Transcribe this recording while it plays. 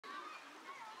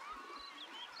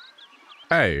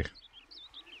Hey.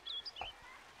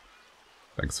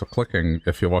 Thanks for clicking.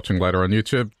 If you're watching later on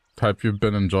YouTube, hope you've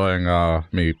been enjoying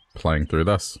me playing through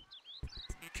this.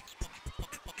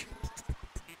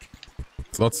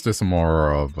 So let's do some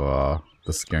more of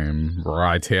this game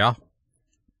right here.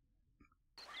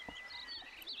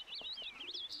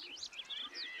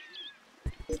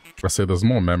 I see there's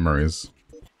more memories.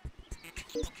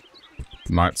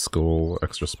 Night school,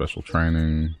 extra special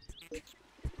training.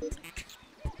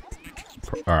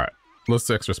 Alright, let's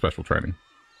do extra special training.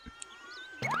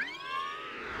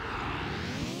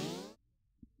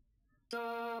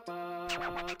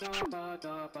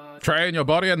 Train your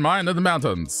body and mind in the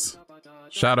mountains.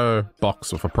 Shadow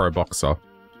box with a pro boxer.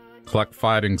 Collect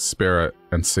fighting spirit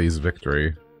and seize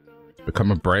victory.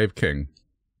 Become a brave king.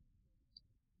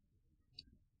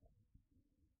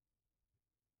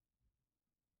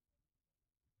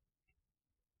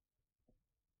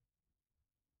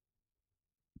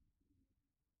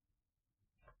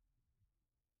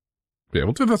 Yeah,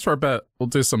 we'll do this for a bit. We'll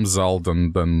do some Zelda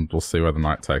and then we'll see where the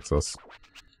night takes us.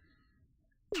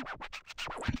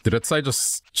 Did it say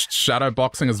just shadow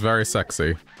boxing is very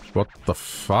sexy? What the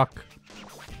fuck?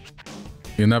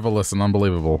 You never listen,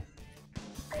 unbelievable.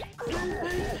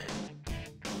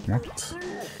 What?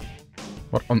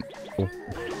 What on...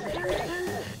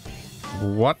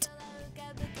 What?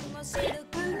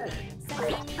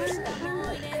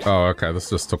 Oh, okay, this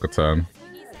just took a turn.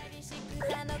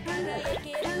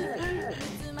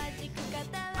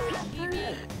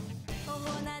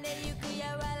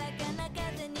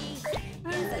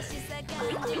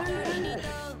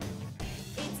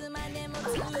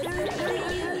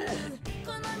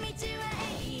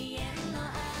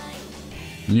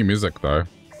 New music, though.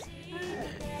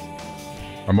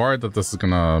 I'm worried that this is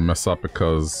gonna mess up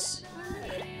because...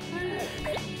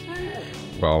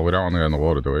 Well, we don't want to go in the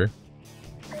water, do we?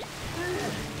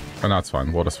 Oh, no, it's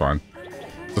fine. Water's fine.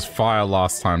 This fire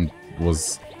last time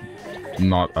was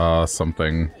not,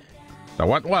 something that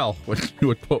went well when you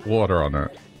would put water on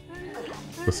it.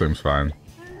 This seems fine.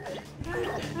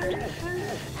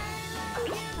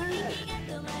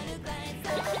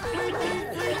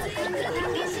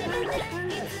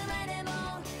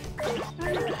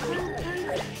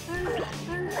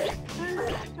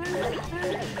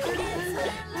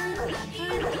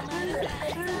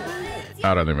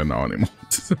 I don't even know anymore.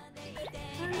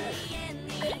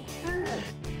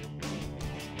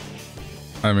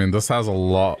 I mean, this has a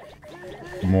lot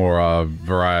more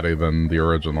variety than the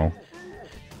original.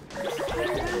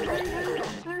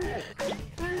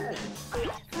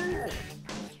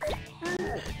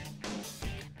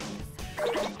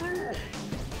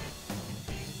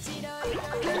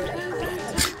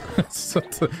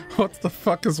 What the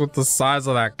fuck is with the size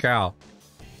of that cow?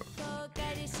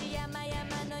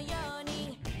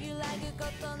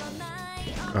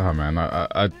 Oh man,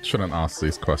 I shouldn't ask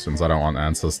these questions. I don't want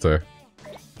answers to.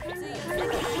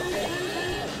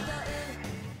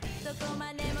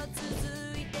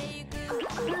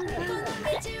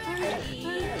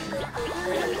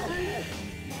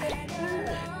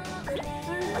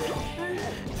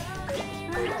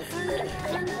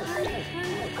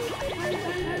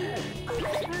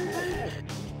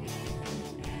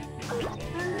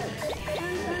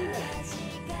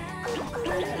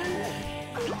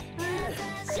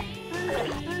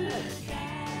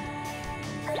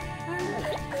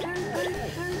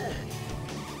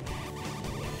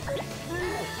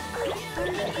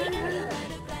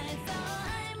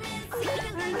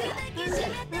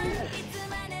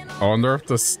 I wonder if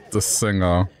this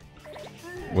singer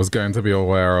was going to be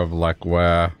aware of like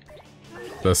where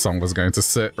the song was going to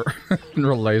sit in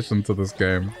relation to this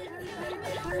game.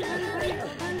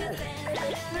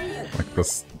 Like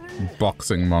this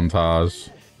boxing montage.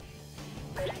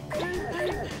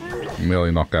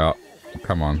 Merely knockout.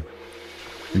 Come on.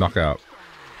 Knockout.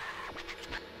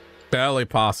 Barely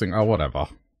passing. Oh, whatever.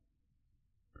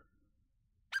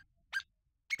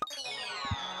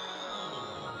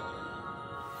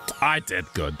 I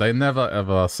did good. They never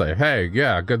ever say, hey,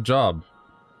 yeah, good job.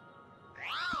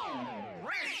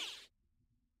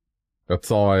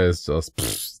 It's always just,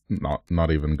 pfft,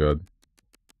 not even good.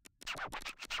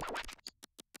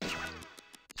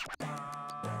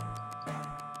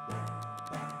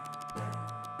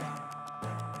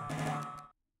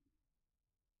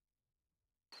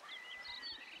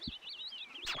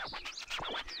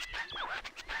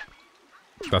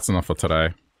 That's enough for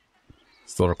today.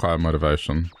 Still require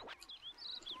motivation.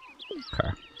 Okay.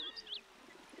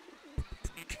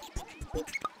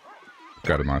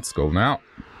 Go to night school now.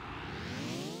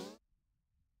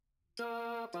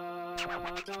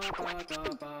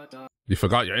 You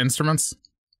forgot your instruments?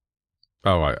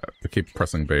 Oh, I keep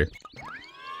pressing B.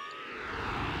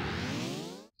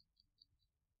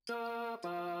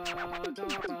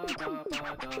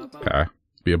 Okay.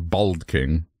 Be a bold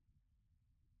king.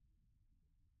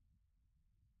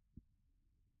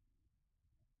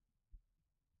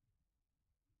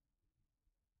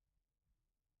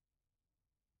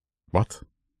 What?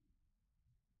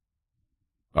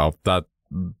 Oh, that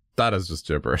is just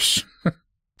gibberish.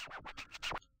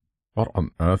 What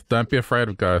on earth? Don't be afraid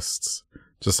of ghosts.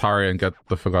 Just hurry and get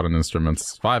the forgotten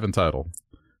instruments. 5 in total.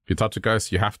 If you touch a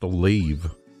ghost, you have to leave.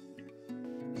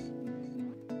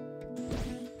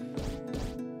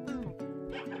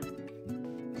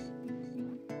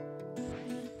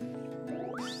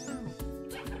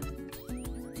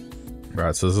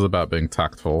 Right, so this is about being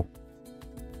tactful.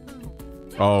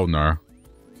 Oh no.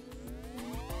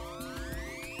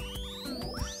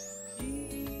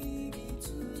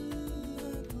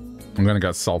 I'm gonna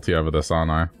get salty over this, aren't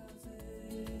I?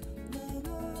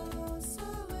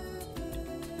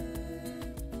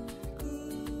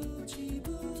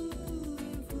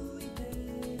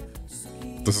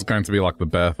 This is going to be like the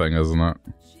bear thing, isn't it?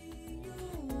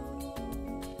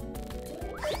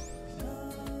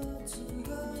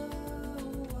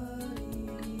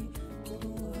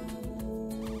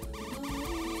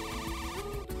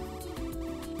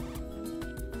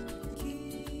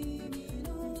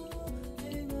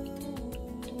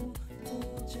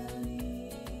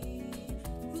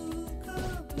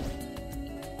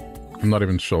 I'm not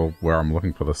even sure where I'm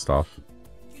looking for this stuff.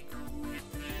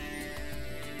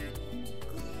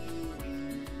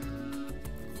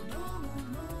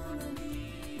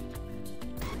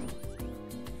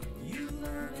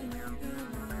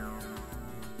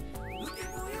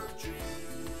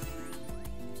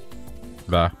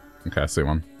 There. Okay, I see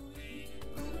one.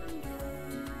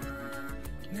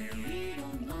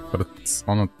 But it's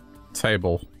on a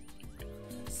table.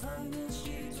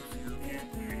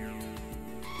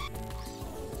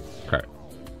 Okay.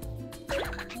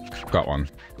 Got one.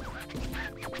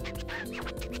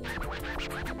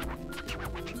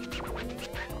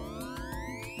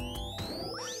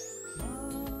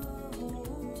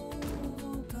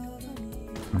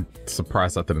 I'm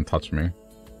surprised that didn't touch me.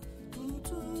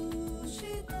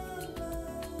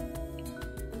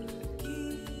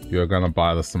 You're gonna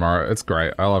buy this tomorrow. It's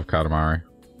great. I love Katamari.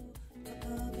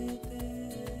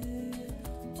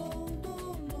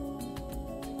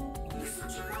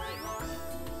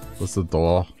 What's the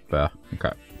door? There.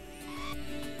 Okay.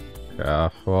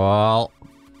 Careful.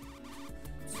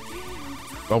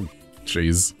 Oh,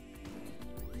 jeez.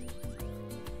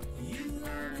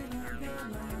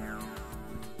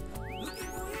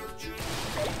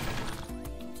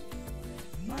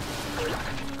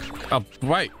 Oh,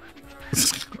 wait.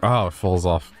 Oh, it falls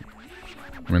off.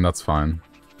 I mean, that's fine.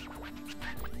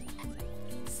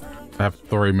 I have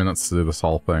 3 minutes to do this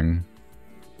whole thing.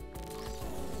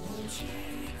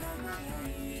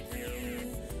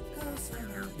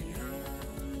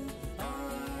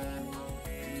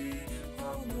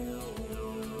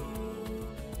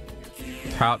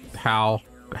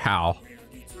 How?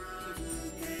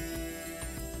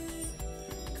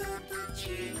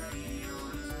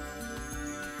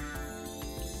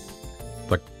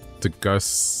 Like, do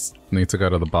ghosts need to go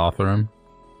to the bathroom?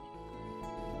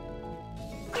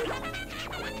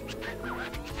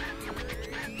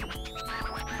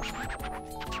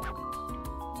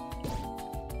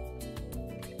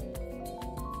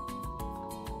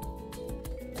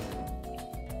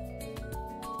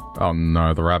 Oh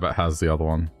no, the rabbit has the other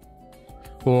one.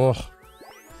 Oh.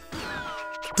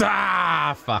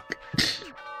 Ah, fuck.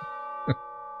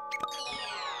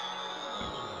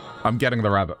 I'm getting the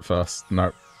rabbit first.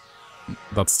 Nope.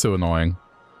 That's too annoying.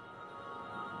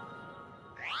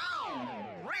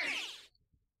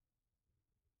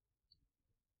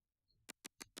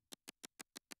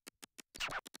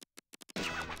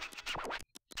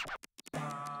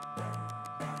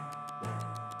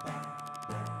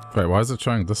 Wait, why is it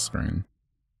showing this screen?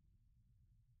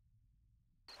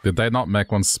 Did they not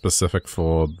make one specific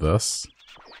for this?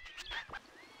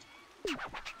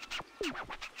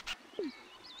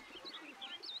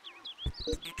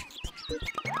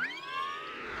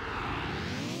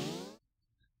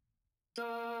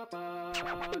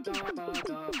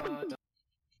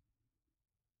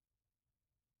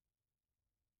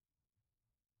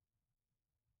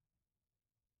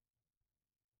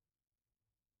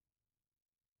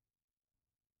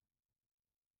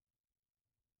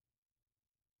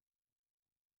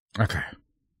 Okay.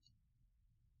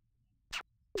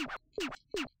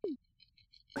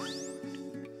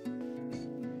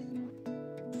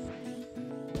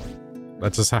 I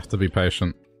just have to be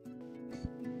patient.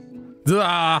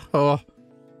 Ah! Oh.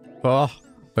 Oh.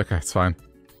 Okay, it's fine.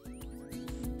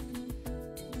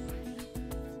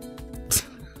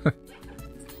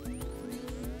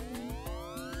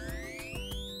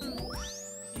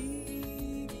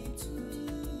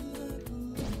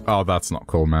 Oh, that's not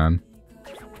cool, man.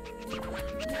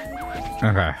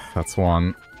 Okay, that's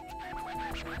one.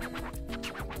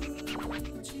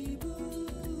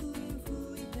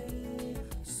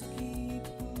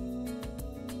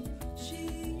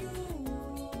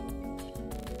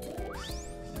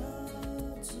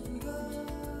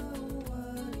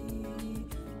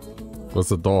 Where's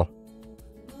the door?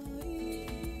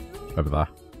 Over there.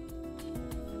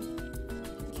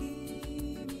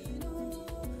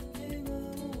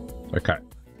 Okay.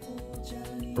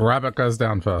 Rabbit goes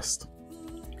down first.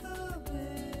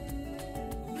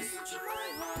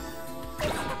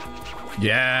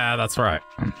 Yeah, that's right.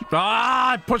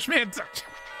 Ah, push me into...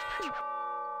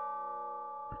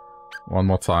 One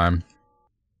more time.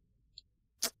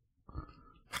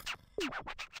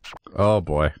 Oh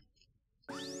boy.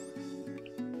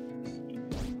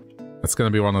 It's gonna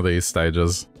be one of these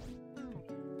stages.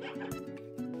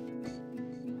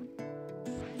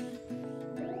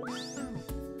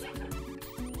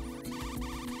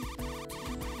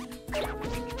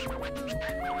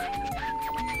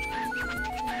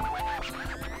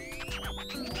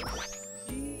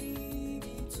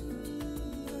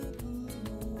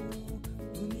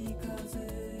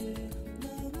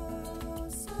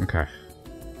 Okay.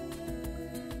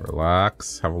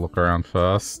 Relax, have a look around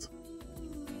first.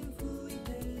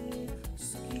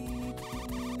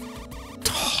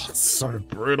 Oh, it's so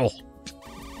brutal.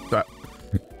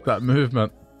 That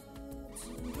movement.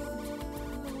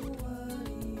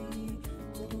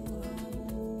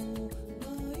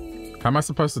 How am I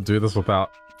supposed to do this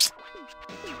without...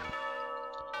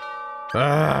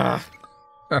 Ah!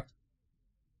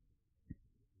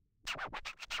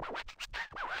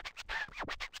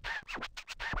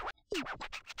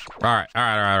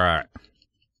 Alright.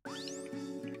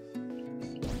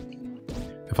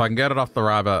 If I can get it off the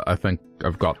rabbit, I think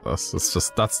I've got this. It's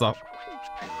just, that's not...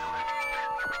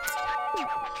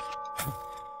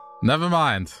 Never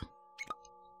mind.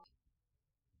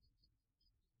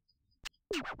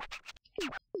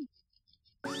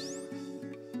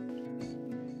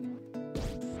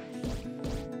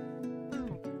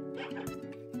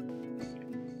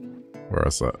 Where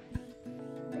is it?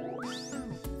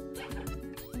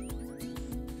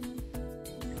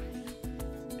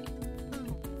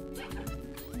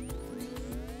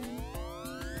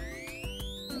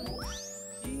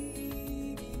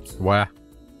 Where?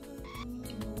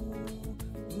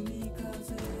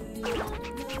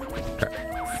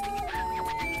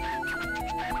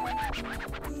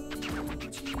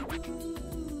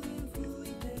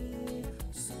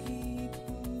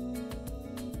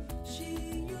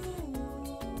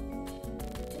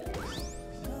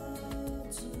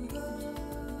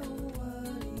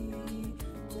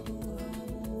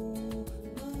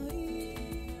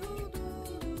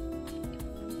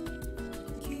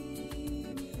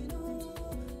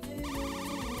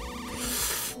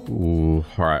 Ooh,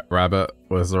 alright, rabbit.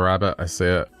 Where's the rabbit? I see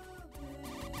it.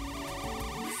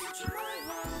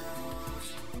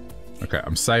 Okay,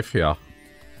 I'm safe here.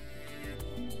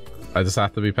 I just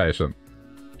have to be patient.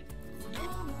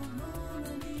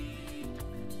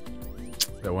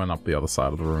 It went up the other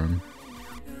side of the room.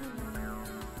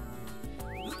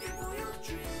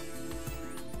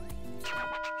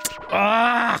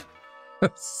 Ah!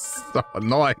 It's so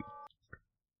annoying.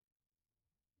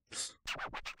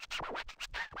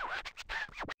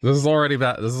 This is already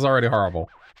bad. This is already horrible.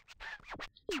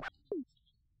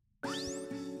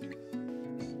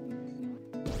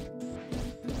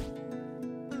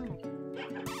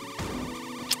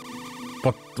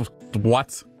 But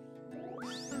what?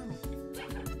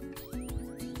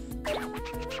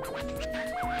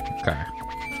 Okay.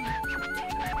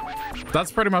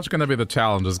 That's pretty much going to be the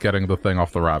challenge, is getting the thing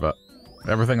off the rabbit.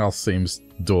 Everything else seems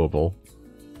doable.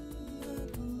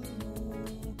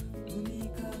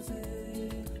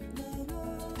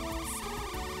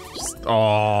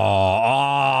 Oh,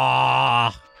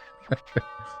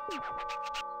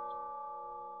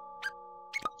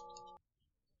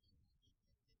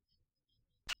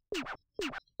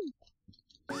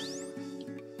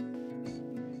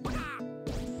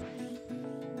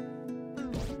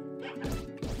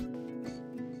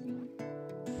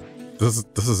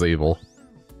 This is evil.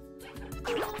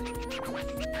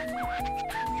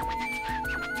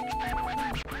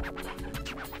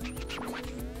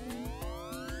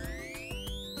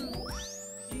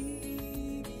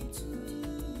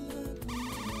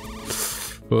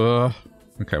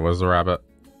 Okay, where's the rabbit?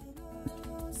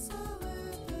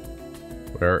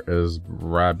 Where is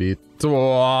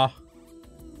Rabbito?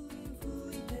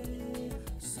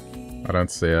 I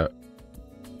don't see it.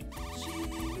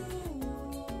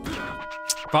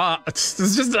 But it's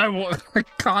just I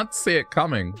can't see it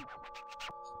coming.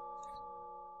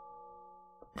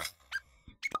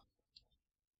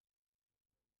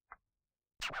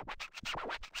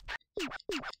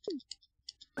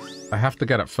 I have to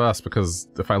get it first because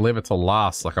if I leave it till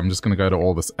last, like I'm just gonna go to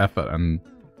all this effort and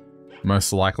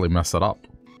most likely mess it up.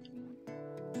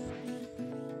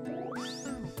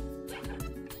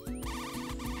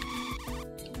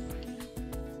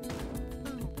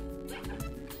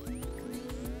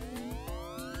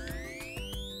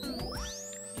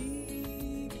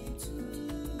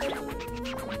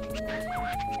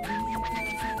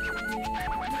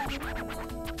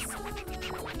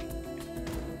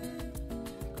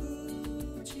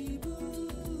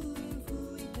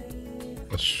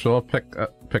 Sure picked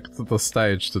the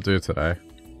stage to do today.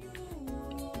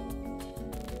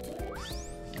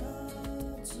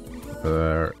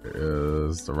 There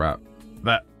is the rap.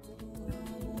 That.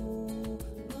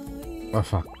 Oh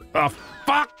fuck. Oh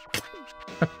fuck!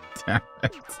 Damn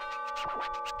it.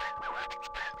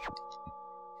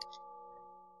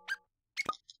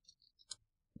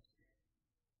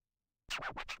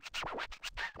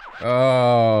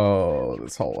 Oh,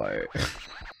 this whole way.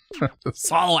 This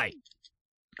whole way.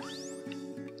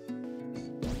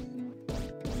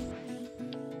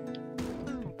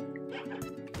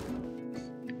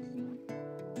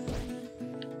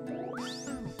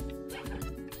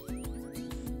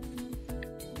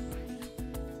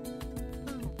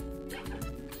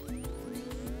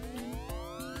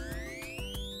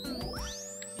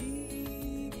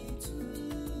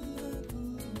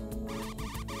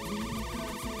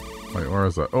 Wait, where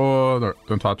is it? Oh, no,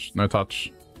 don't touch. No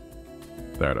touch.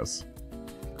 There it is.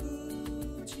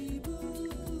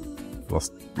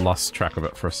 Lost track of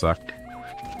it for a sec.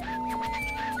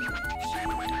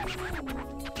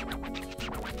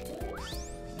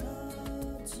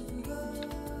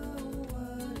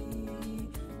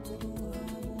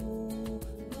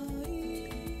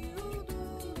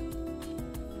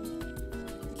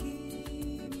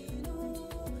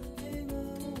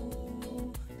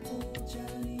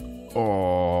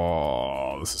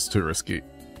 Oh, this is too risky.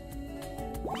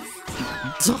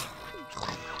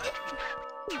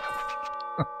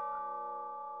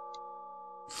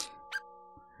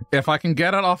 If I can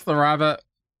get it off the rabbit,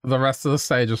 the rest of the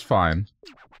stage is fine.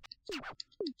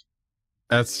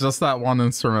 It's just that one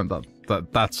instrument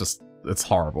that's just, it's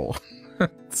horrible.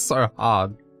 It's so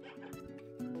hard.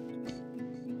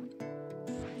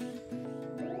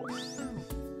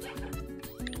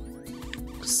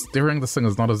 Steering this thing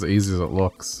is not as easy as it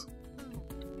looks.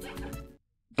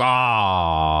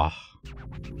 Ah.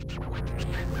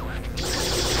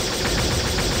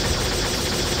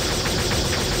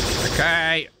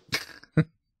 Okay.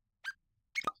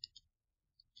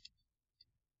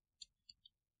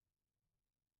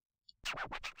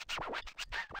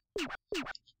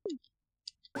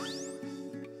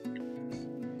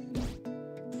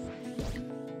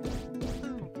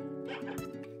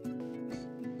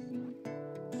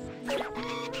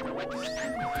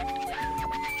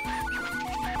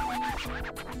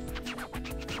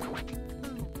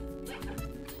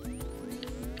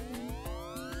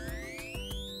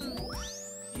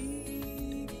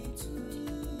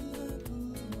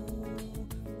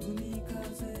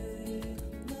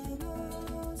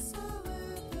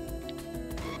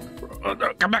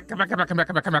 Come back, come back, come back, come back,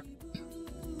 come back, come back.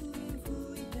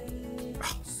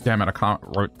 Oh, damn it, I can't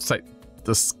rotate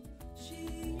this.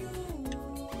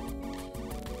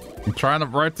 I'm trying to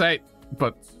rotate,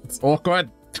 but it's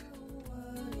awkward.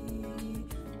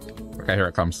 Okay, here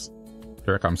it comes.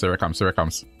 Here it comes, here it comes, here it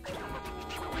comes.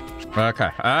 Okay,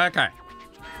 okay.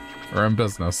 We're in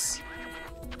business.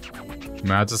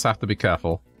 Now I just have to be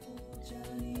careful.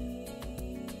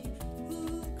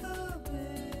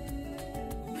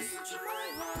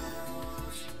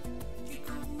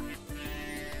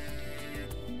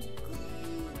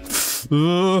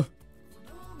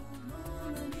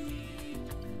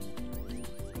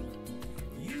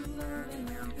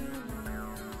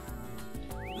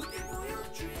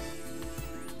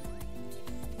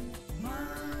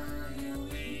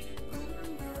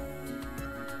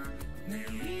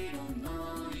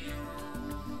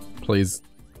 Please.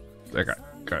 Okay,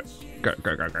 go, go,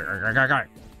 go, go, go, go, go, go.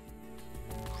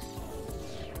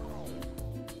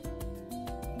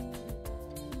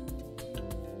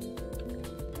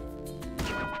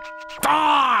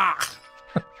 Ah!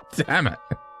 Damn it.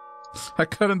 I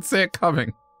couldn't see it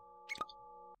coming.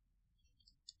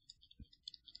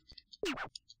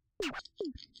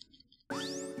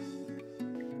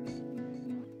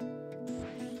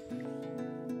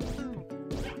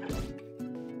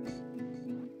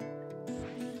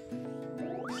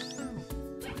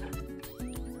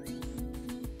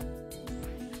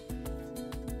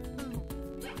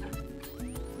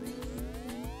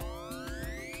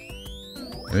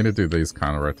 I need to do these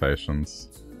kind of rotations.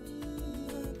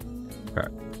 Okay.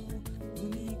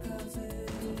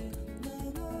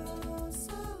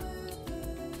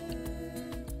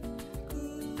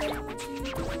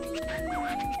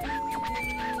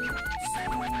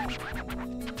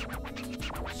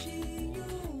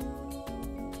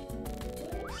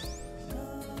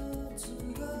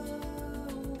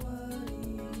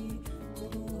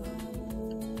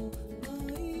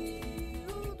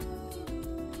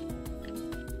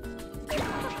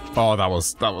 Oh, that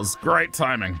was great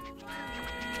timing.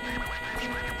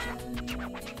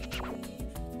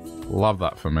 Love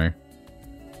that for me.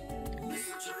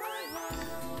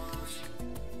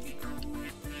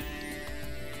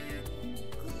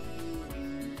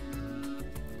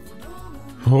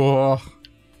 Oh.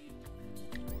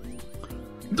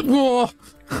 Oh.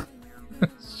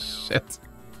 Shit.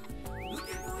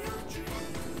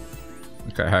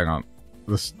 Okay, hang on.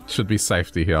 This should be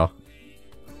safety here.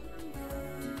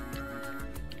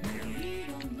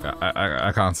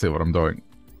 I can't see what I'm doing.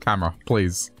 Camera,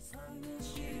 please.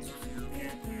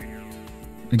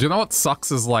 Do you know what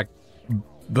sucks is, like,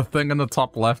 the thing in the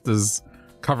top left is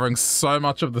covering so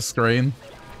much of the screen.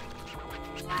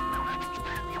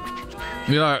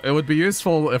 You know, it would be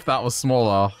useful if that was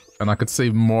smaller and I could see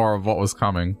more of what was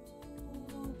coming.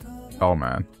 Oh,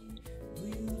 man.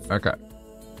 Okay.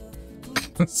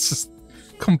 It's just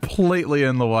completely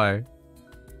in the way.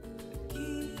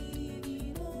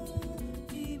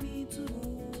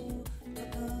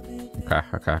 Okay.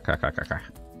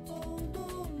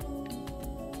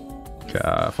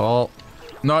 Careful.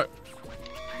 No.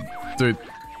 Dude.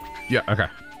 Yeah, okay.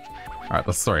 Alright,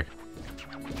 that's 3.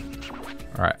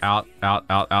 Alright, out.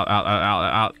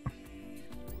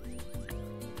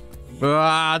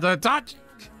 Ah, don't touch!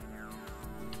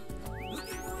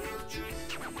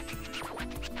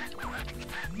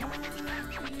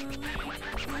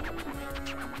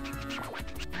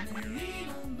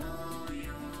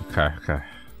 Okay.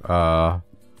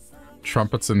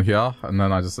 Trumpets in here, and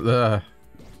then I just have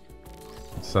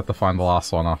to find the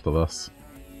last one after this.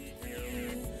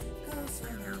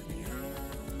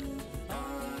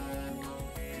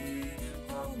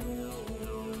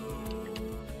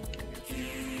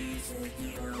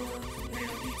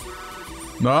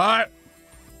 No!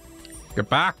 Get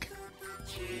back!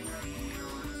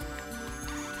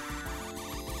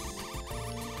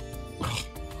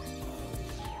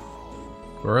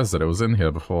 Where is it? It was in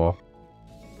here before.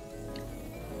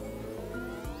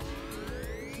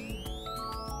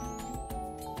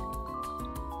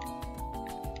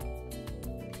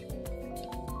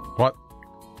 What?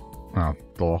 Oh,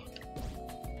 door.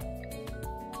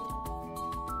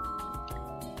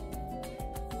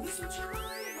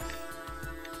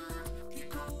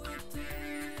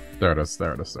 There it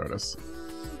is.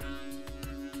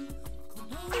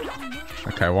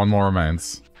 Okay, one more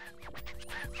remains.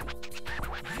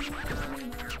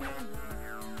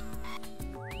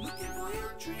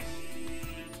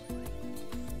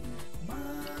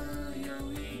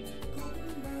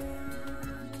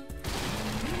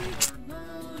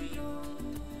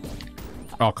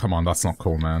 Oh, come on, that's not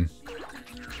cool, man.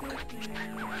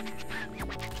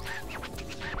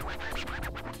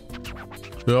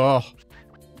 Ugh.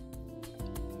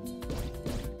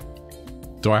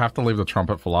 Do I have to leave the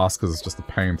trumpet for last because it's just a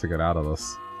pain to get out of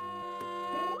this?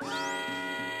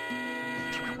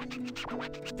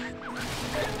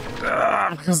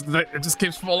 Because it just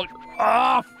keeps falling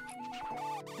off!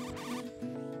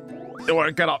 It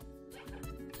won't get up.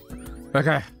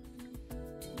 Okay.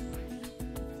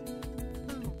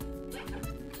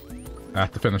 I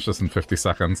have to finish this in 50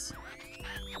 seconds.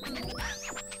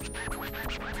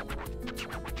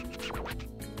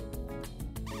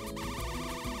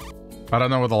 I don't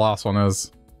know where the last one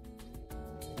is.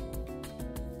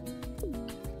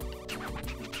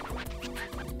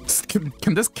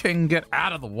 Can this king get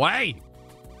out of the way?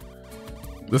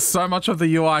 There's so much of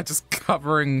the UI just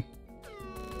covering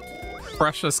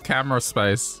precious camera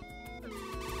space.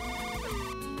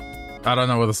 I don't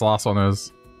know where this last one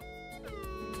is.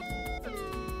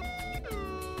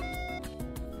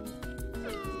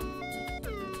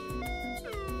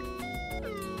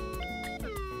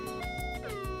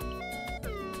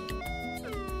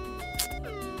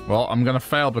 Well, I'm gonna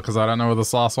fail because I don't know where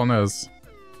this last one is.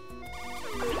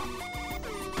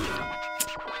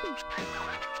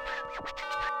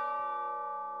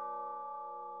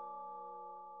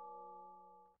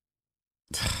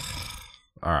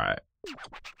 Alright.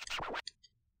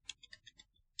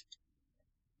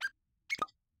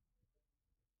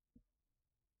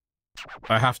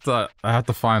 I have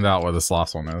to find out where this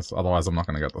last one is, otherwise I'm not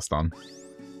gonna get this done.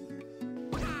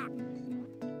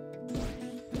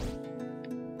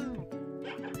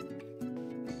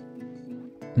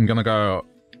 I'm gonna go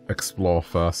explore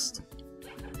first.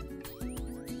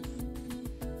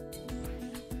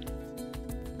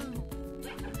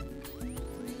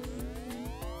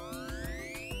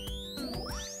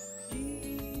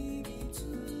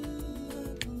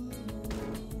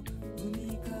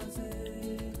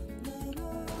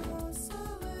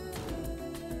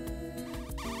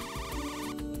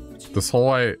 This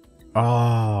hallway...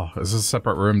 Oh, is this a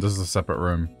separate room? This is a separate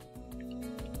room.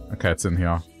 Okay, it's in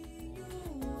here.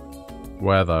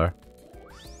 Where, though?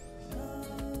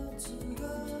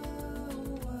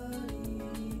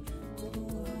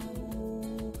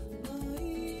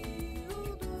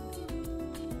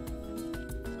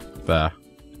 There.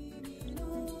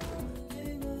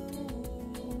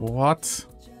 What?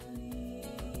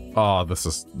 Oh, this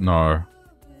is... No.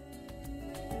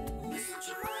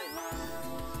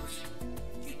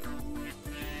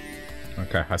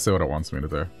 Okay, I see what it wants me to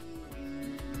do.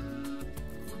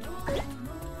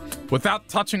 Without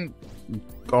touching...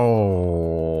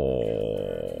 Oh...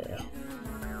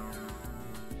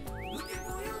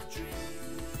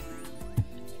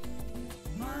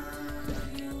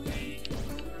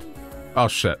 Oh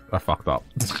shit, I fucked up.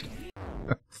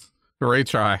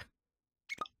 Retry.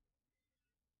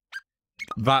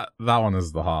 That one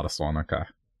is the hardest one, okay.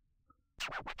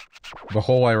 The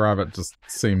hallway rabbit just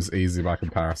seems easy by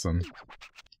comparison.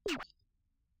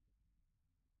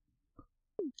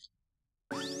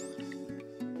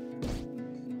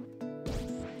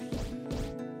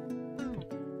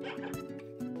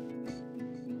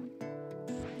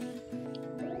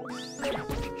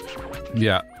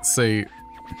 Yeah, see,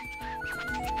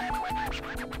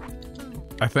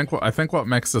 I think what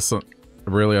makes this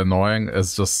really annoying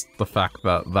is just the fact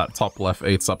that that top left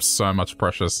eats up so much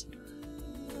precious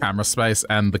camera space,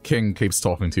 and the king keeps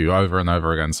talking to you over and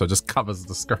over again, so it just covers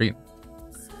the screen.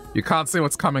 You can't see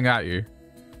what's coming at you.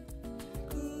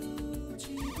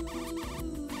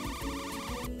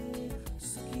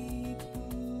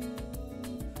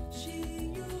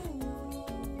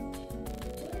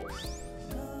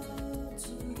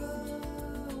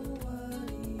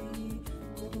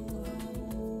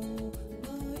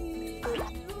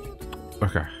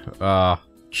 Okay,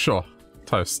 sure.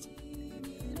 Toast.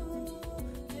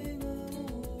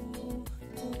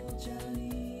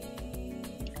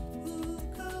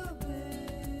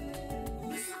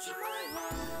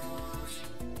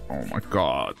 Oh my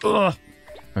god. Ugh.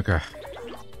 Okay.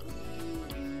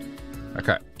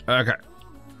 Okay. Okay.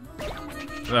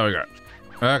 There we go.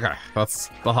 Okay, that's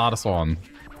the hardest one.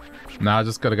 Now I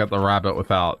just gotta get the rabbit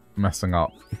without messing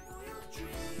up.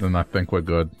 Then I think we're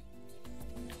good.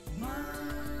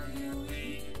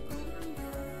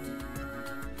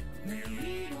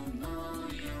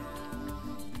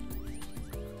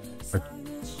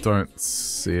 Don't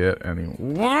see it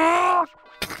anymore.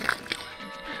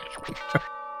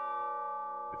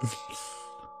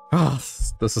 Oh,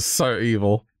 this is so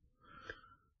evil.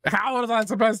 How was I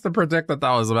supposed to predict that that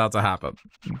was about to happen?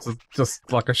 It's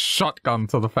just like a shotgun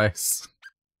to the face.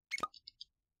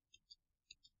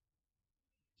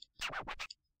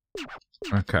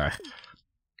 Okay.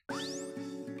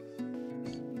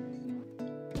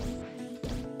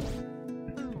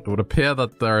 It would appear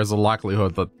that there is a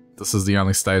likelihood that this is the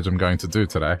only stage I'm going to do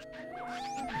today.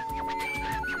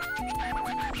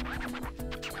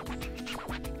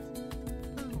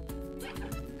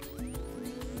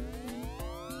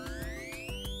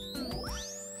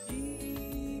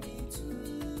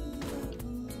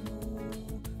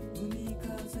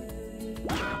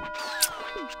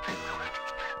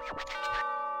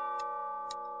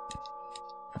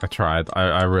 I tried.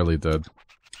 I really did.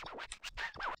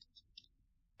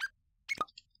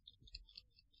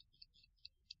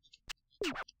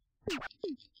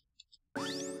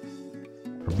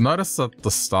 I've noticed that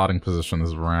the starting position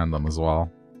is random as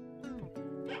well.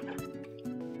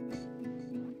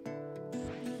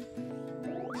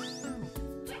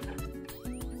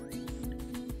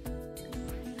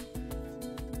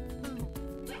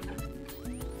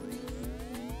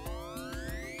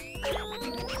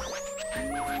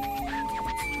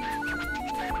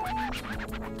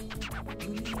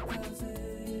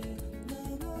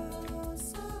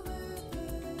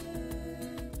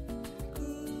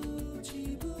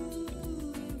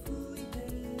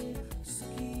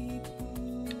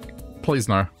 Please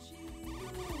no.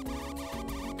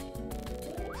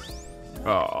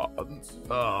 I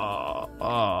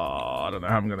don't know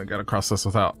how I'm gonna get across this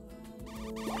without.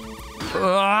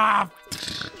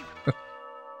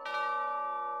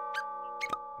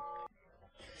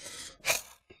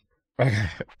 Okay.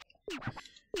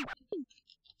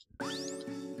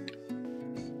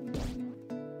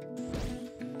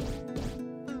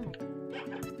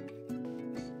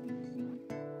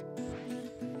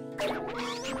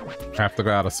 I have to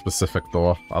go out a specific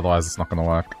door, otherwise it's not gonna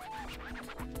work.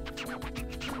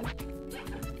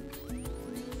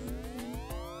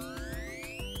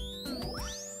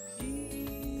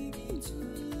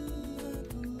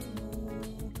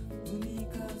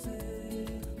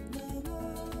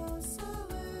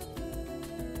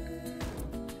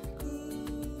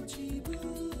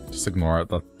 Just ignore it.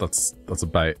 That's a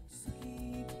bait.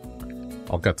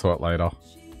 I'll get to it later.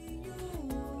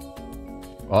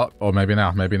 Oh, or maybe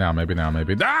now, maybe now, maybe now,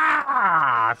 maybe...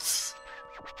 Ah!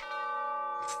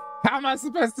 How am I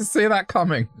supposed to see that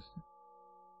coming?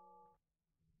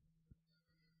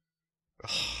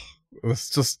 Let's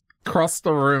just cross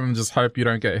the room and just hope you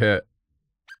don't get hit.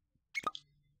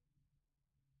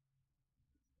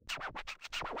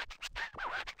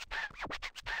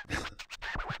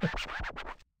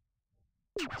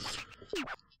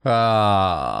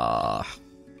 Well,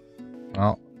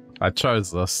 I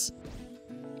chose this.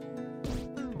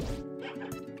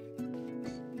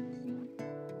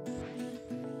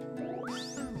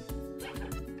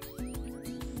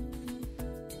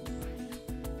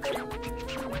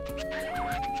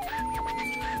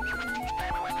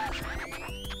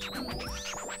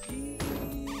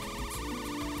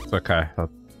 It's okay, that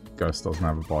ghost doesn't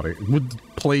have a body. Would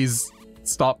please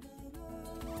stop.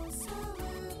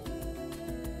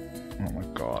 Oh my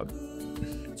god.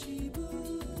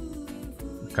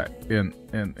 Okay, in.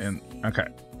 Okay.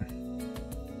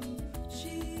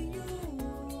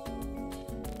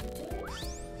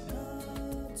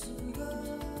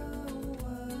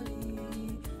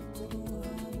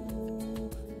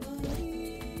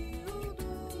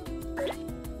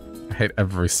 I hate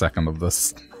every second of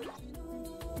this.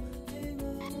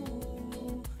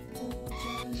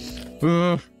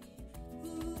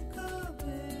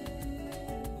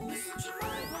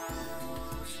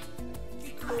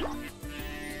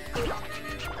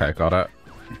 Okay, got it.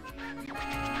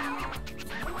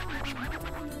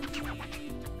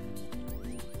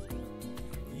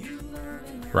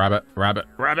 Rabbit, rabbit,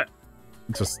 rabbit!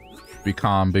 Just be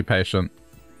calm, be patient.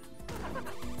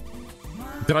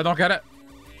 Did I not get it?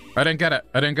 I didn't get it.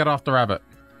 I didn't get off the rabbit.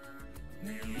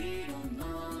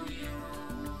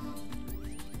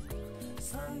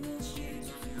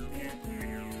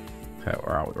 Okay,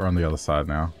 we're out. We're on the other side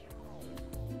now.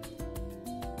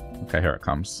 Okay, here it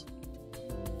comes.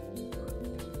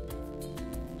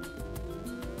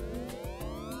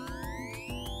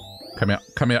 Come here,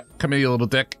 come here, come here, you little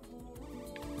dick.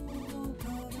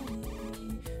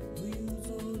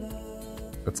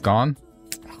 It's gone.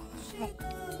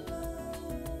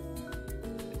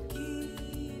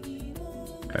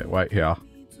 Okay, wait here.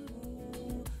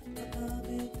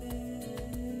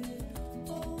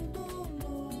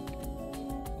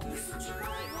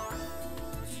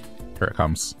 Here it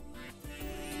comes.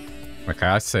 Okay,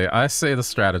 I see the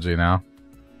strategy now.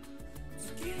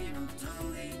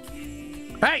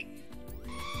 Hey!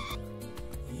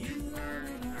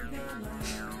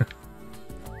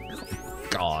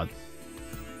 God.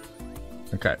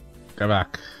 Okay, go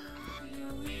back.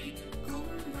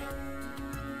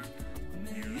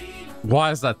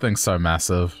 Why is that thing so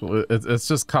massive? It's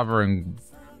just covering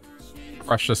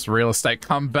precious real estate.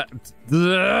 Come back.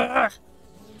 Ugh!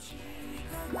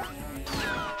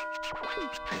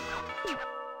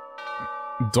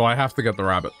 Do I have to get the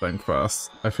rabbit thing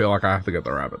first? I feel like I have to get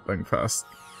the rabbit thing first.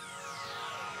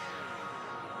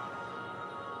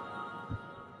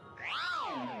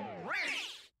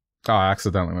 Oh, I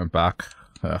accidentally went back.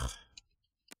 Ugh.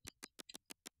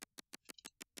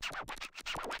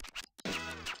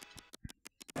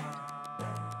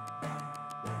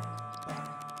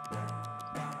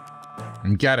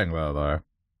 I'm getting there, though.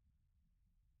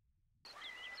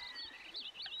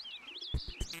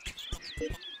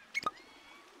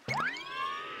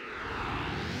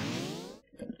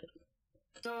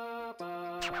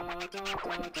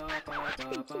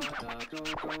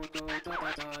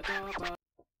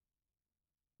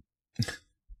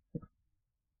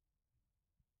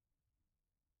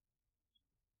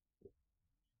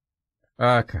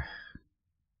 Okay.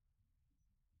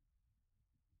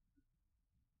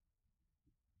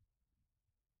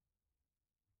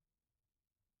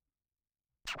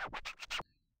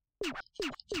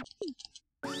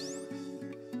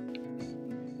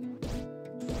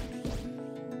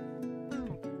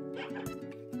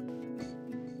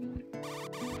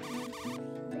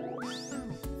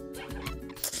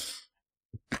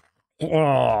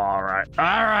 All right.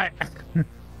 All right.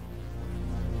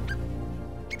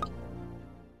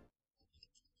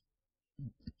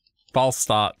 False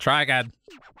start. Try again.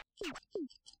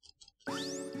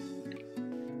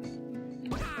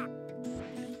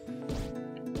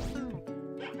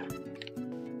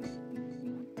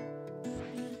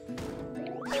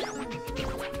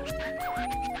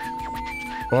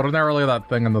 Ordinarily, that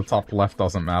thing in the top left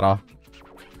doesn't matter.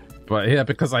 But yeah,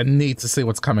 because I need to see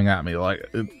what's coming at me. Like,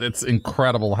 it's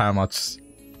incredible how much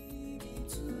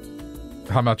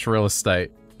real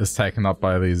estate is taken up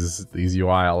by these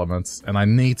UI elements. And I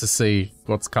need to see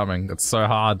what's coming. It's so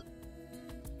hard.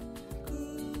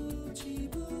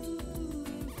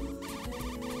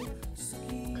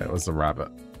 Okay, it was the rabbit.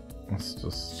 Let's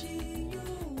just...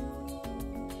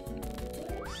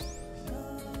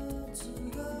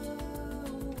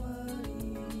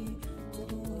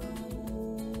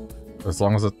 As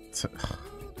long as it...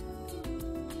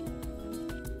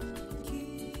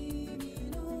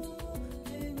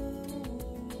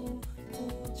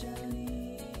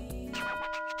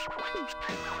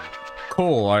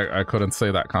 Cool, I couldn't see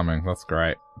that coming. That's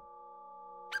great.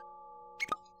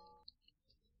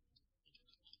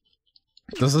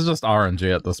 This is just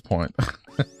RNG at this point.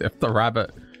 If the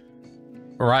rabbit...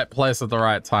 Right place at the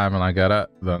right time and I get it,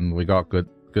 then we got good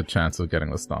chance of getting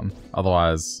this done.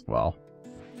 Otherwise, well...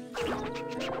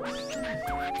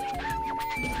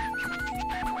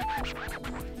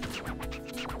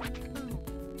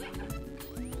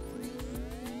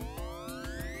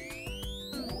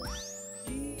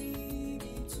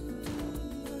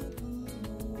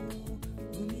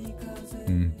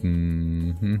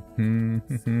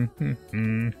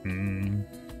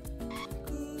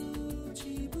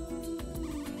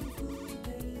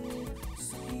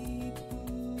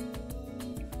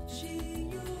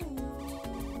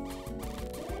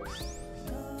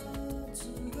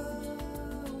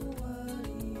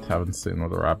 Haven't seen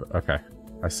with the rabbit. Okay,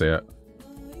 I see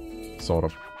it. Sort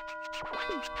of.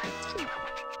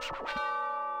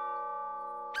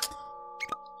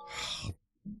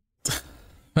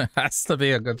 There has to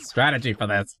be a good strategy for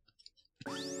this.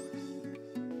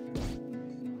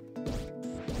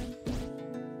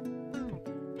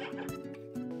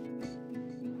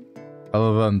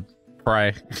 Other than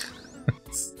pray.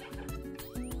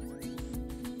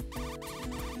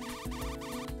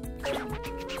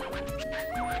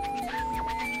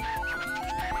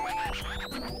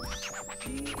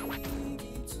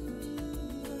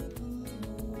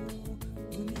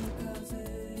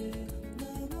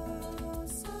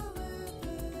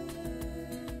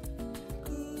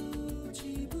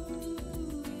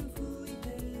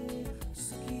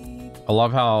 I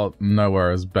love how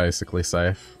nowhere is basically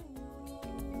safe.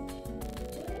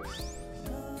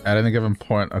 At any given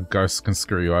point, a ghost can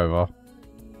screw you over.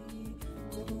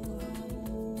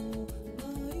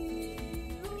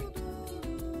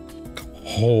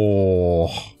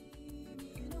 Oh.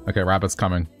 Okay, rabbit's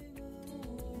coming.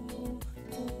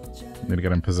 Need to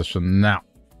get in position now.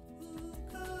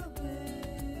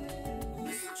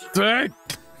 Dude!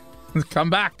 Come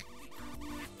back!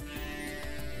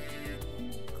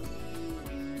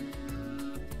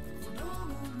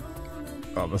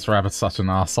 Oh, this rabbit's such an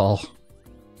asshole.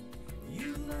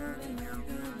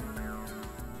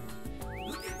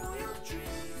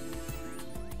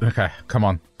 Okay, come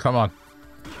on, come on.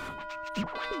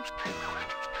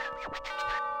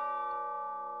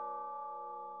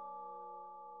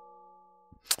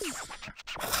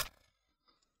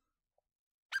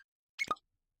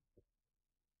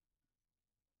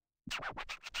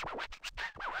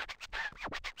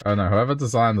 Oh no, whoever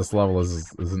designed this level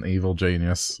is an evil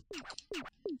genius.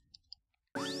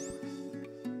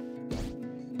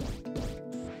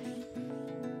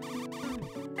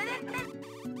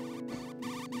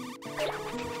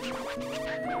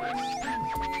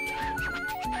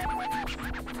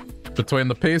 Between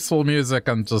the peaceful music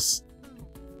and just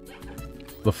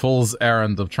the fool's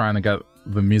errand of trying to get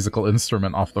the musical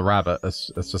instrument off the rabbit,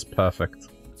 it's just perfect.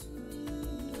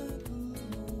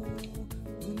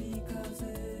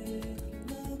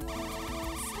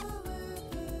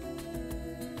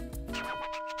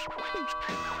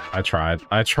 I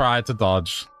tried to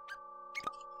dodge.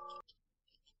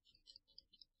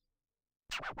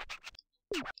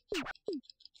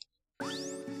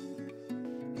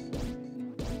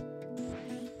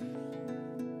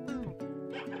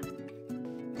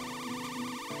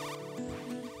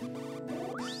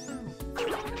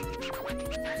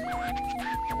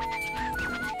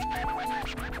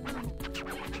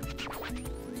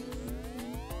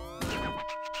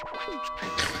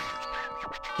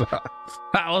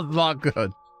 That was not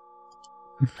good.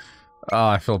 Oh,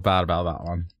 I feel bad about that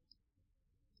one.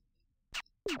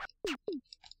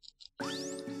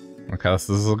 Okay, this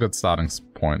is a good starting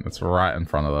point. It's right in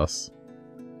front of us.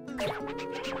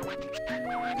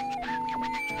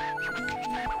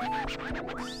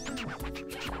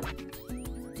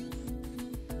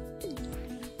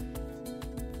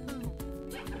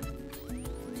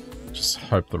 Just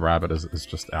hope the rabbit is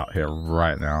just out here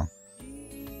right now.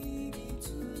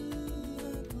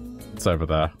 It's over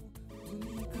there.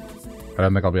 I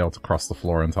don't think I'll be able to cross the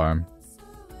floor in time.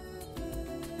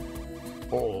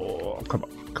 Oh, come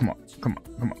on, come on, come on,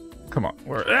 come on, come on.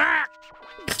 Where? Ah!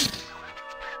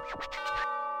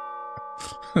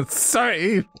 It's so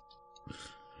evil.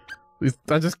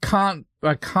 I just can't.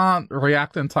 I can't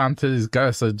react in time to these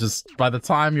ghosts. So just by the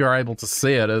time you're able to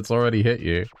see it, it's already hit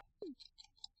you.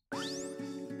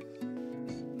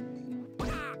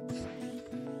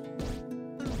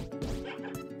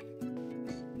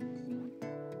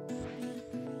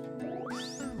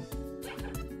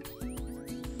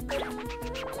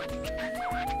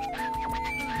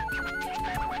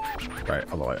 Right,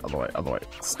 other way, other way, other way.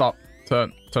 Stop.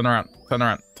 Turn around, turn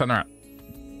around, turn around.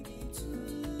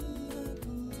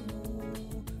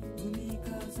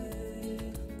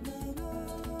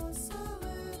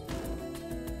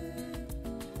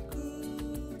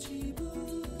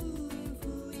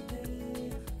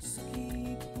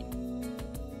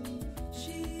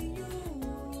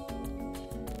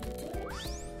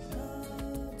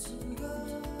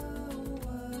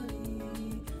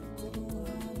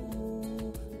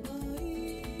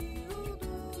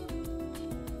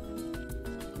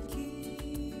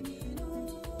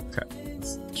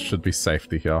 Should be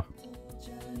safety here.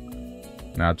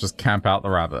 Now just camp out the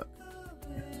rabbit.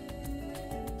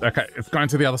 Okay, it's going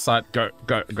to the other side. Go,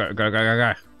 go, go, go, go, go,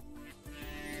 go.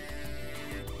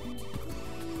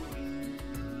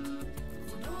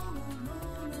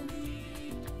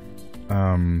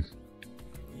 I'm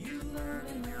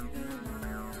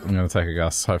gonna take a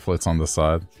guess. Hopefully it's on this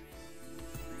side.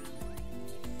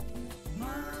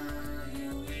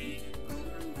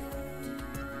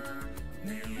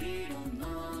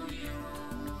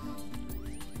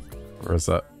 Where is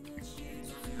that?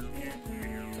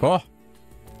 Oh!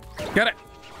 Get it!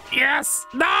 Yes!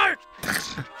 No!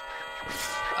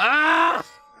 Ah!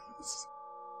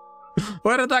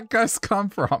 Where did that ghost come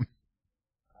from?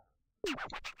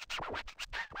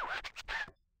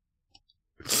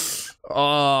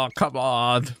 Oh, come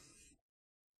on.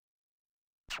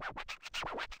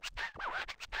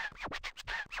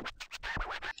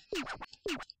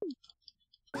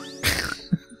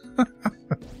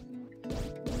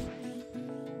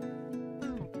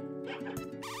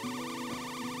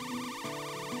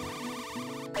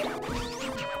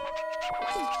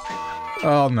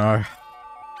 Oh no.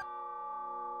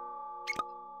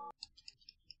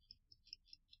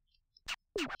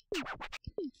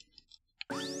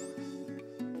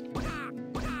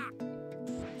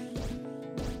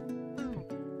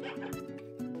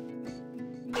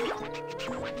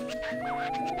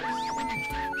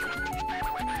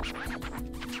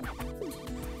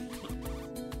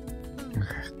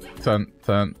 Turn,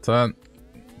 turn, turn.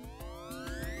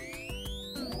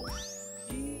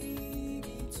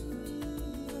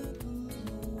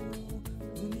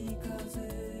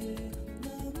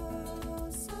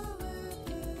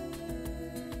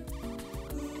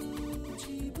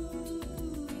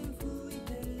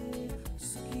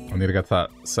 I need to get to that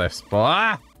safe spot.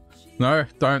 Ah! No,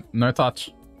 don't. No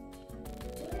touch.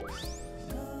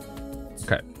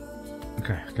 Okay.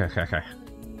 Okay, okay, okay, okay.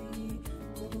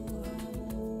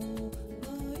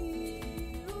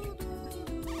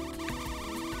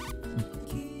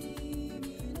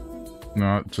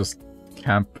 No, just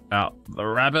camp out the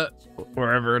rabbit,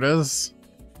 wherever it is.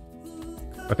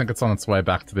 I think it's on its way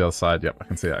back to the other side. Yep, I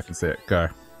can see it, I can see it. Go.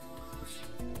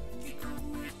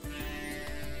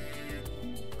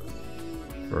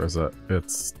 Where is it?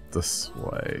 It's this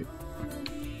way.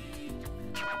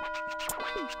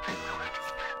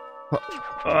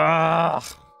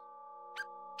 Ah!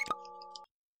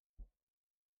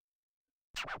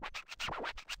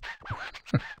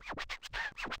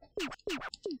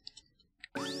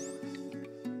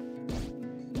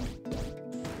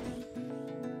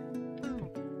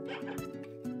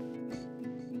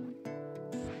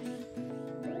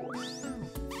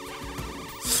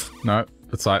 No,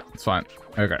 it's fine. It's fine.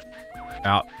 Okay.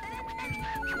 Out.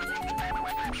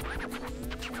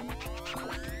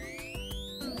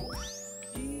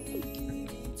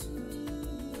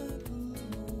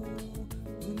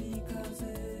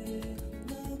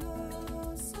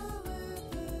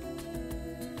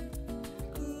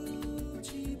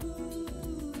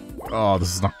 Oh,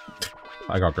 this is not...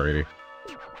 I got greedy.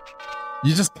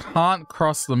 You just can't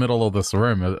cross the middle of this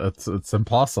room. It's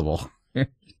impossible.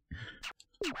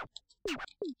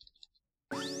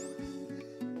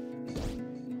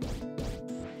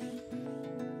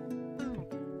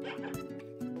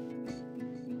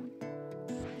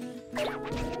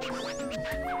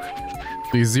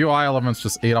 These UI elements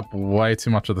just eat up way too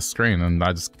much of the screen, and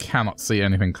I just cannot see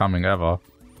anything coming ever.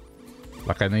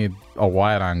 Like, I need a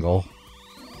wide angle.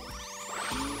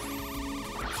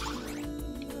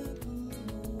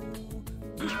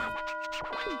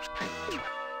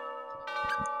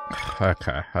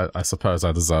 Okay, I suppose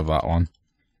I deserve that one.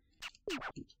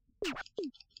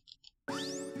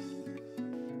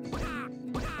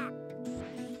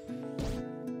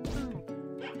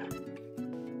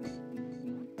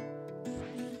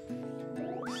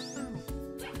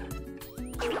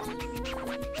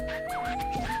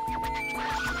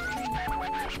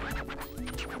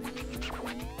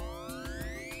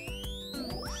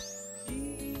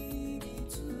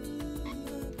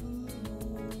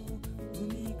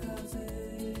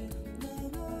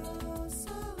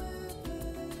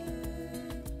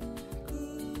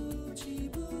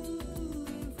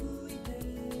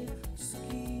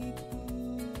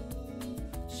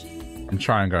 I'm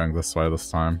trying going this way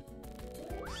this time.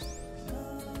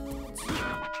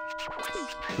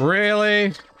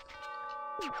 Really?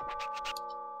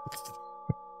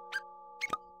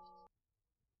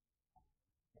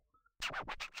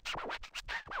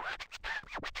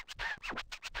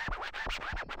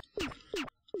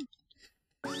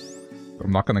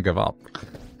 I'm not gonna give up.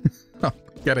 I'm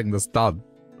getting this done,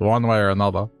 one way or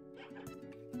another.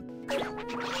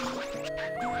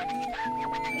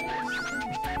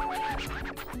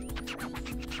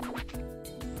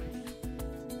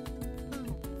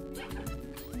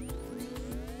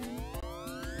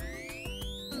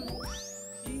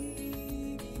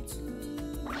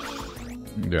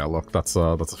 Yeah, look, that's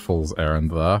a fool's errand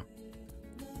there.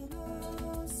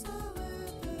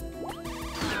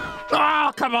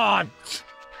 Oh, come on!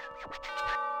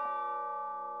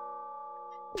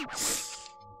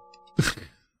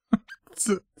 It's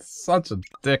such a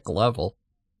dick level.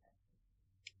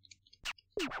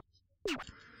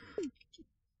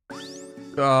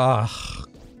 Ugh.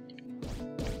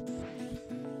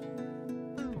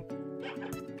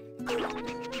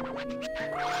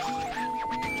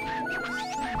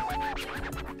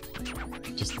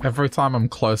 Just every time I'm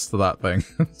close to that thing,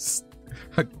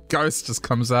 a ghost just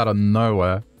comes out of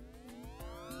nowhere.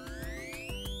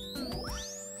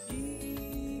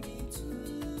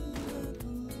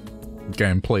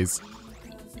 Game, please.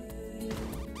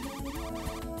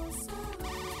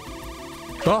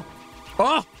 Oh!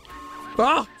 Oh!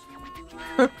 Oh!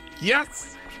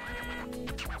 Yes!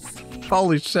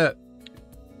 Holy shit.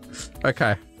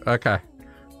 Okay, okay.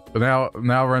 Now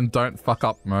we're in don't fuck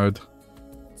up mode.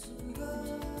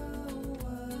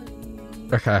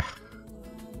 Okay.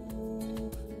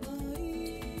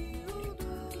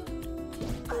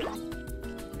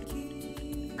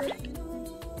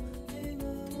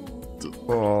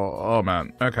 Oh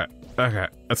man. Okay. Okay.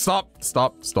 Stop.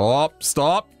 Stop. Stop.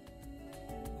 Stop.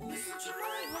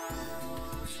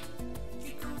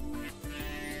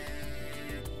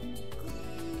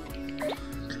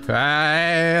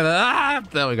 Okay. Ah,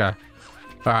 there we go.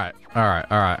 Alright.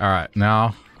 Alright. Alright. Alright.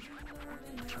 Now.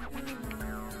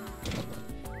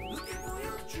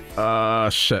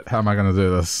 Shit. How am I gonna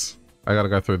do this? I gotta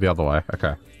go through the other way.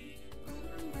 Okay.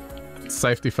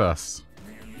 Safety first.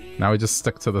 Now we just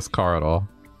stick to this corridor.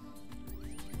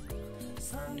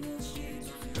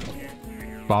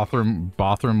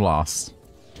 Bathroom last.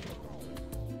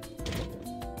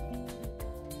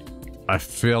 I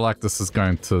feel like this is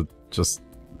going to just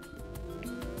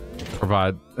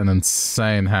provide an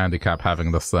insane handicap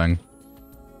having this thing.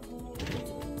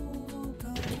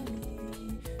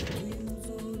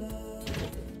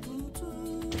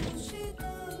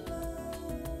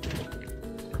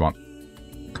 Come on.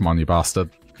 Come on, you bastard.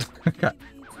 Okay.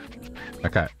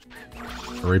 Okay.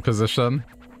 Reposition.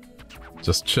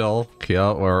 Just chill,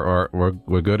 Kia.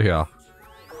 We're good here.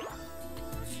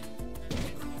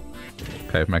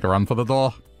 Okay, make a run for the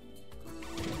door.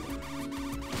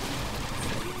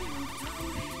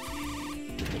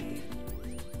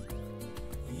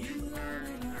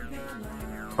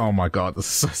 Oh my god, this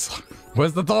is so slow.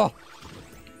 Where's the door?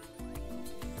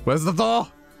 Where's the door?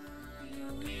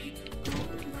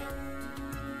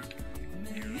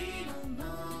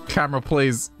 Camera,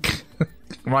 please.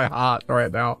 My heart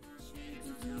right now.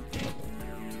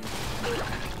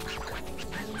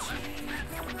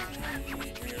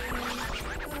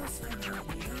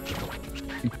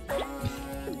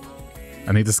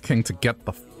 I need this king to get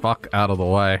the fuck out of the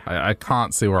way. I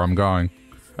can't see where I'm going.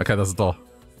 Okay, there's a door.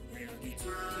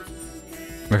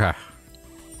 Okay.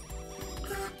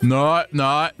 No,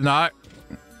 no, no.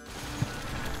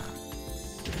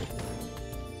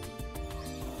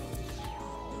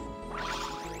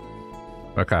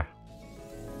 Okay.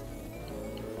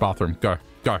 Bathroom. Go.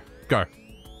 Go. Go.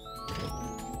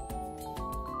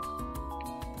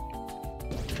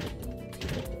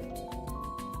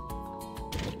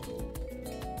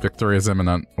 Victory is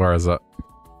imminent. Where is it?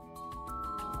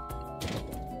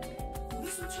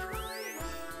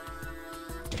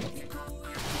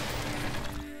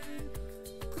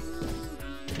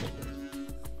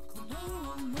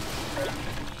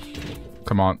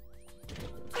 Come on.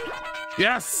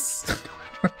 Yes!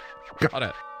 Got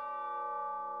it.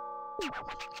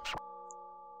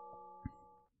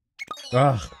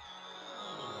 Ugh.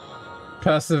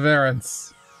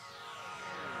 Perseverance.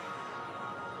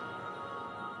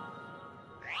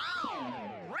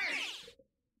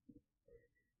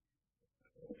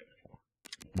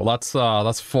 Well,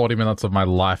 that's 40 minutes of my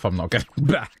life I'm not getting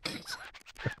back.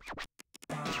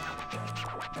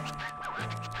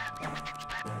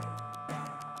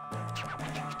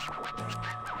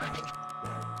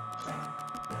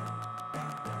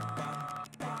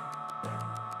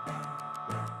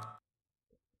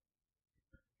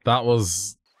 That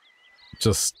was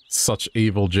just such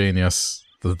evil genius,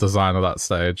 the design of that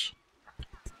stage.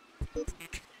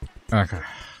 Okay.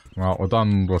 Well, we're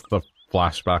done with the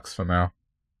flashbacks for now.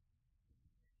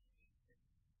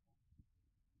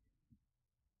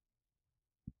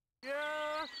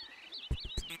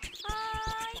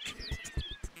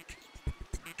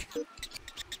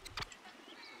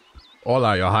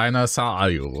 Hola, your highness, how are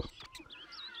you?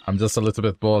 I'm just a little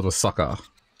bit bored with soccer.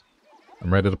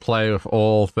 I'm ready to play with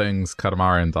all things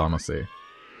Katamari and Damacy.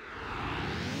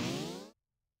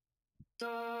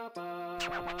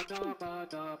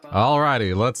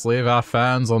 Alrighty, let's leave our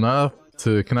fans on Earth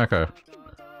to Kaneko.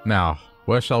 Now,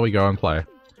 where shall we go and play?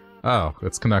 Oh,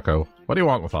 it's Kaneko. What do you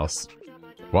want with us?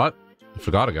 What? You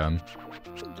forgot again.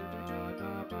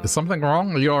 Is something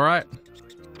wrong? Are you alright?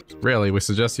 Really, we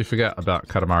suggest you forget about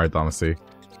Katamari Damacy.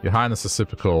 Your highness is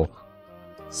super cool.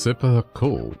 Super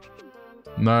cool?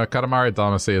 No, Katamari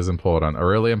Damacy is important. A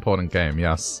really important game,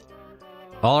 yes.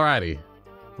 Alrighty.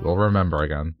 We'll remember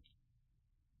again.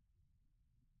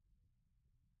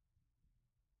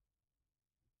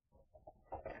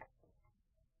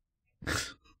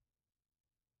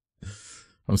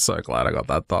 I'm so glad I got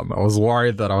that done. I was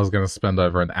worried that I was going to spend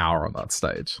over an hour on that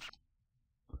stage.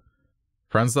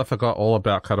 Friends that forgot all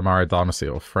about Katamari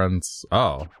Damacy, or friends...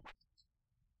 Oh.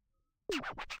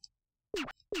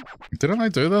 Didn't I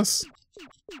do this?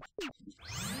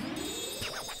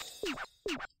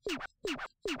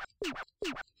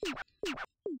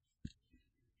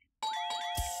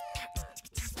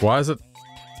 Why is it...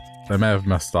 They may have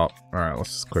messed up. Alright, let's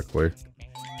just quickly...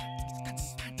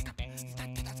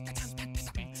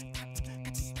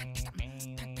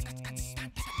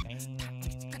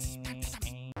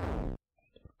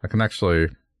 I can actually...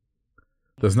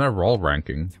 There's no role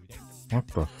ranking. What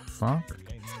the fuck?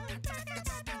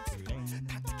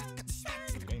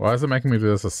 Why is it making me do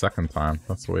this a second time?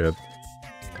 That's weird.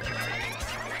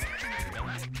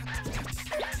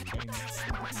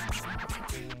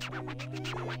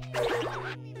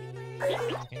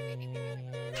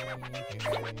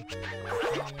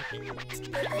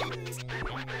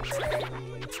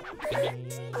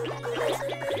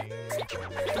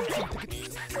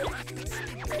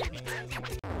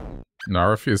 No, I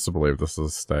refuse to believe this is a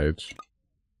stage.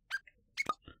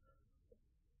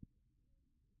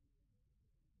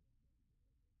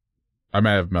 I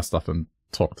may have messed up and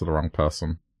talked to the wrong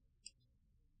person.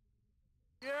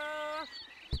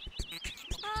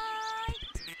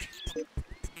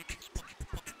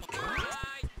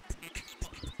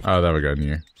 Oh, there we go,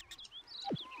 new.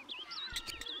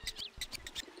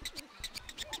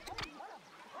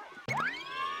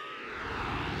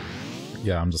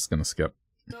 Yeah, I'm just gonna skip.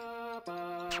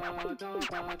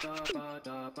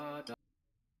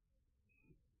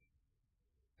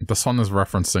 This one is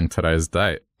referencing today's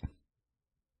date.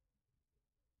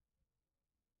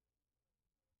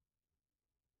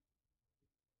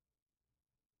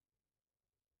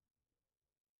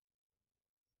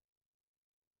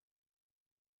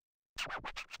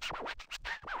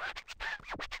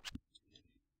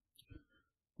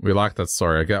 We like that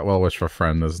story. A get well wish for a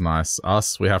friend is nice.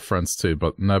 Us, we have friends too,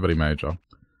 but nobody major.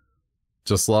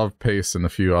 Just love, peace, and a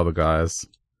few other guys.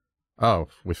 Oh,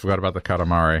 we forgot about the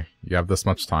Katamari. You have this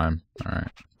much time. Alright.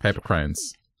 Paper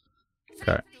cranes.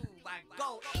 Okay.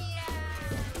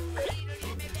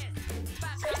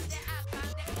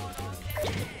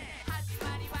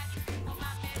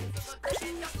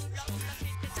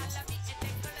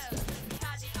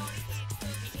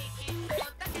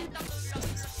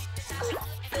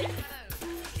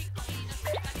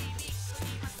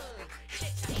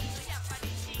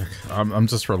 I'm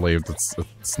just relieved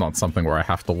it's not something where I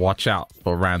have to watch out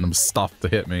for random stuff to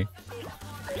hit me.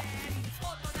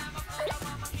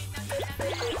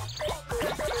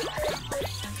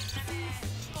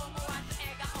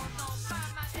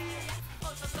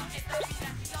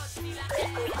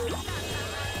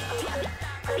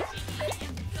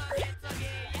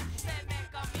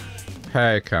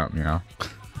 Hey, Count Meow.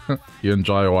 You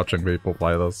enjoy watching people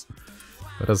play this.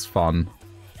 It is fun.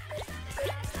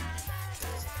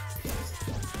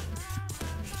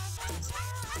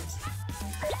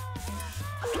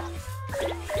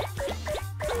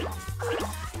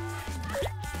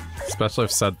 Especially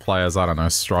if said players, I don't know,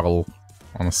 struggle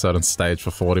on a certain stage for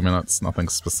 40 minutes, nothing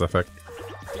specific.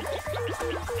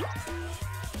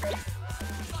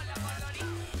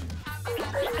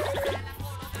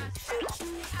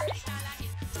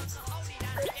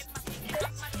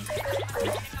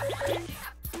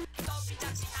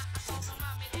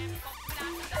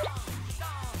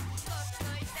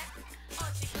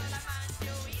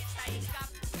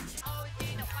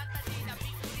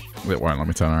 It won't let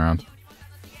me turn around.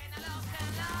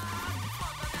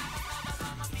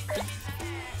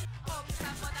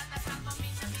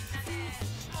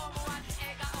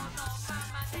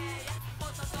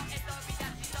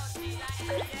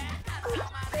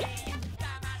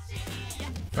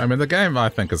 I mean, the game, I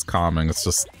think, is calming. It's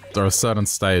just, there are certain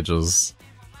stages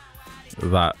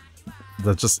that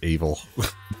they're just evil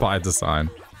by design.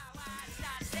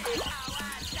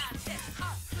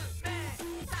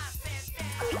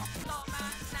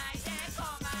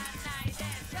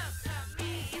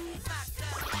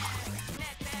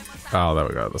 Oh, there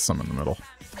we go. There's some in the middle.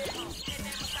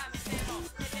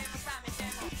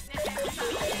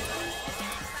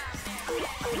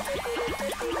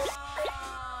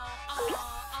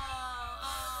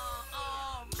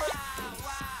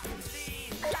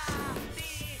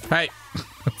 Hey!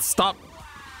 Stop!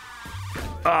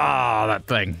 Ah, that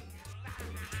thing.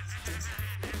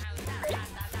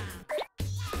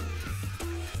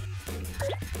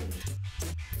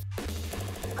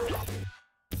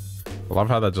 I love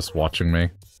how they're just watching me.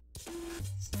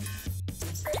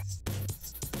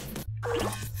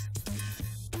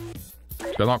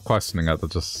 They're not questioning it, they're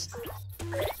just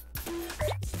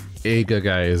eager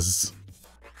gaze.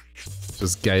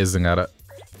 Just gazing at it.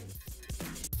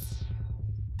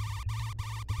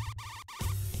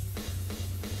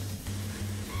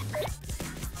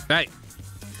 Hey!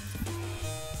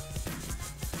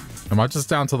 Am I just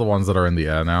down to the ones that are in the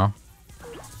air now?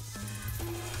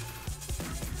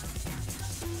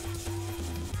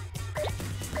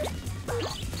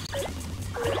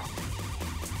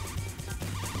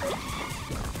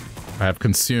 I have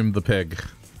consumed the pig.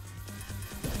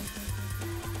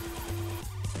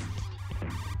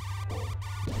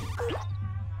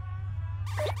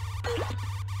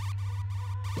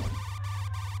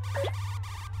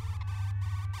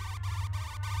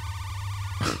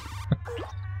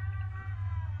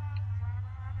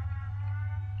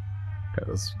 Okay,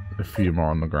 there's a few more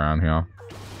on the ground here.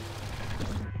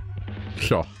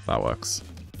 Sure, that works.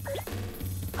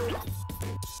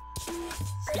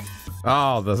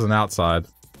 Oh, there's an outside.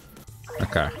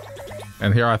 Okay.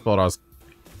 And here I thought I was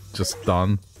just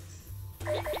done.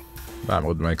 That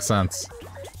would make sense.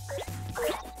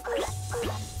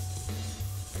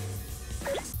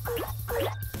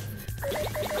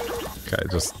 Okay,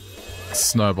 just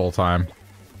snowball time.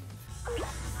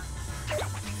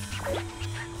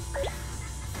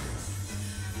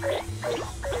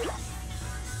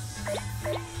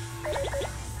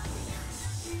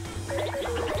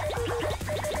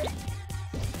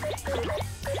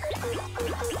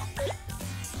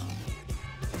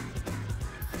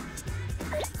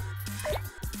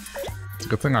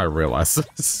 Good thing I realized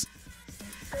this.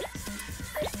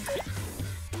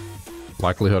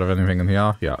 Likelihood of anything in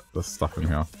here? Yeah, there's stuff in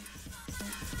here.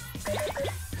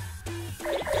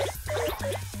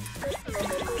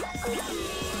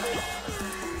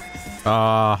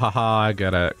 Ah, haha, I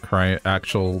get it.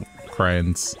 Actual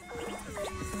cranes.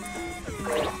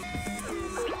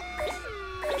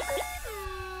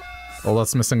 All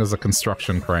that's missing is a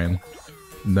construction crane.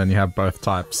 And then you have both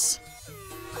types.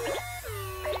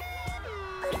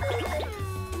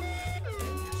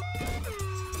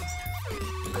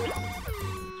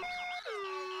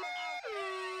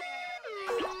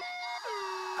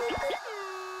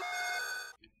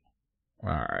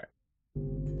 Alright.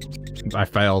 I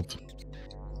failed.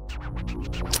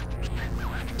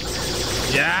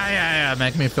 Yeah,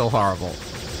 make me feel horrible.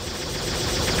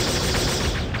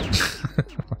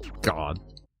 God.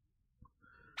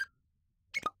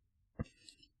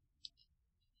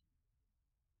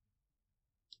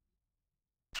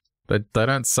 They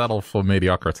don't settle for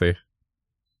mediocrity.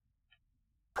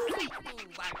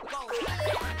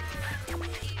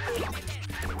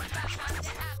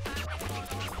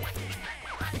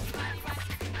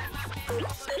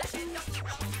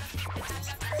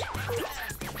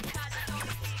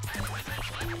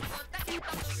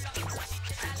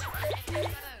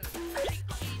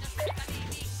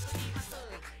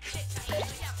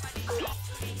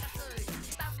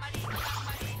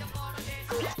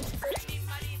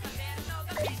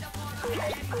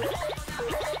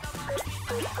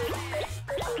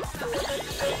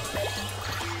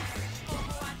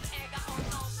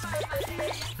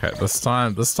 Okay, this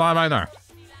time I know.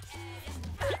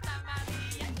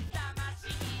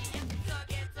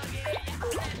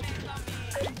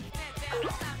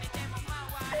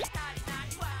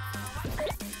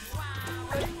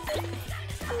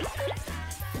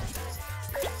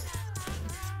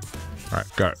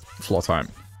 Alright, go. Floor time.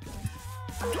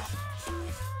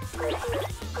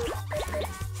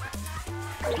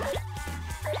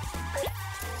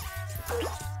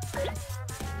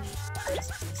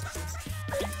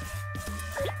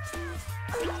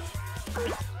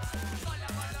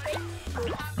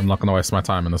 I'm not gonna waste my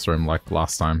time in this room like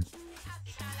last time.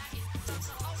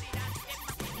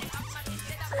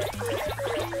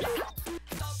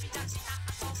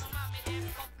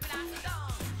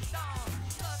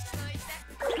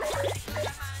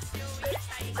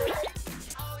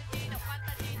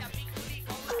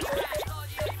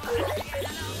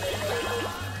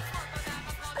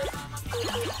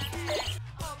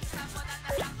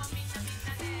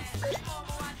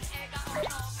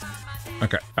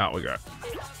 Okay, out we go.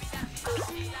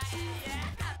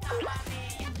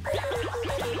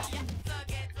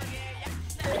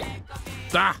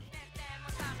 Ah!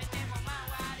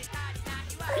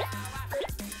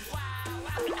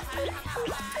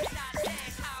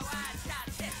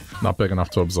 Not big enough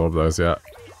to absorb those yet.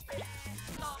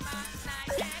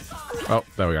 Oh,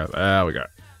 there we go. There we go.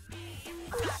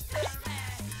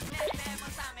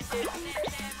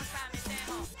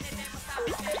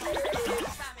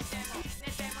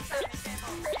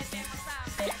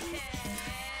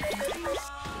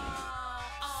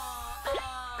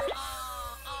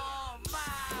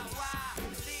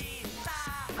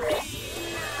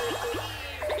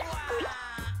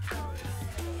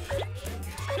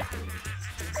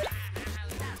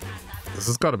 This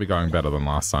has got to be going better than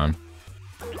last time.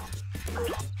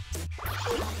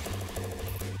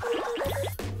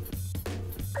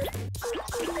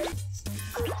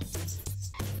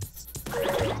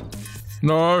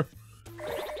 No!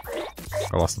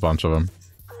 I lost a bunch of them.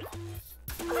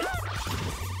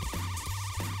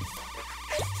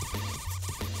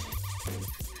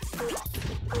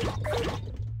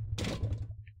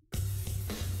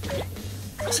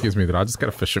 Excuse me, did I just get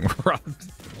a fishing rod?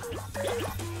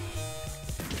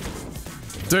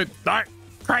 Dude, no!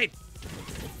 Great!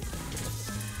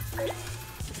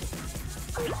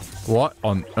 What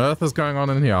on earth is going on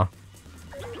in here?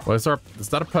 Well, is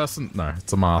that a person? No,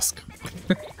 it's a mask.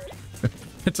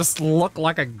 It just looked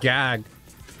like a gag.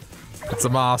 It's a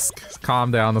mask.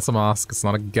 Calm down, it's a mask. It's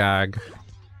not a gag.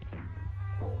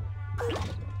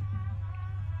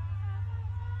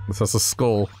 This is a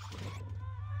skull.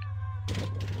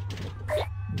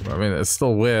 I mean, it's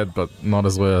still weird, but not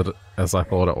as weird as I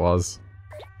thought it was.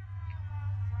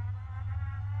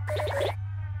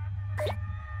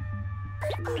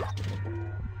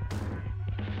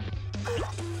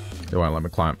 It won't let me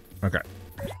climb. Okay.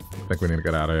 I think we need to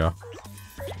get out of here.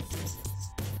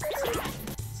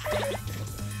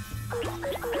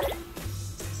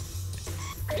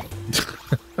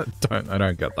 I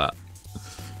don't get that.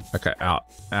 Okay, out,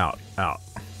 out, out.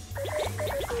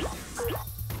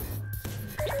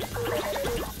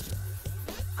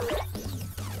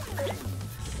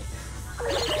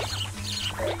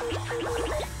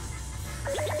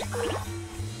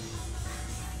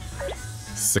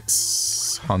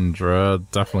 $600,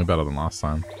 definitely better than last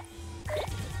time.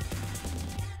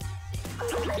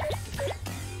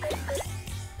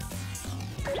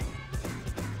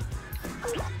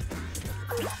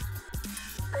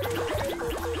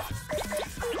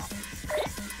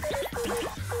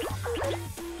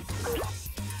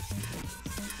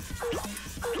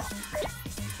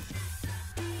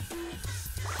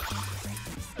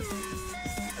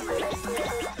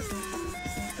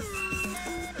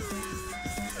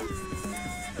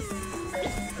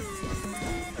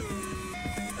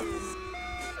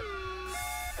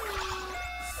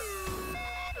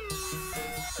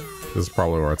 This is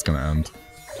probably where it's gonna end.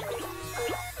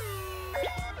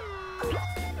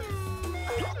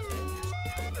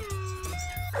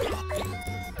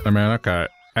 I mean, okay.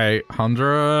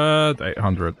 800.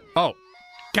 800. Oh!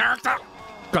 Character!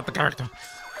 Got the character!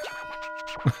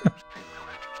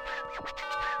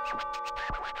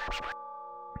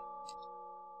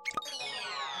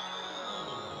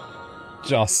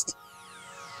 Just.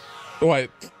 Wait.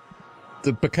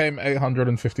 It became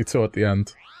 852 at the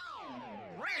end.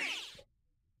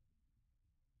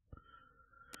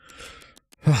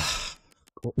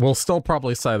 We'll still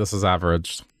probably say this is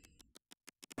averaged.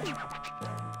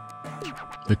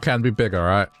 It can be bigger,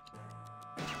 right?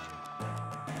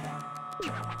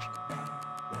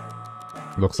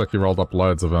 Looks like you rolled up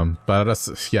loads of them, but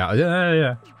it's, yeah.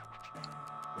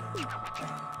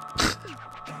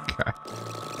 Okay.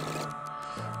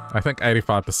 I think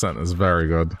 85% is very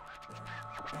good.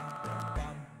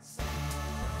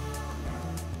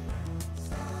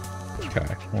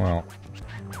 Okay, well.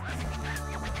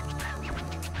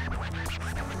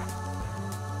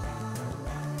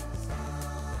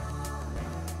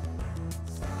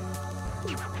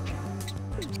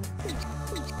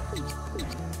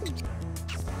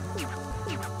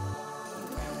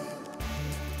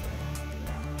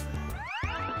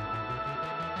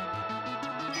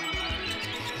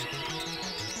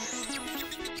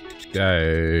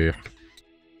 Yay.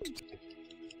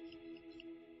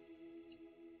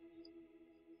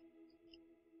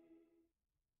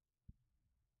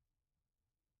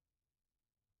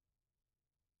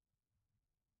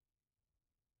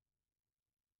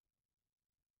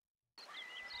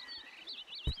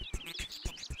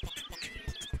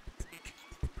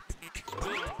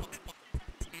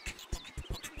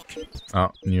 Oh,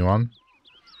 new one.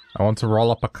 I want to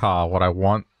roll up a car. What I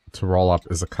want to roll up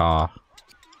is a car.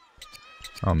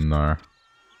 Oh no.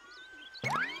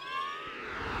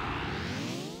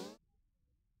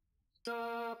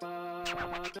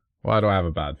 Why do I have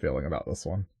a bad feeling about this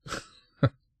one?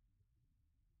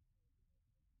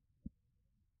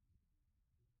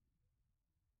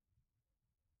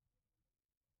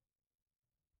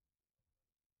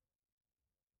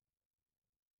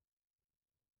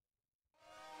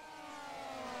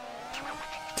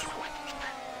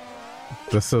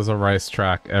 This is a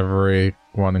racetrack.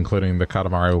 Everyone, including the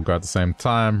Katamari, will go at the same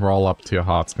time. Roll up to your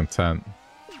heart's content.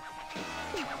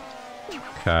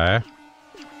 Okay.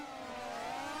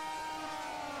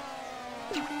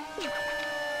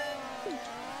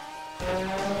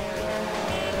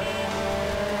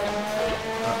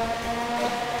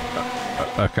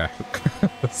 Okay.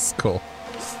 This is cool.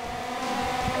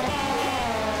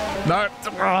 No!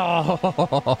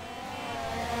 Oh.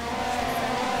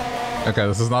 Okay,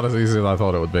 this is not as easy as I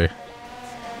thought it would be.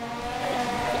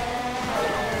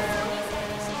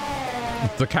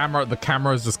 The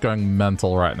camera is just going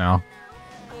mental right now.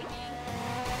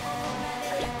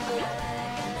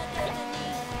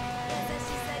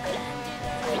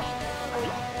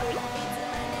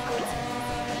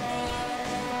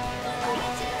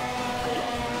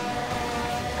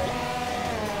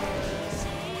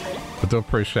 I do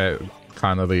appreciate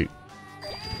kind of the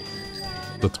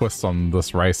twist on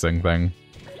this racing thing.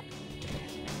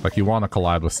 Like, you want to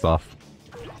collide with stuff.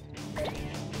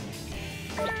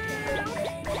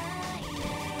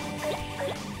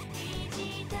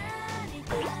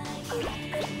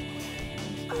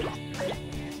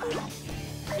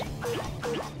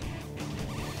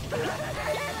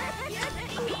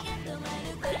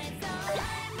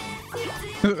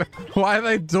 Why are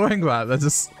they doing that? They're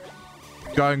just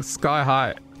going sky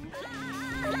high.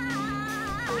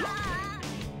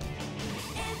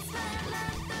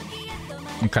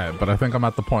 Okay, but I think I'm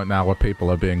at the point now where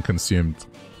people are being consumed.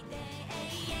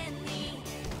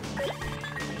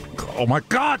 Oh my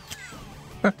god!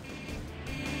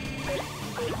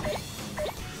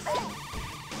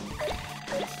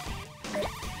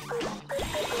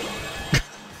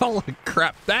 Holy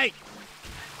crap, hey!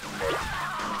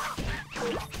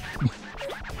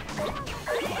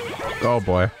 Oh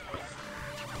boy.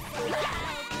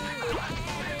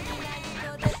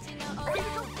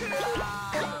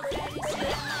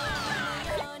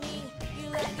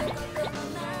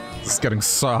 It's getting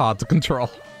so hard to control.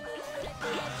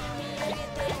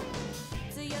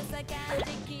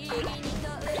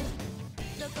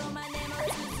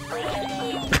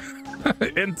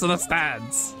 Into the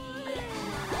stands.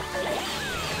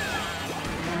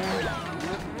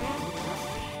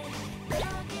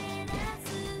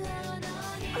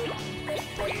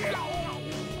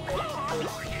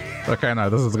 Okay, no,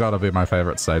 this has got to be my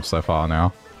favorite stage so far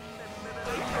now.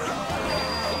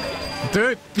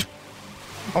 Dude!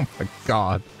 Oh my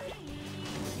god.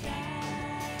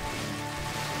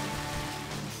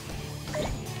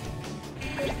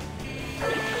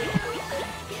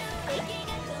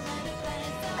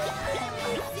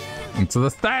 Into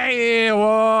the thing!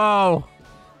 Whoa!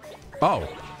 Oh,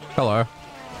 hello.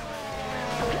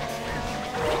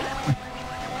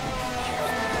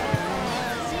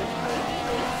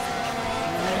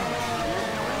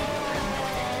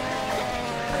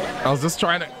 I was just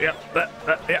trying to... Yeah, that,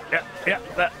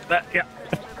 yeah.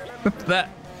 That.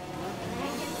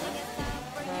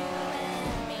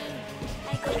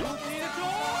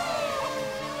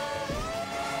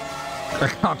 I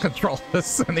can't control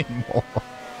this anymore.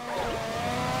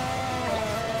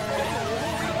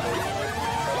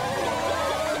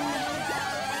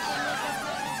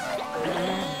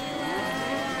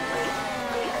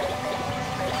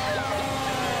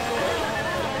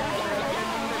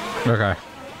 Okay.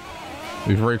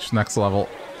 We've reached next level.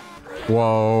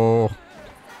 Whoa.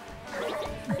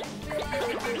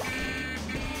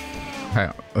 Hang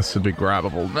on. This should be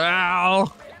grabbable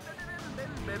now.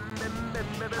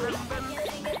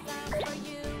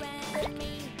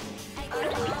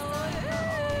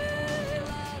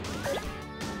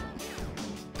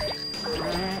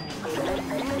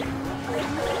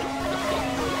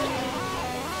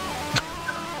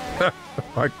 Oh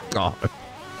my God.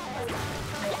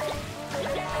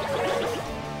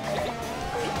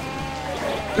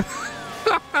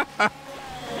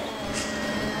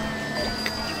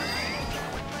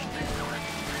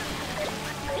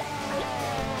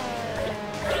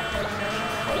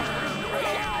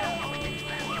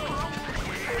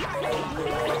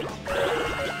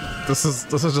 This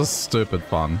is just stupid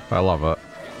fun. I love it.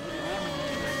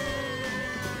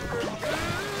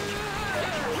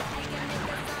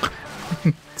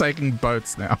 Taking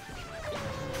boats now.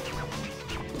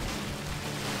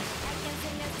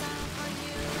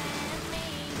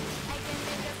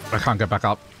 I can't get back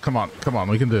up. Come on, come on,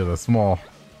 we can do this. More.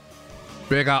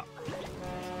 Bigger.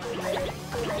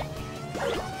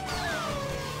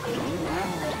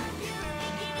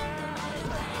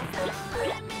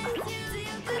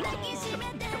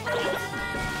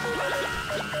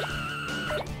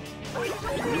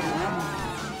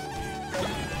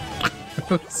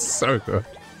 So good.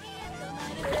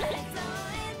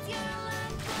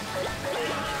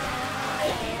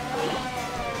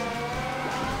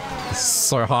 It's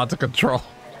so hard to control.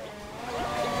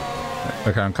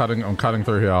 Okay, I'm cutting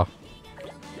through here.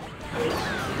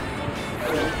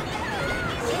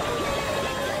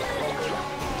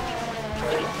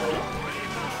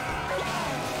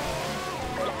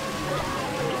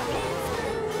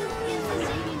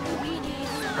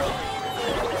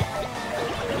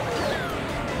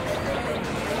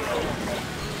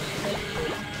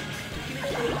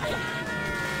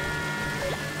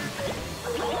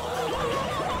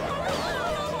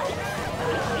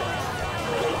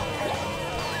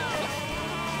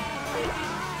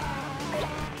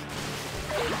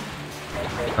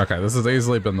 Okay, this has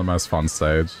easily been the most fun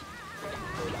stage.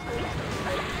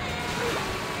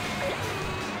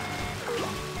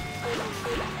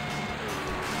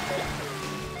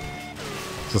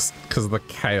 Just because of the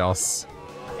chaos.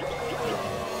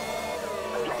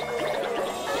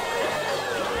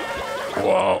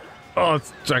 Whoa! Oh,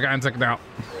 it's gigantic now.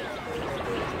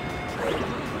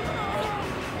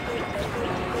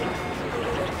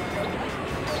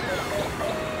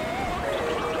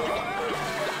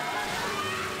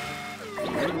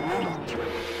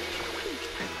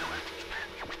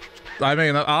 I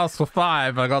mean, I asked for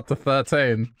 5, I got to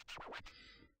 13.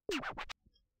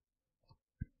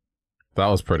 That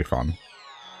was pretty fun.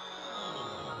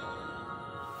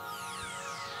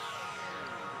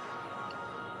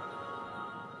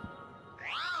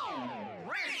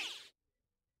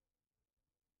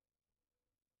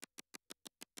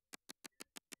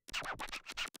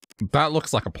 That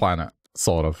looks like a planet,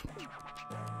 sort of.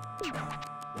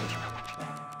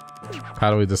 How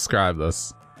do we describe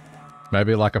this?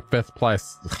 Maybe like a 5th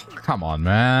place. Come on,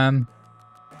 man.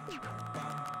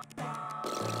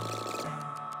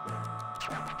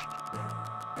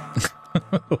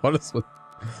 What is with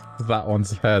that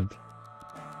one's head?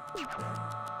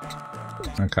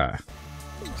 Okay.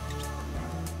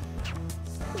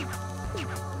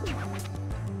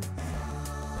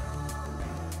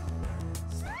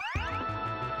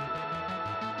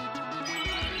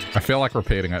 I feel like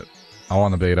repeating it. I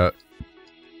want to beat it.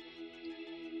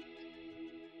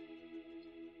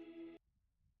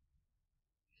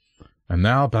 And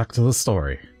now back to the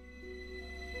story.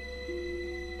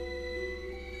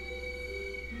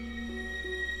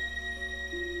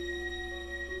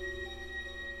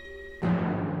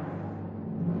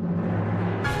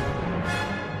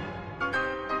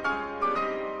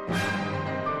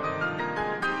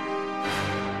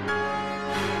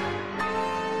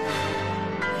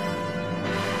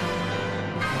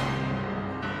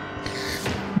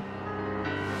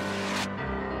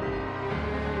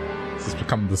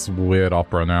 become this weird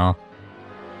opera now.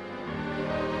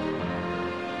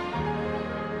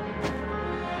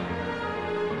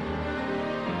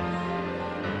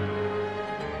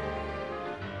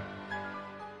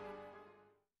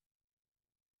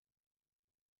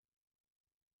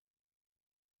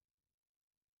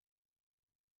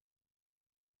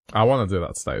 I want to do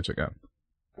that stage again.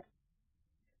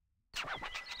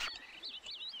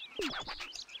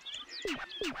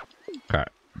 Okay.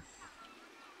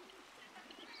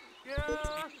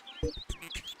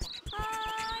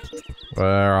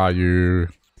 Where are you?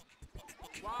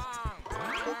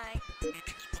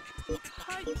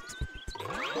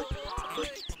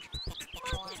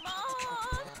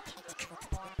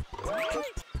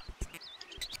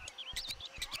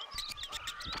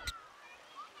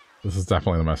 This is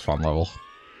definitely the most fun level.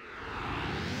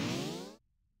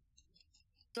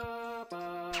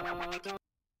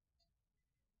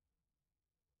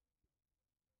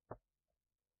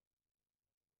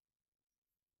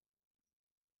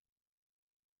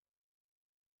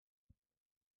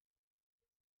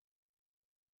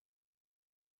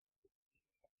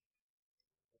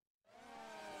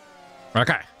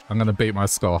 Okay, I'm gonna beat my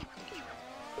score.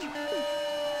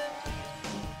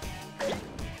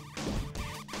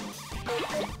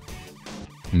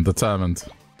 I'm determined.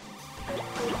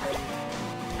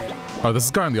 Oh, this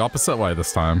is going the opposite way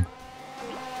this time.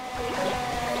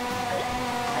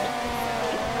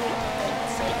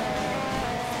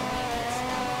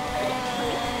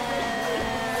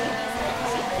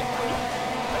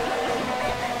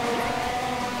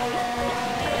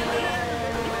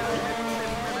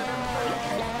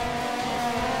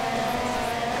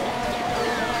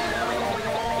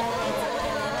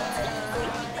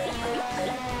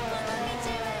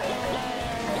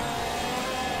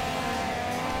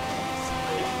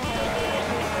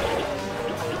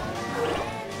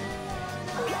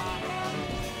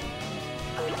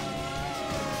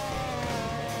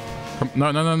 No,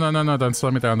 no, no, no, no, no, don't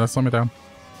slow me down, don't slow me down.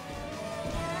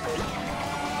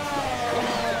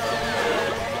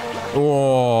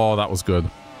 Oh, that was good.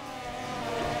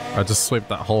 I just swept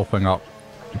that whole thing up.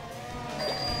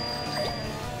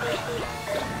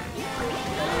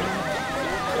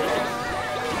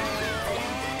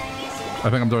 I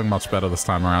think I'm doing much better this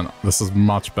time around. This is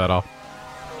much better.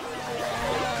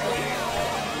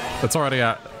 It's already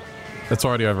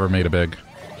over a meter big.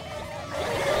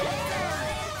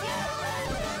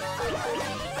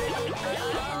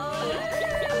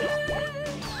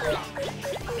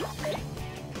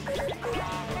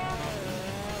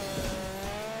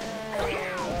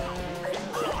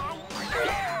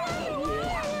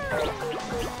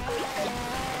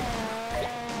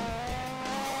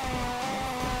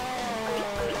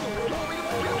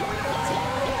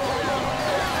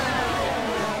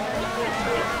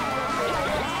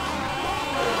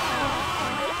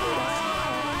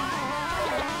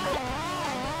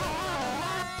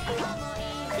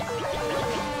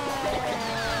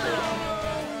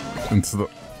 Into the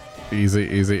easy,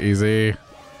 easy, easy.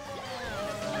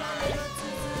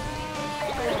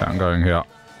 Okay, I'm going here.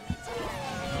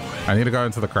 I need to go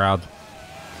into the crowd.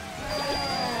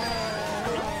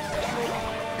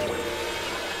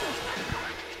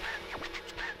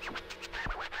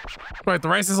 Wait, the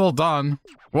race is all done.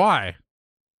 Why?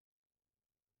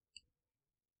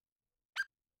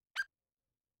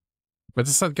 I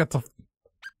just said get the...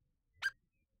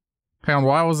 Hang on,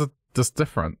 why was it just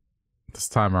different this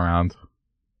time around?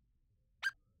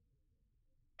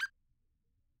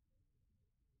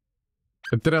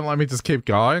 It didn't let me just keep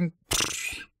going?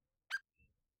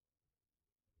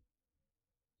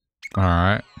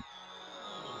 Alright.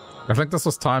 I think this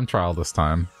was time trial this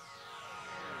time.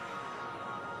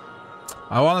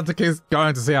 I wanted to keep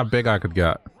going to see how big I could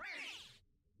get.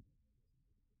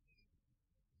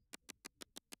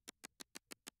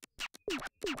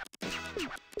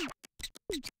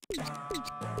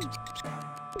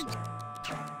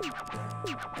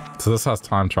 So this has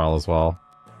time trial as well.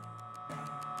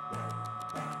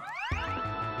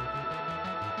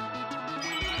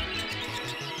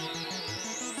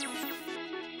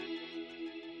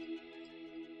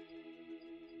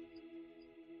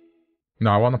 No,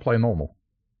 I want to play normal.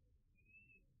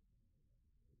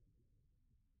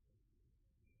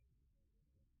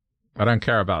 I don't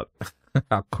care about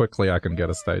how quickly I can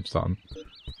get a stage done.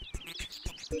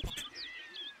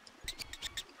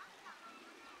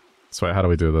 So wait, how do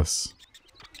we do this?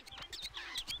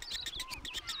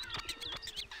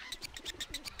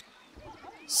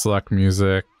 Select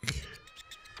music.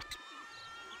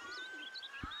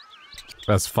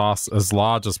 As fast, as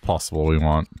large as possible we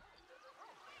want.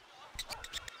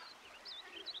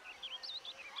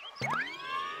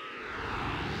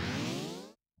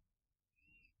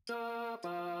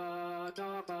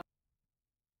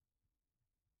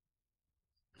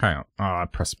 Hang on. Oh, I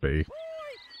pressed B.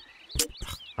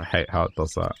 I hate how it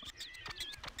does that.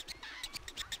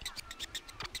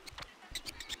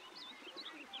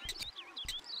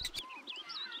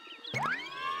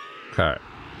 Okay.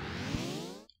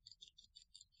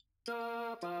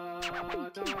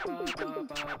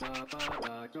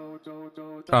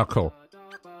 Oh, cool.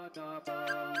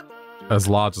 As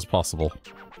large as possible.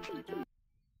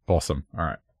 Awesome.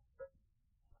 Alright.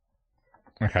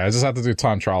 Okay, I just had to do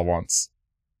time trial once.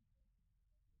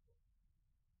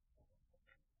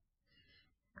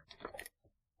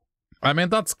 I mean,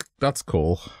 that's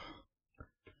cool.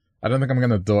 I don't think I'm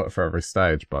gonna do it for every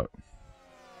stage, but...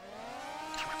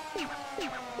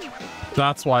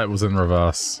 That's why it was in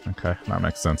reverse. Okay, that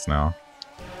makes sense now.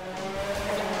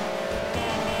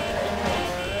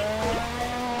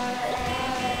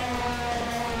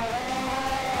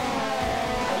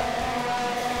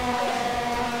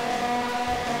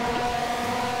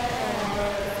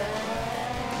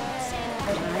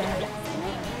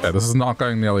 Yeah, this is not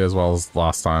going nearly as well as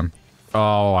last time.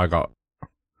 Oh, I got...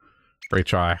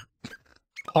 Retry.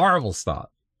 Horrible start.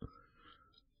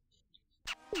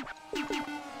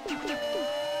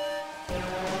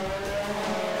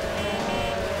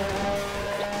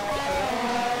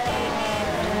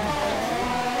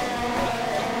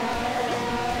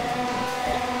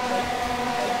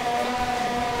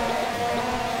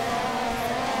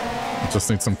 Just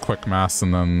need some quick mass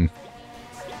and then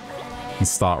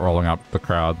start rolling up the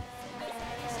crowd.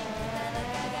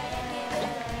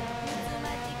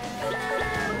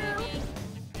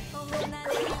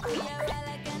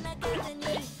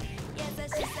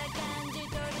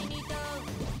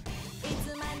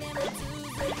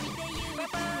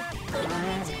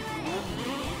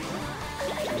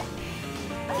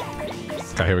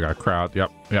 Okay, here we go. Crowd.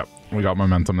 Yep. We got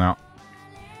momentum now.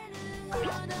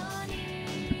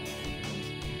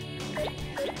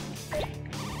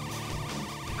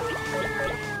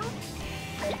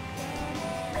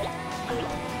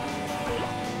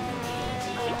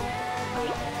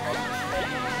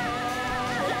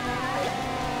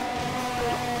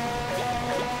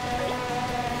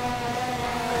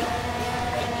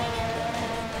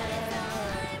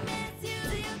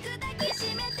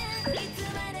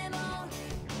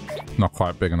 Not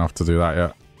quite big enough to do that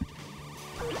yet.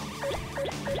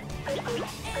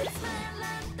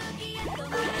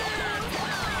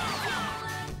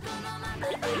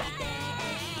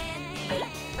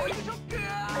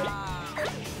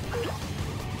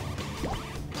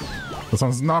 This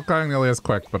one's not going nearly as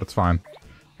quick, but it's fine.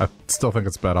 I still think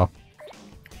it's better.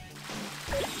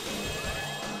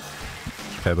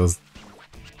 Okay, there's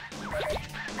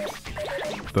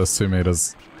 2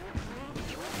 meters.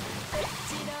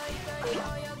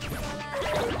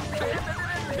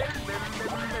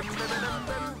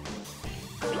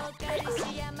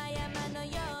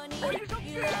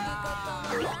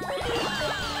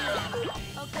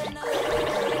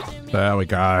 There we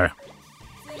go.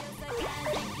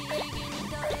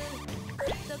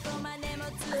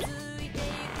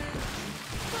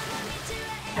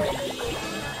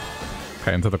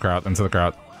 Okay, into the crowd, into the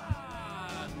crowd.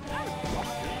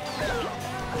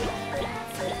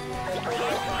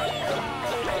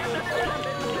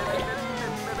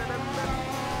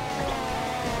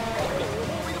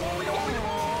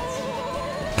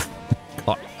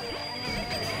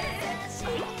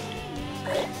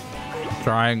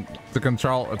 Trying to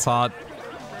control, it's hard.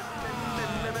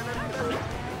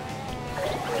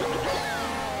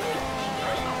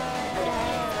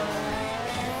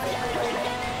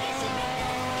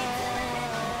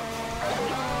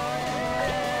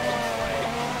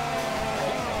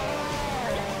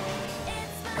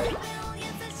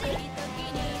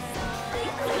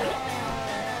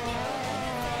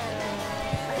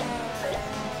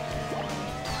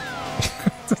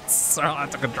 It's so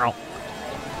hard to control.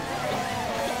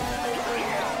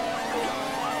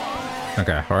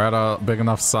 Okay, we're at a big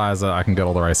enough size that I can get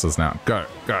all the races now. Go,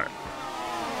 go.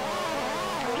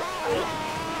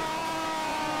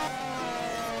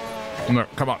 No,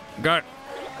 come on, go.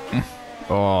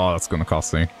 Oh, that's gonna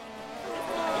cost me.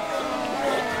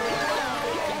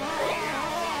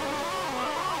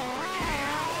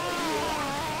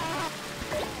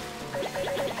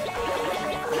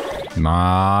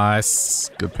 Nice.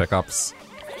 Good pickups.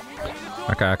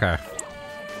 Okay, okay.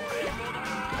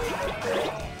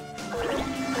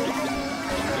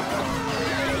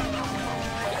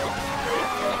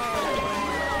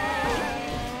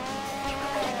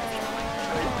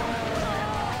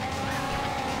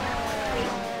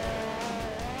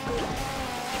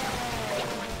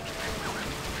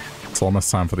 It's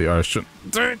almost time for the ocean.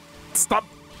 Dude, stop!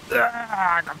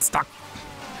 I got stuck.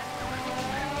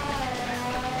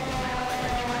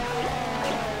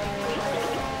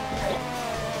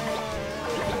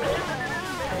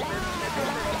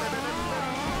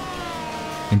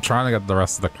 I'm trying to get the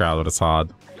rest of the crowd, but it's hard.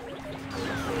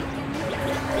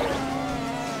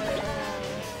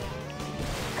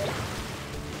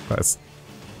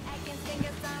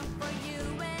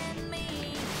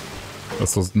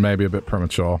 This was maybe a bit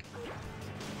premature.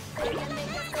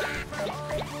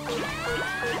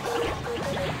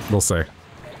 We'll see.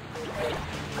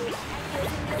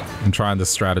 I'm trying this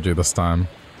strategy this time.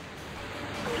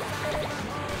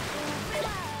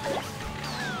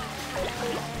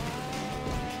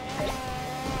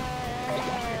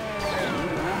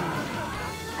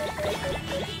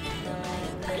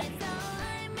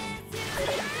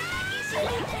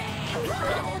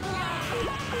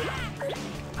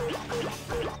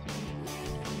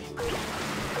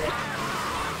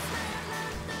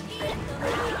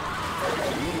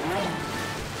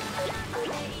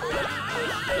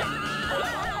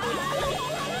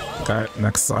 Okay,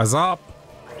 next size up.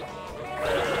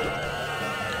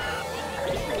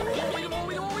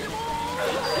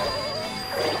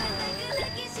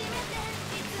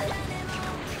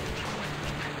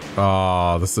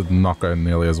 Oh, this did not go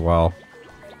nearly as well.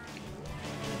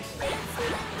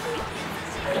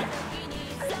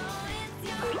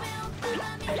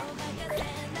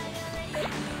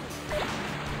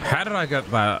 How did I get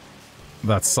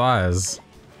that size?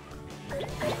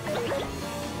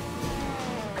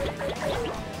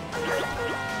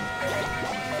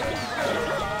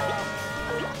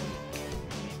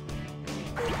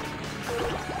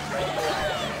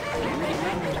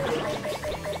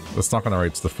 It's not going to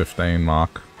reach the 15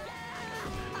 mark.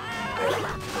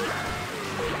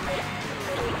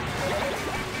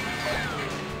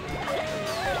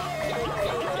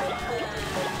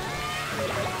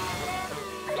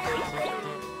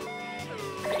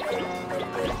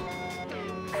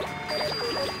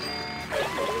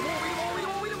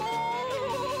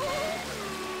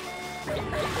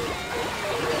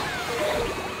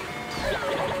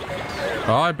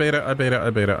 Oh, I beat it, I beat it, I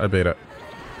beat it, I beat it.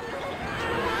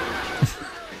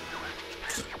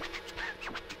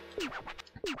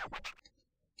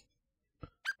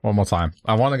 One more time.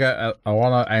 I want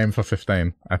to aim for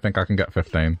 15. I think I can get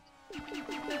 15.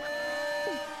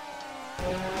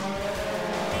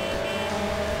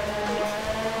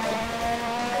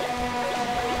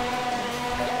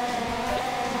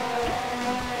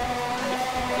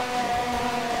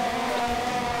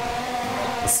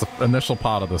 It's the initial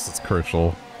part of this that's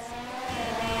crucial.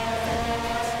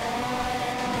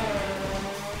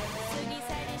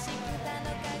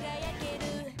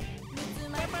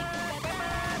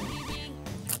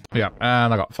 Yeah,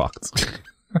 and I got fucked.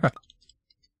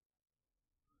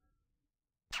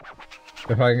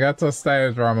 If I can get to a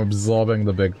stage where I'm absorbing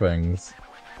the big things,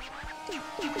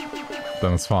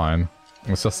 then it's fine.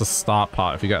 It's just the start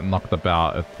part. If you get knocked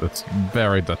about, it's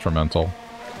very detrimental.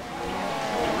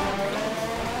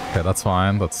 Okay, that's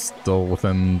fine. That's still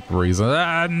within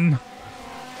reason.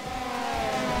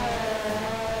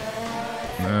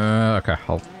 Okay,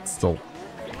 I'll still...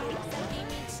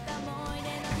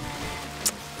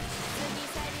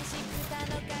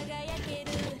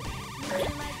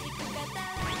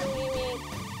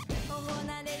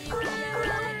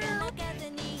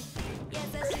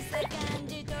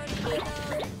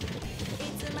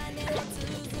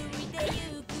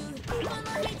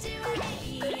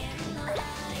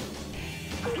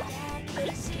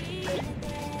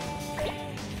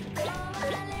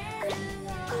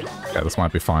 Okay, this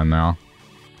might be fine now.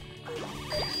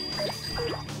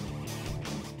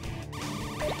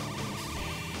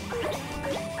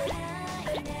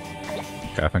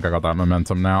 Okay, I think I got that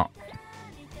momentum now.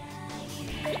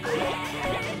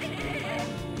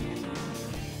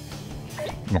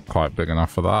 Not quite big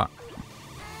enough for that.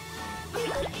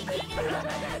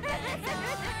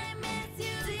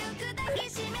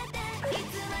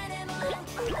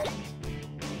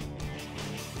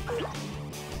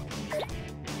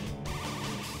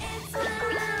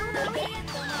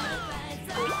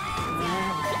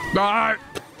 No!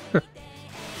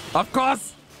 Of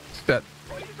course! Shit.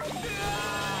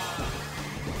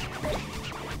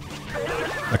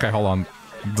 Okay, hold on.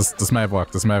 This may have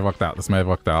worked. This may have worked out. This may have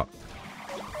worked out.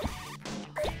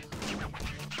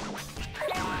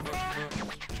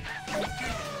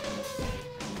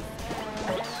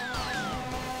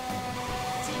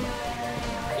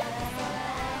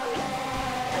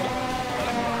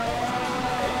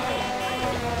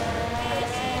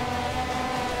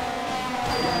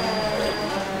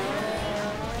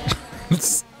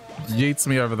 yeets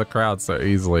me over the crowd so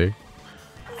easily.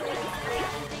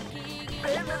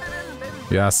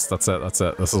 Yes, that's it, that's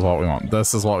it. This is what we want.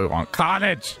 This is what we want.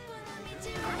 Carnage!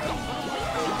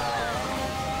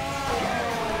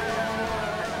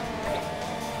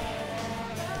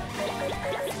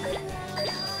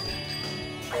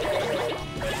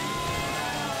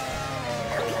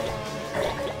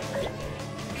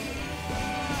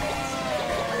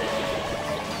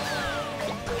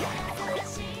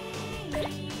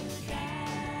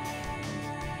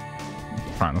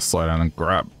 Trying to slow down and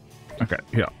grab. Okay,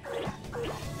 yeah.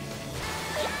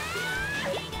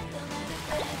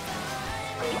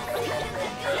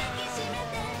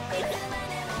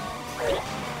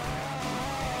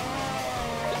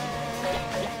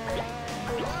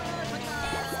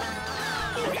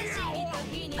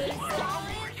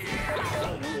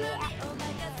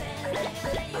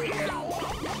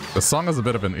 The song is a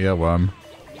bit of an earworm.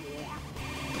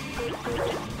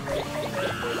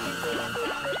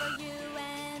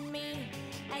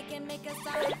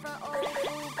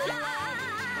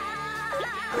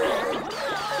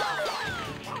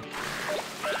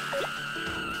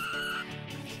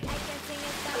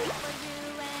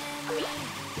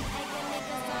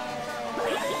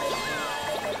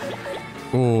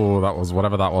 Ooh, that was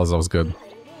whatever that was good.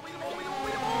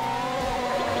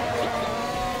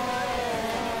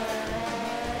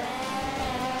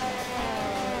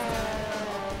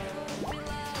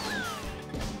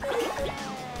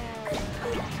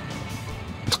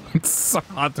 It's so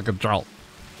hard to control.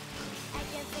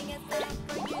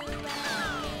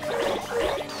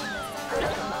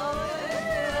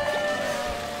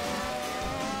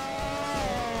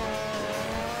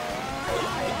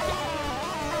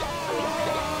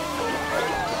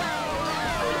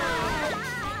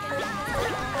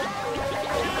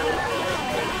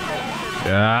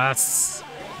 Yes!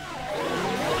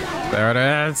 There it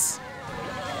is!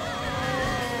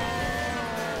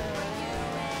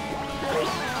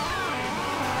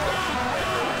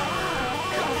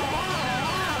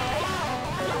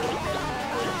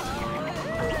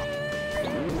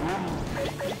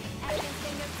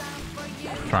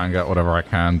 Try and get whatever I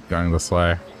can going this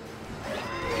way.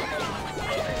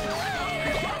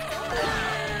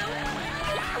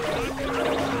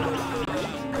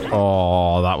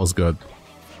 Oh, that was good.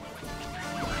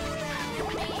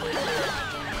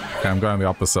 Okay, I'm going the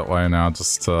opposite way now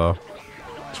just to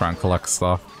try and collect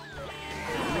stuff.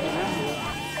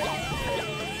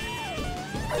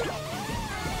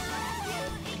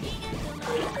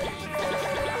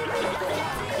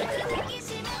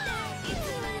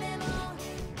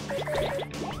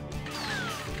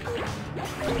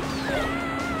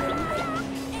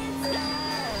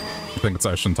 I think it's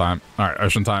ocean time. Alright,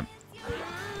 ocean time.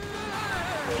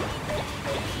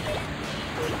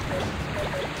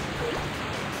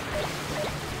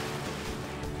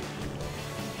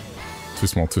 Too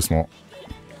small, too small.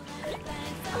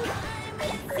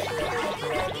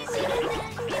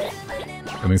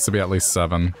 It needs to be at least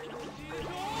 7.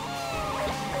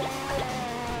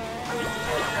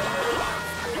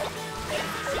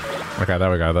 Okay, there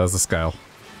we go. There's the scale.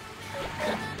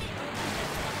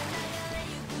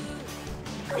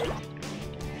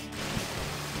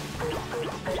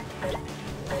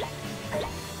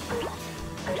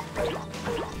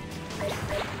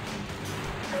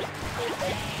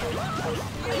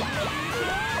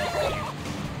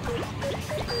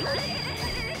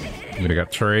 I'm gonna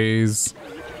get trees.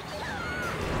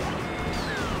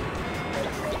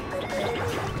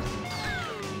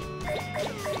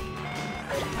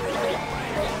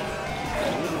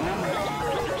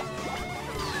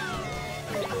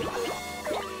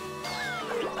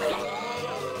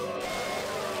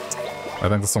 I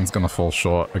think this one's gonna fall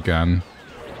short again.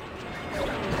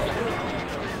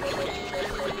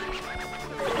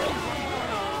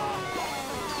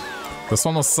 This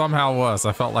one was somehow worse.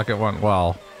 I felt like it went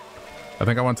well. I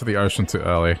think I went to the ocean too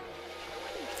early.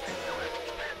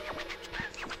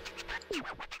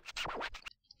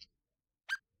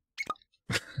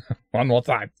 One more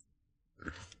time.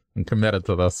 I'm committed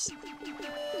to this.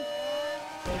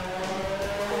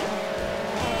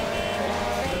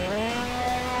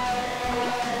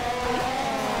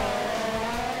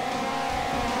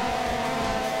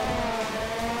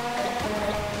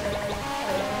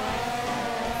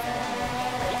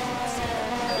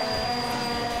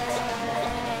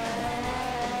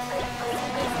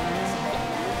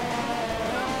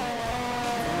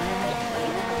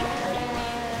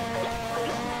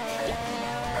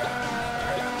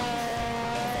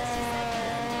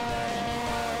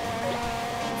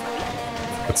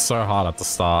 It's so hard at the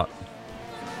start.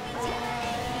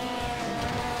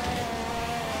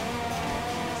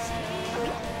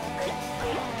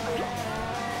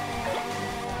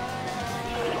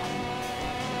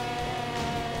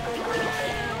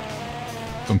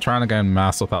 I'm trying to gain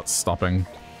mass without stopping.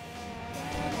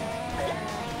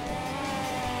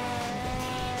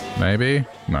 Maybe?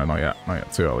 No, not yet. Not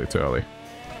yet. Too early, too early.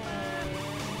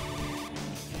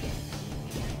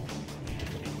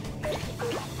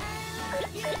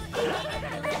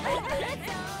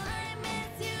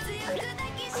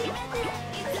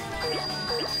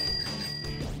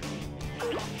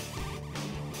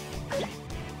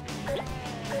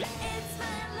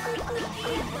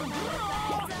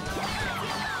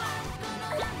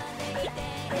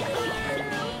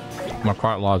 Not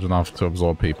quite large enough to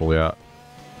absorb people yet.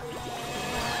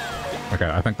 Okay,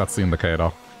 I think that's the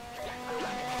indicator.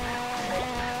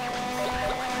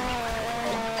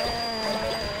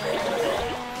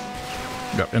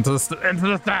 Yep, into the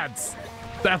stats!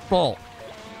 Death ball!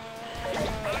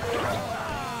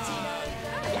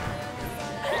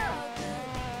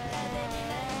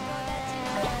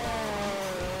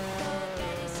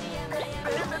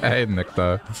 Hey,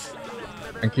 Nicto.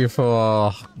 Thank you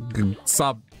for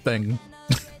sub thing.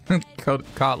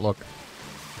 Can't look.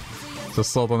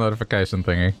 Just saw the notification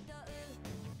thingy.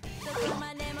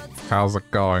 How's it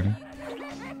going?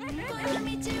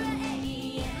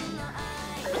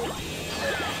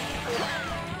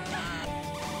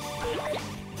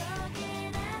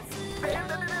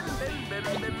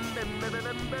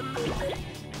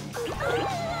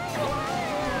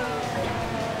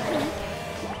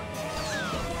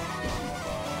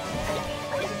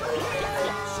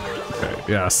 Okay,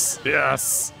 yes,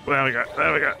 yes. There we go,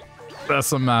 there we go. There's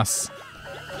some mass.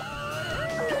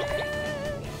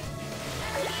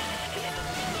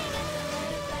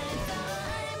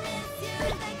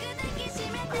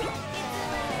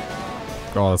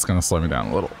 Oh, that's gonna slow me down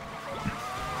a little.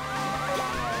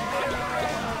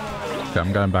 Okay,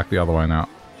 I'm going back the other way now.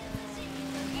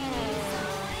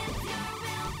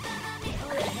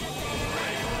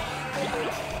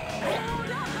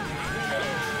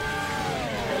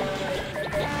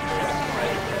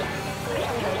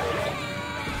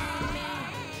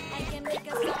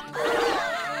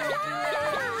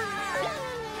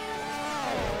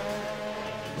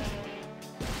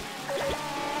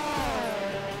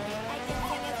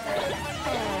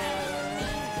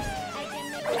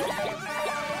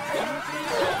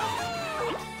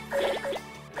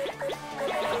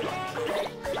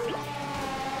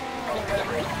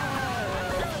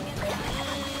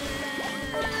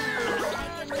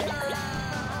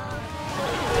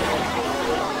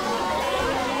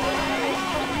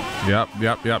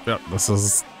 Yep. This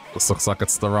looks like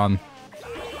it's the run.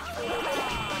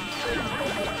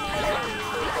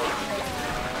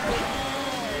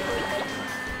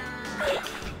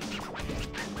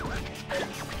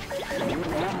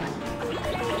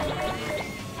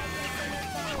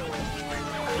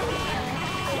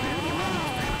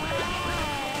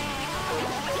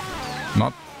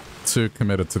 Not too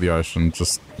committed to the ocean,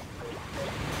 just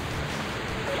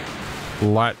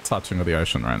light touching of the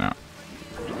ocean right now.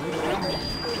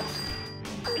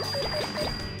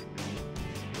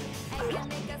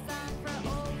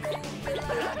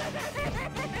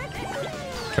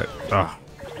 Ugh.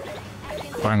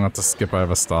 Trying not to skip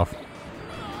over stuff.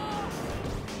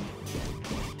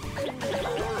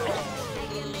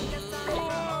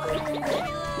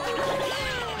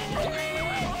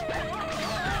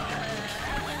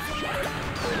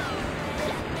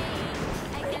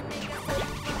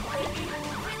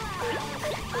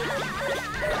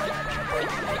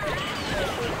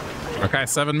 Okay,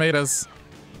 7 meters.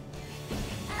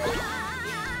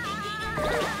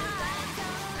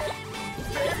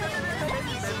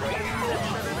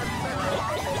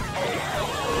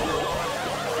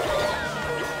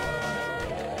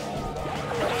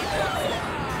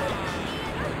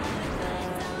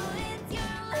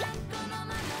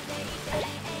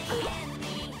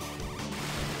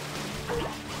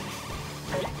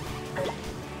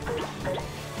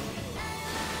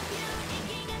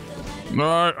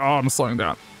 No, oh, I'm slowing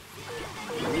down.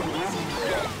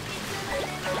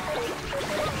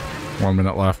 1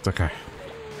 minute left, okay.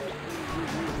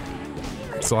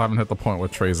 Still haven't hit the point where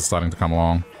trees are starting to come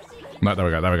along. No, there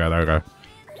we go.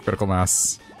 Critical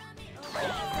mass.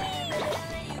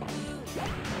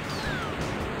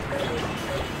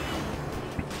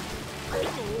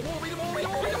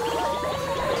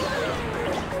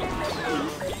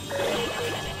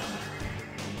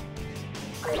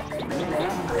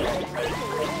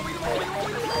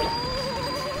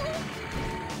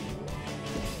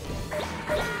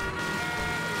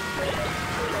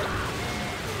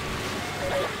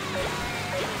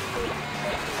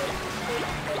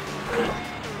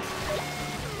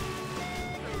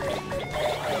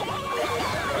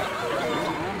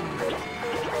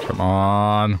 Come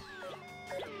on.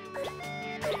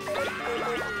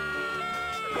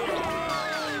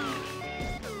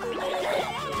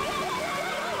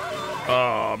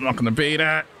 Oh, I'm not gonna beat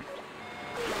it.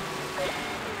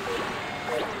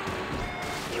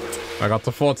 I got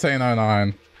to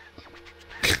 1409.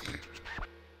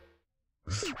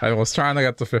 I was trying to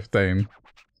get to 15.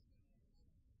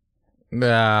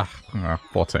 Yeah,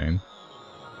 14.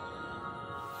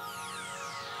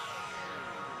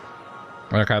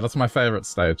 Okay, that's my favorite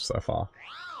stage so far.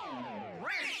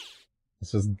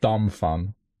 It's just dumb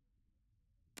fun.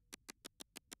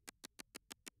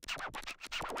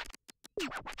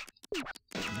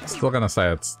 Still gonna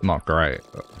say it's not great.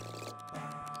 But...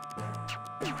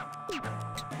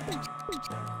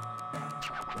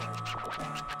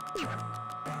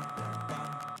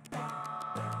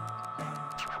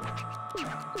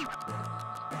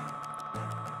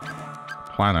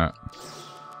 Planet.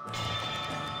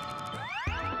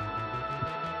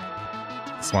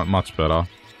 This went much better.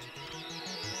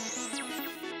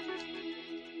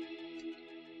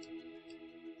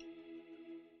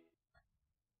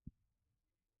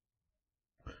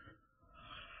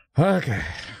 Okay,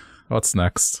 what's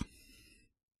next?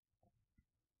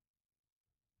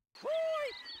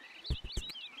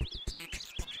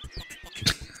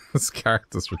 This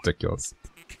character's ridiculous.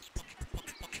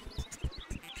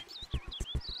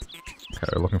 Okay,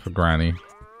 we're looking for Granny.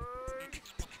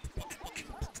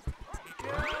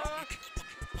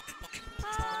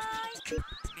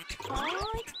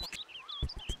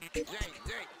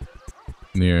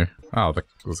 New. Oh,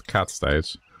 there's a cat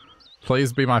stage.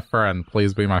 Please be my friend.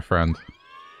 Please be my friend.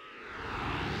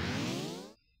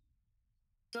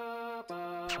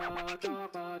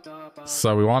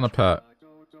 So we want a pet.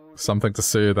 Something to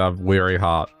soothe our weary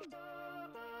heart.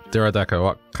 Dear Deco,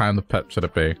 what kind of pet should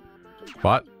it be?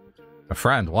 What? A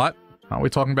friend? What? Aren't we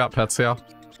talking about pets here?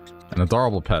 An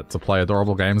adorable pet to play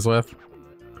adorable games with?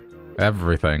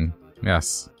 Everything.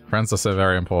 Yes. Friends are so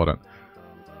very important.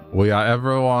 We are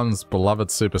everyone's beloved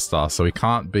superstar, so we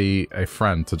can't be a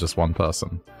friend to just one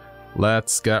person.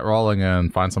 Let's get rolling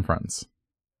and find some friends.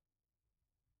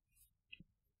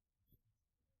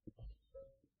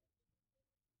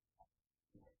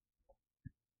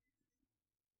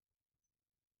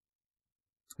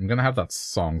 I'm gonna have that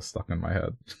song stuck in my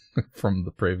head from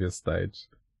the previous stage.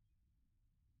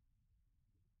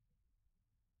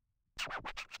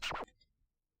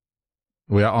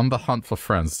 We are on the hunt for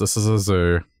friends. This is a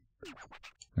zoo.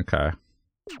 Okay.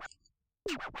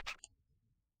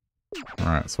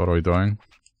 Alright, so what are we doing?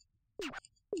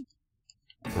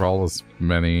 Roll as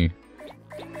many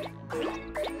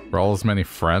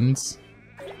friends?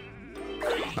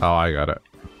 Oh, I got it.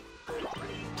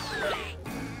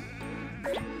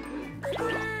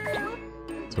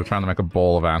 So we're trying to make a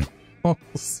ball of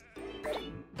animals.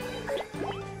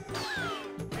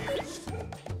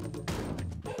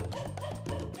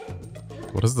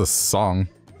 What is this song?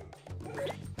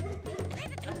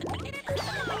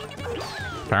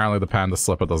 Apparently the panda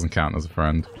slipper doesn't count as a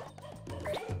friend.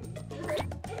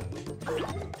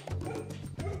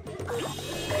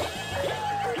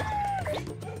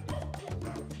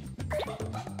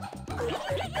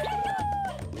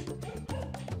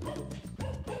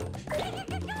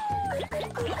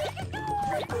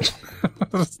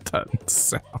 What is that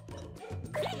sound?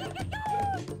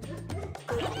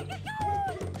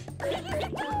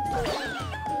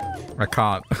 I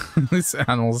can't. These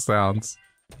animal sounds.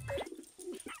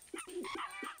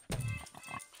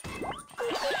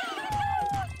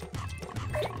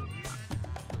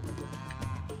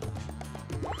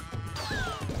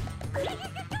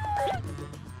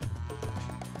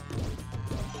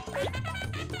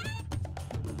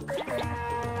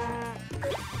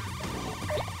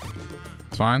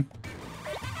 It's fine.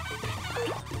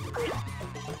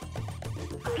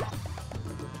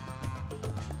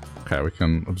 Okay, we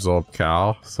can absorb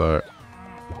cow, so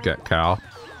get cow.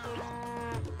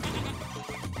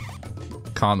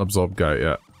 Can't absorb goat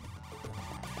yet.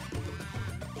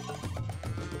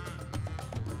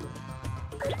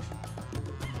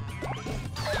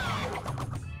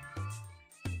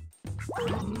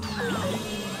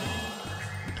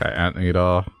 Okay,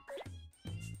 anteater.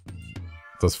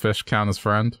 Does fish count as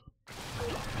friend?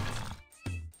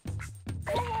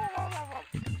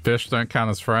 Fish don't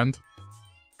count as friend?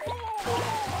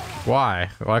 Why?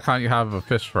 Why can't you have a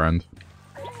fish friend?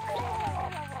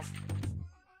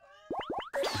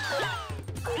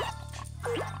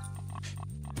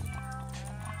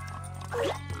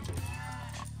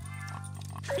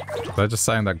 They're just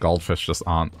saying that goldfish just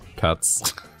aren't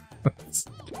pets.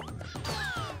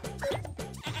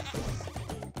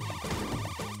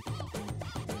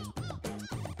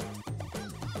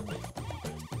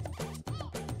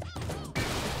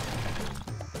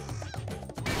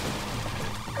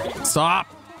 Stop!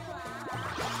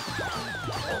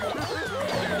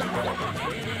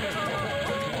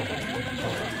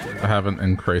 I haven't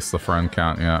increased the friend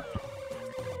count yet.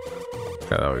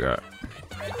 Okay, there we go.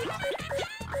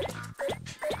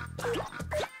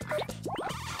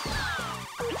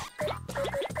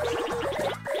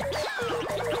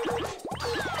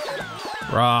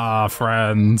 Rah,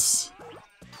 friends.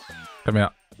 Come here.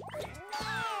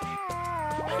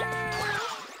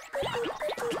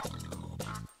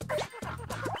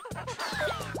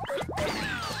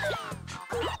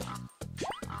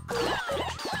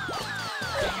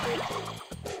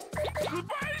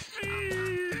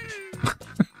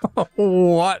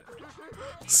 What?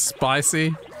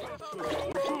 Spicy?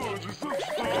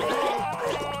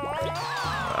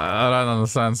 I don't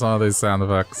understand some of these sound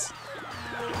effects.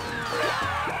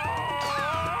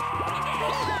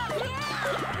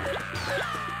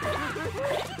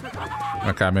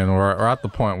 Okay, I mean, we're at the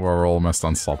point where we're almost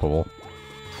unstoppable.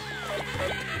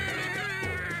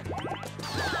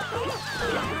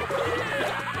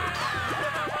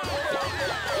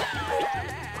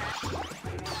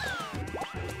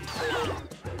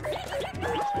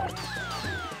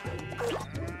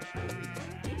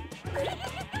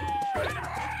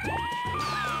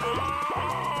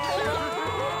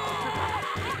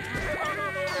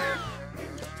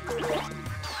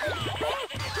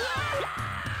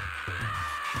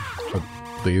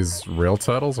 These real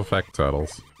turtles or fake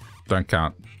turtles? Don't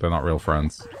count. They're not real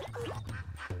friends.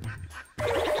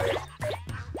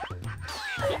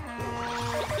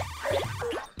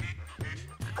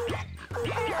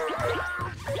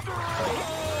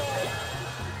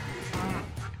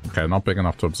 Okay, not big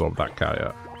enough to absorb that cat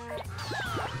yet.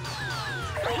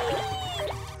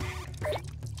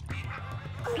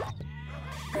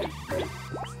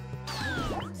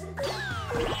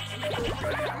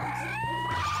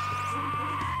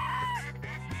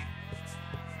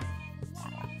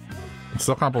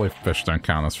 Still can't believe fish don't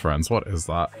count as friends. What is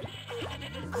that?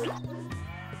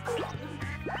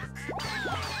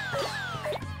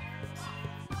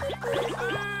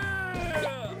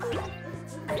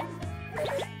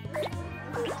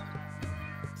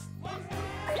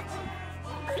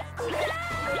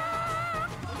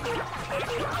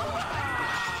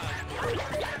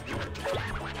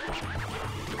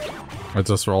 I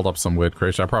just rolled up some weird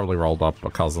creature. I probably rolled up a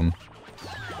cousin.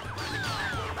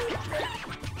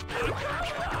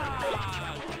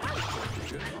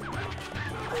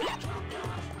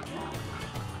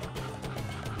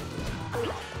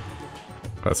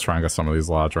 Let's try and get some of these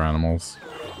larger animals.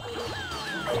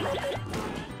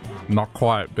 Not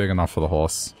quite big enough for the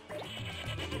horse.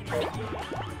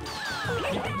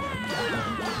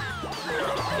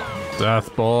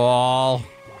 Death ball!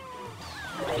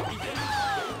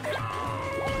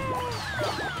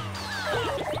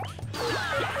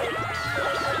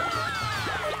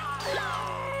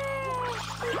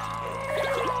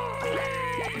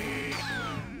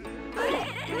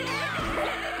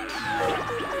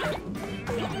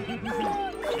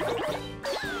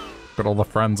 Look at all the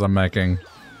friends I'm making.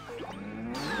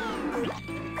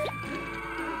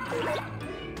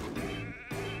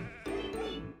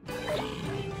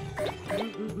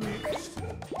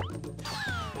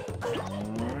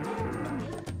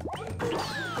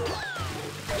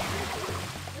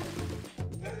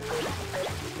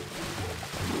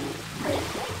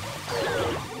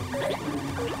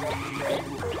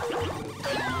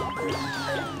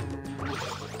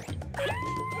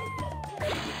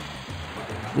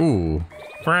 Ooh,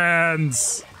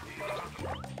 friends!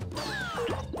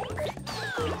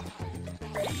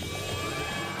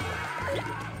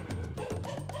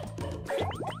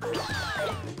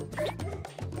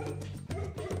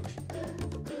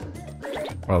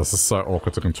 Oh, this is so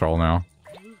awkward to control now.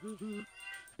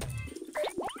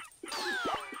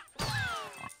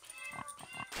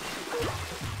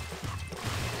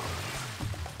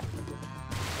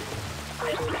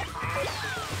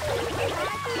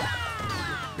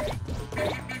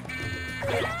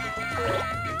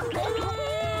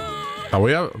 Are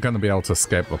we going to be able to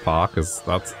escape the park? Is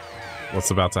that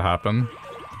what's about to happen?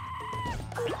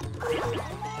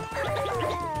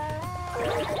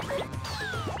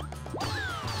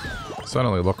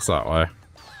 Certainly looks that way.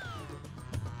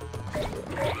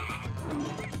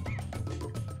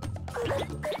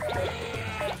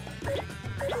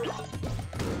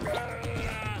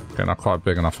 Okay, not quite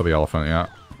big enough for the elephant yet.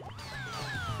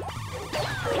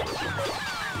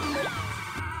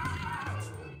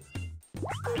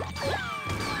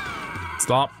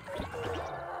 Stop.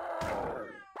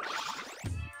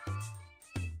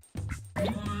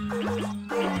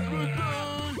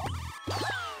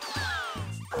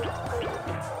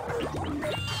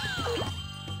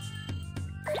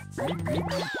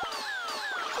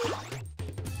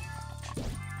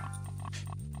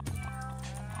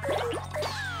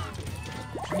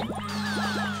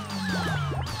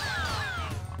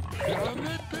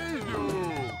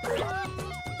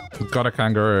 Got a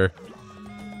kangaroo.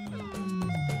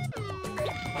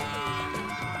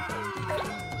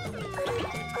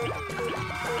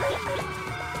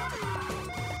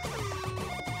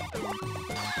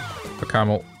 A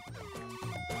camel.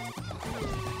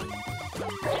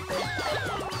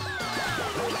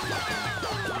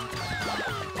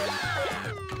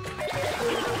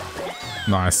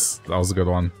 Nice. That was a good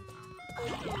one.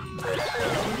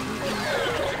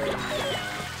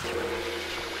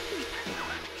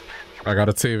 I got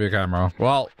a TV camera.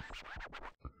 Well,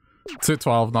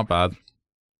 212, not bad.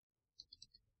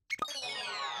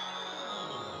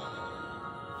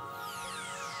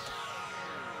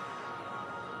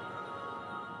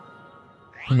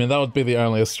 I mean, that would be the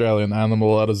only Australian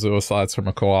animal at a zoo aside from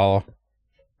a koala.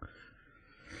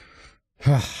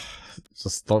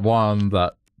 Just the one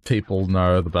that people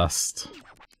know the best.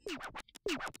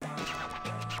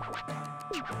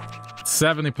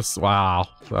 70%. Wow,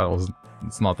 that was.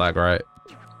 It's not that great.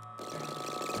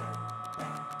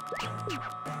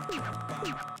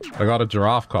 I got a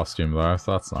giraffe costume though,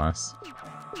 so that's nice.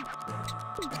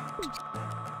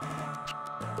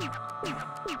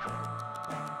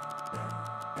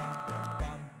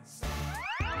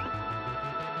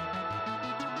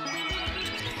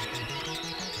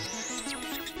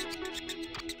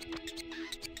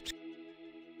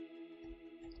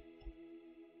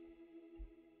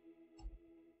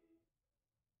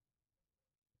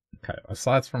 Okay,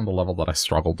 aside from the level that I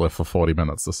struggled with for 40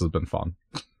 minutes, this has been fun.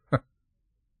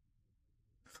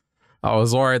 I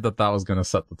was worried that that was going to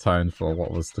set the tone for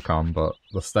what was to come, but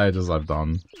the stages I've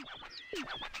done,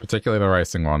 particularly the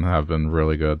racing one, have been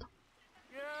really good.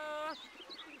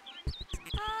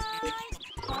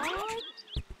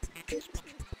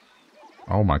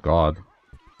 Oh my god.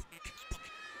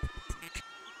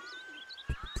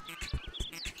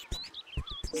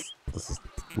 This is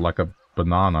like a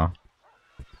banana.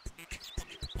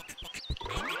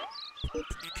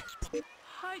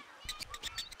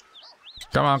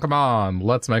 Come on, come on!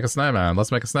 Let's make a snowman!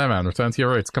 Let's make a snowman! Return to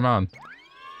your roots, come on!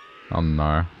 Oh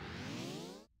no.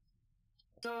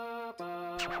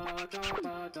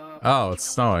 Oh, it's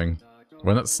snowing.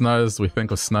 When it snows, we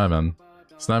think of snowmen.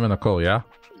 Snowmen are cool, yeah?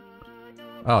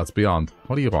 Oh, it's beyond.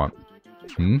 What do you want?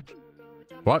 Hmm?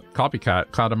 What?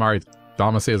 Copycat? Katamari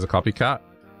Damacy is a copycat?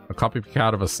 A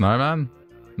copycat of a snowman?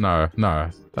 No, no.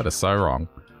 That is so wrong.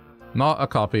 Not a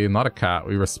copy, not a cat.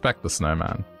 We respect the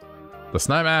snowman. The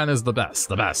snowman is the best,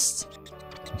 the best.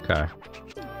 Okay.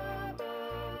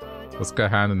 Let's go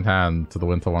hand in hand to the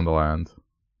Winter Wonderland.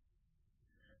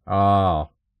 Ah,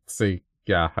 see,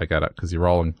 yeah, I get it, because you're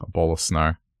rolling a ball of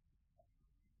snow.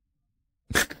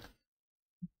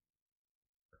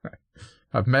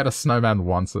 I've met a snowman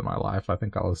once in my life. I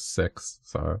think I was 6,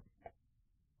 so...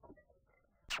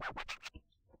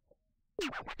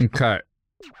 Okay.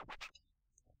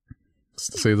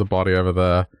 See the body over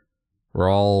there.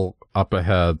 Roll up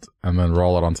ahead, and then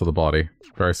roll it onto the body.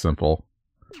 Very simple.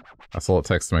 That's all it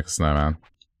takes to make a snowman.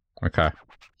 Okay.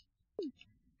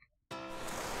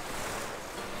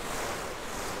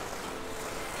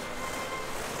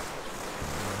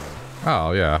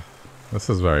 Oh, yeah. This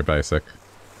is very basic.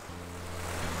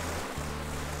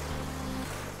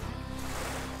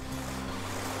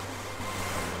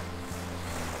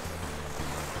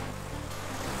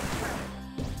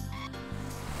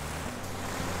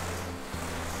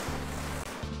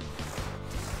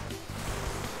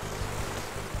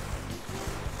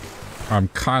 I'm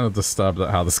kind of disturbed at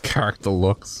how this character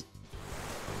looks.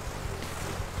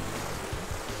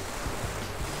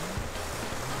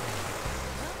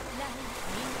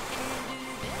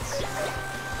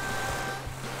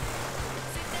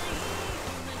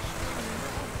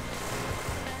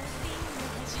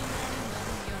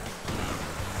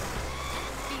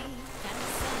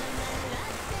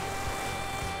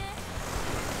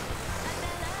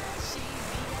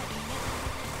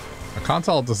 I can't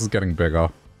tell if this is getting bigger.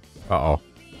 Uh-oh.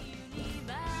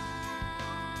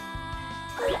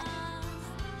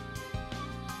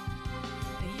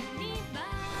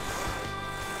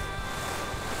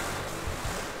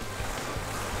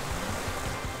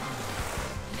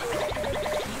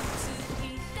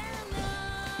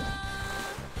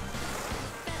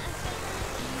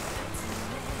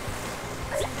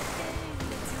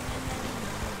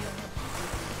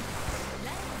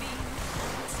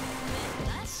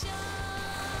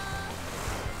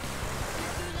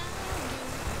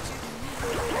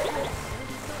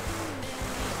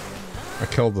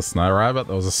 killed the snow rabbit?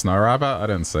 There was a snow rabbit? I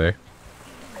didn't see.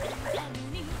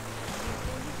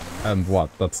 And what?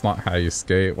 That's not how you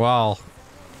ski? Well,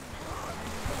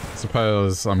 I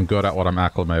suppose I'm good at what I'm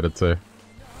acclimated to.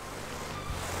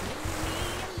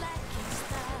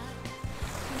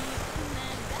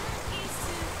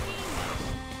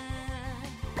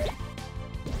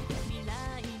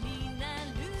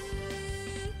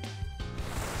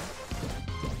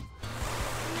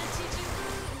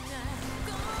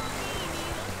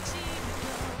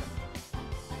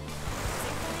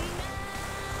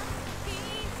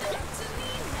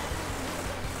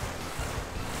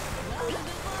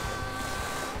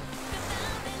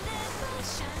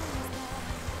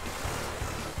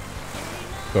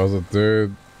 There was a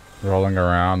dude rolling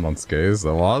around on skis.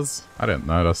 There was? I didn't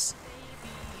notice.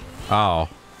 Oh.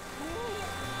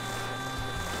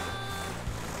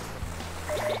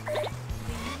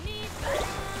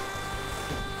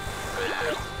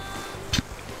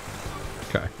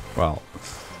 Okay, well.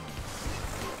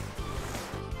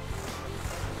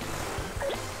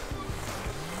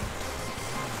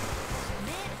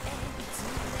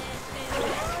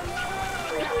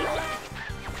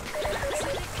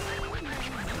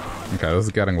 Okay, this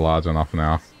is getting large enough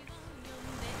now.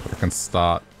 I can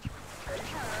start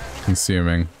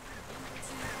consuming.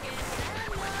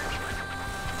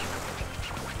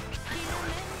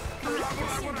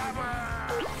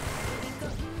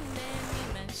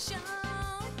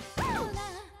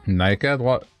 Naked?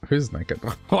 What? Who's naked?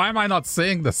 Why am I not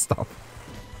seeing this stuff?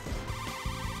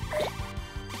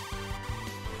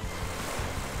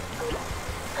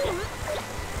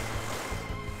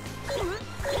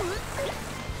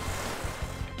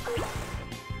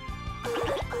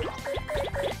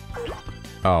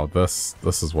 Oh, this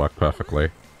has worked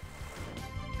perfectly.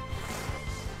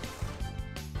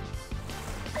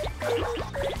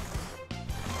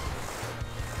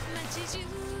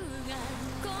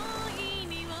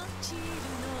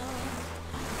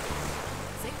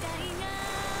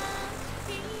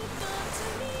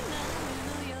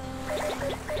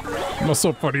 No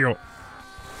so for you.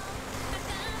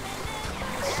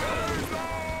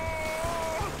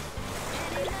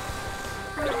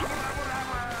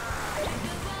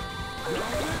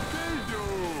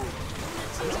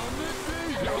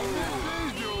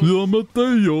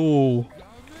 Yamateo.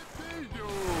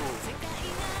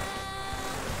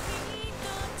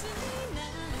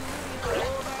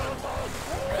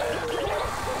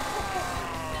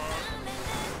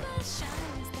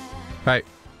 Hey.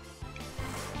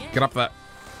 Get up there.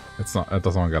 It's not, it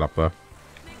doesn't want to get up there.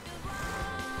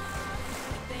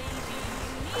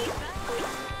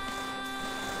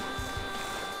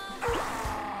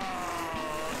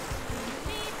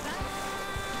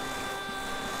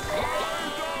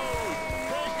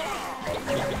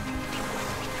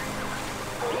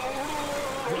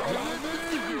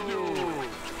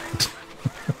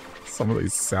 Some of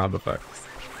these sound effects.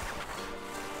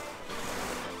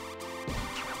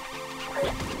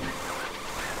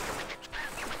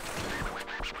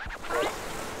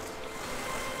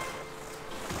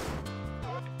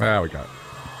 There we go.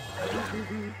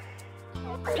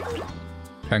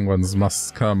 Penguins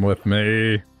must come with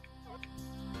me.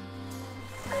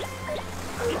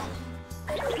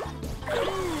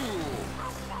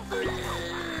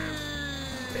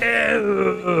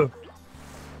 Ew.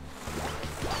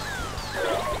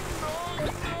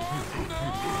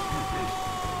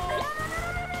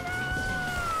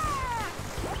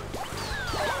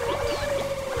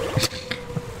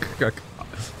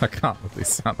 I can't with these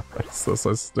sound effects, they're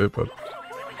so stupid.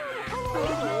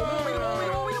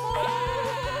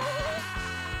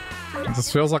 It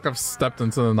just feels like I've stepped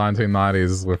into the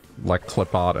 1990s with, like,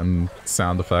 clip art and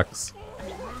sound effects.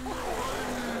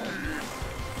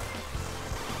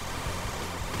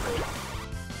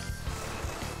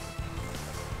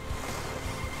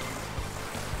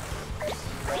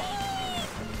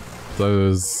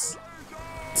 Those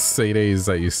CDs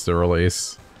they used to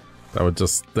release. That were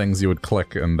just things you would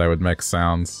click and they would make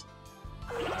sounds.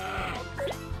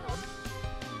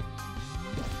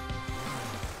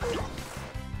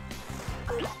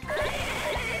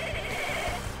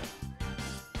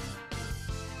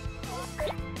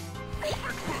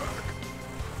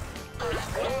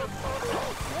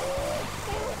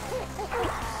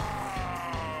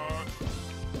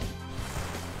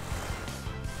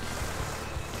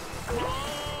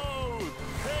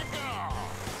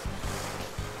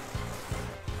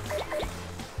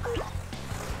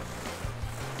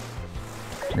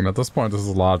 At this point, this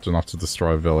is large enough to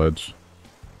destroy a village.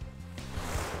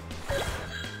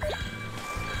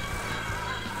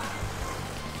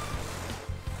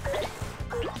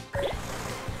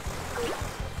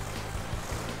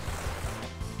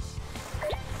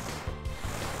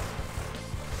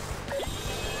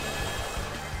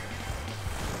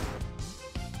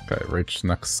 Okay, reach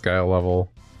next scale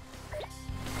level.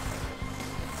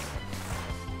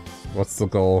 What's the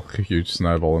goal? A huge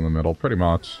snowball in the middle, pretty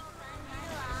much.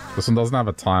 This one doesn't have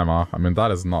a timer. I mean,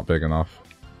 that is not big enough.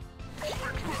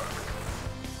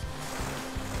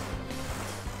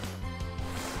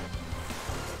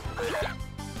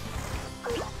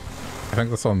 I think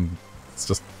this one is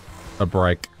just a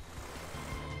break.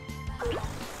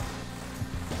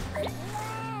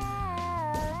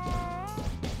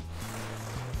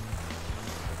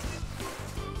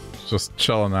 Just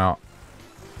chilling out.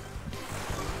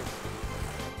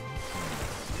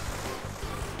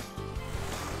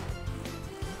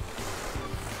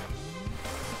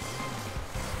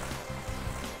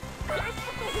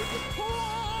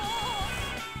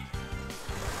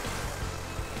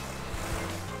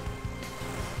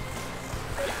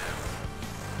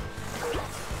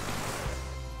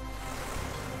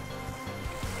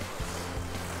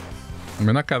 I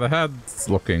mean, okay, the head's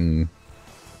looking...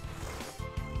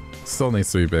 Still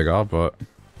needs to be bigger, but...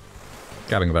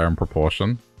 Getting there in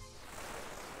proportion.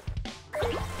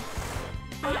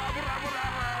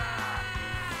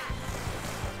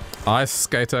 Ice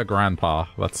Skater Grandpa.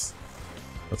 That's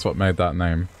what made that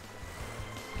name.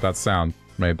 That sound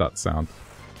made that sound.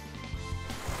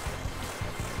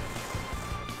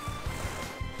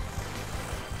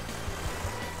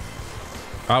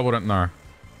 I wouldn't know.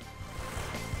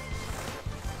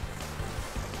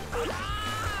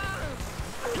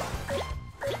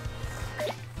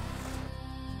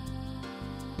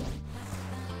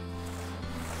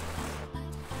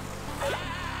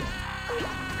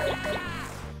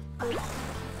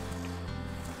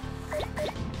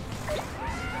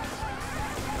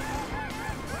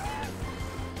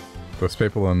 Those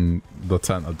people in the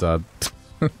tent are dead.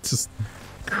 Just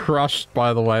crushed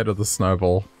by the weight of the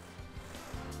snowball.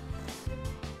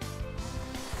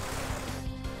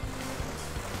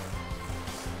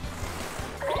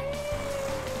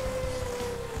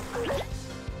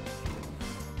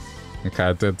 Okay,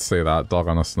 I did see that dog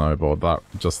on a snowboard, that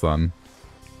just then.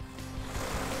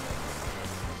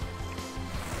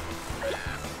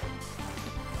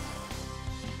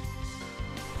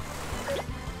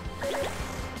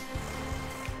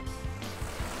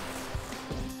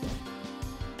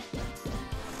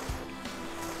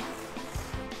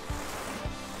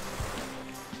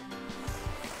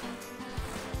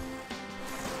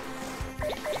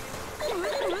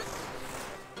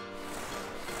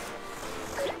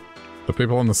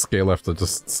 People on the ski lift are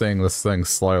just seeing this thing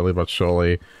slowly but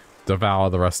surely devour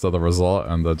the rest of the resort,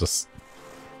 and they're just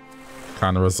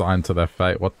kind of resigned to their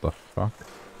fate. What the fuck?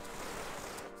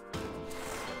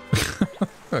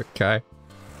 Okay.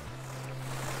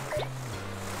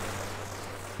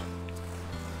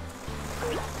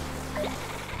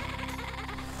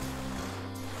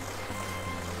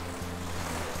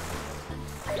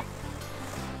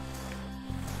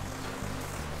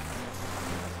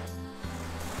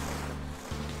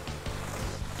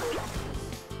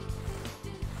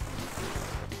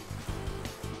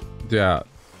 Yeah.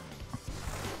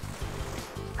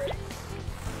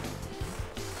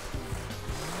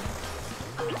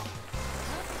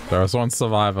 There was one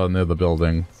survivor near the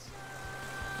building.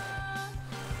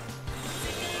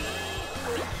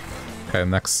 Okay,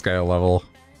 next scale level.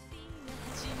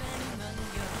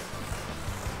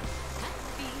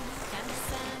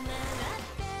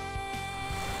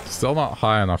 Still not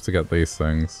high enough to get these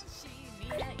things.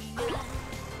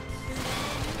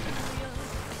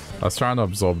 I was trying to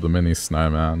absorb the mini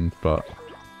snowman, but...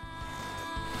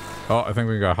 Oh, I think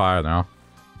we can go higher now.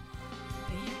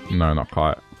 No, not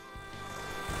quite.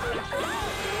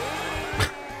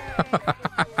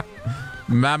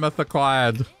 Mammoth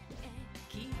acquired.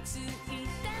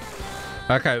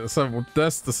 Okay, so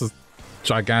this is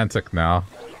gigantic now.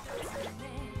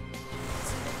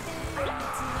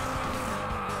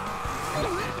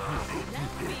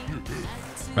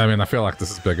 I mean, I feel like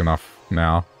this is big enough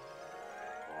now.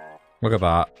 Look at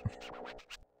that.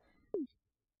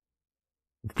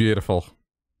 Beautiful.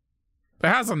 It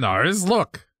has a nose,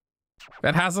 look!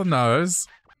 It has a nose.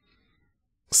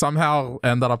 Somehow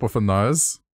ended up with a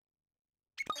nose.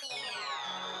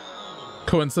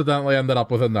 Coincidentally ended up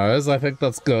with a nose. I think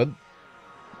that's good.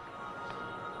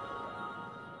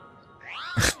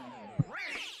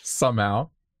 Somehow.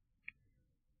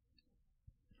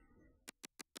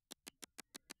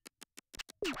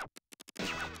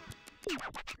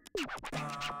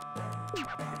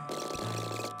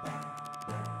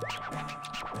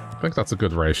 I think that's a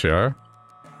good ratio.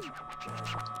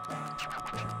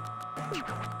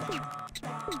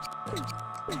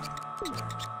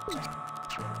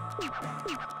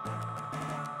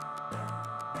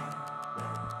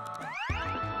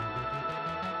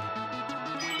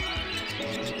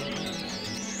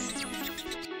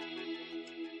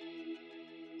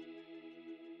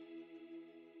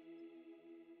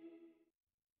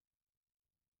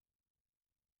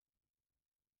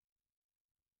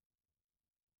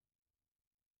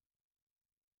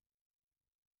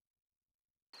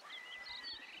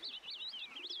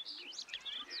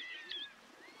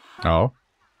 Oh.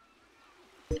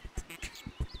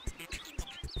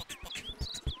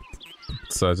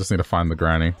 So I just need to find the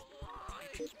granny.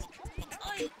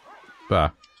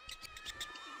 There.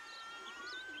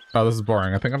 Oh, this is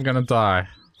boring. I think I'm gonna die.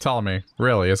 Tell me,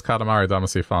 really, is Katamari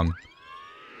Damacy fun?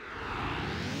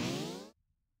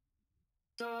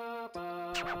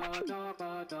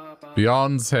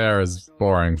 Beyond's hair is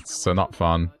boring, so not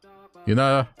fun. You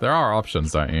know, there are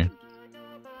options, don't you?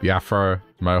 The afro,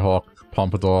 mohawk,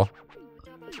 pompadour.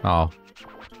 Oh.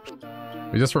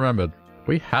 We just remembered,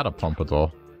 we had a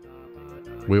pompadour.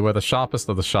 We were the sharpest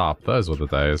of the sharp. Those were the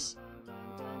days.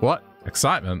 What?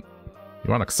 Excitement?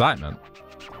 You want excitement?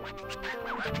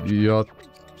 You're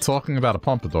talking about a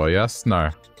pompadour, yes? No.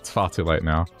 It's far too late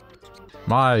now.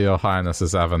 Your highness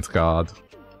is avant-garde.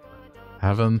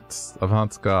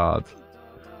 Avant-garde.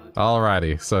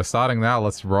 Alrighty, so starting now,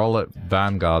 let's roll it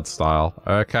Vanguard style.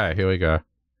 Okay, here we go.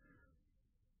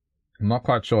 I'm not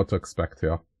quite sure what to expect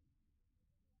here.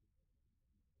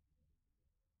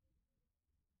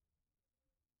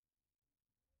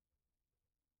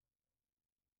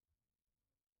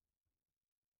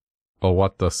 Or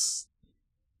what this...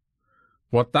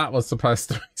 What that was supposed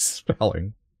to be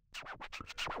spelling.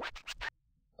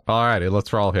 Alrighty,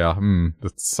 let's roll here.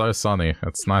 It's so sunny.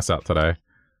 It's nice out today.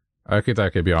 Okie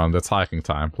dokie, Beyond. It's hiking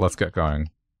time. Let's get going.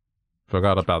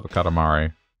 Forgot about the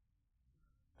Katamari.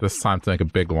 This time to make a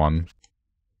big one.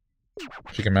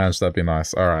 If you can manage, that'd be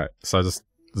nice. Alright, so just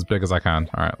as big as I can.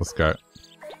 Alright, let's go.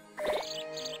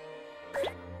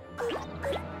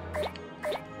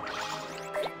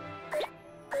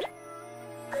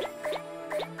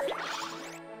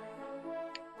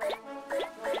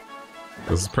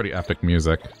 This is pretty epic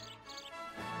music.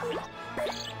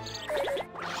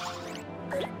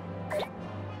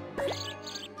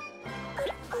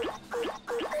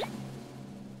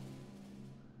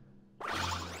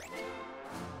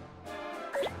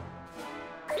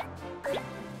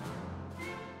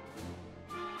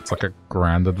 It's like a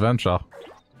grand adventure.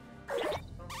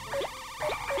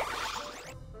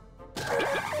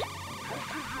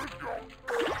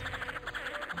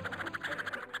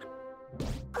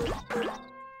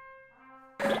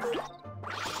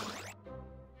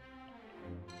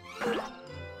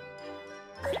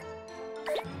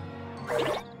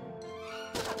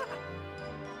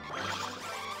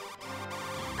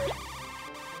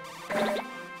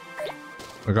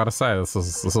 I gotta say, this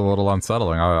is a little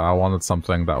unsettling. I wanted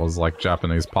something that was like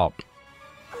Japanese pop.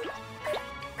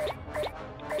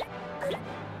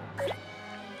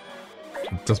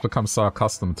 Just become so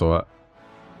accustomed to it.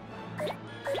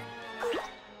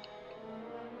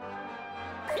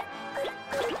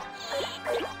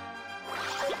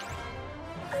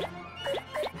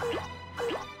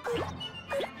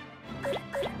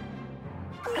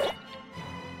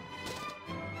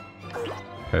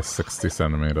 Okay, 60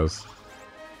 centimeters.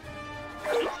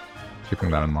 Keeping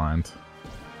that in mind.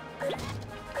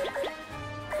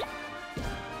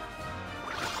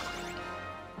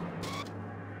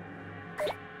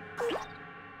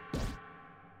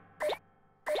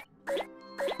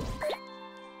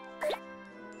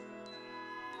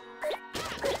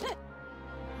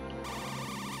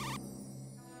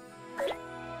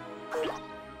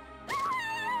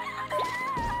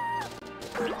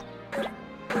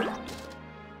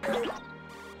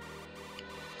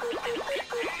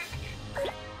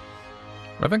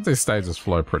 I think these stages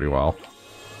flow pretty well.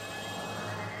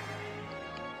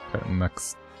 Okay,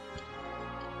 next.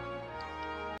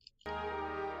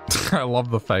 I love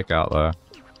the fake out there.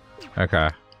 Okay.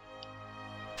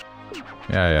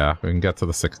 Yeah, we can get to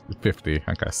the 50.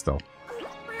 Okay, still.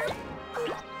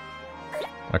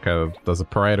 Okay, there's a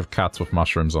parade of cats with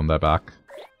mushrooms on their back.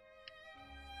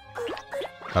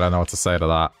 I don't know what to say to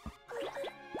that.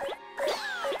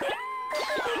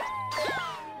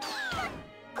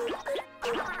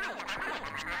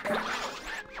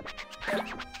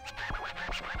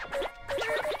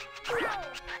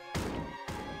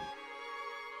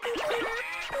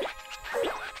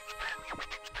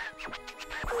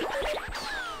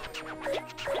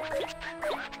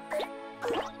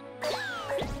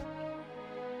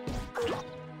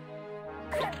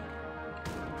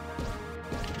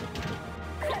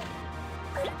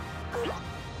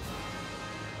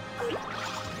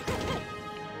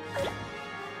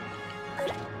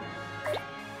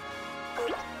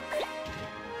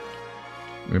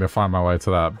 I'm gonna find my way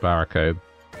to that barricade.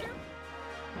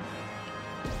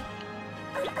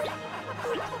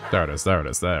 There it is, there it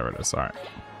is, there it is. Alright.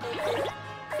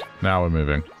 Now we're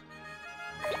moving.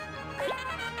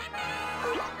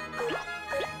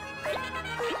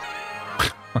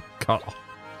 God.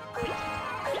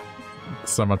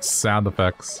 So much sound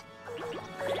effects.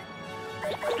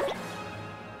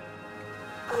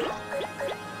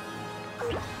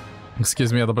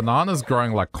 Excuse me, are the bananas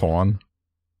growing like corn?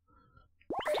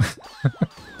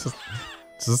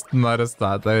 just noticed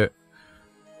that they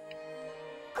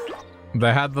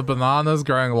had the bananas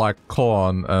growing like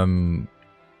corn and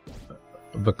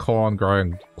the corn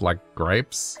growing like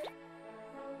grapes.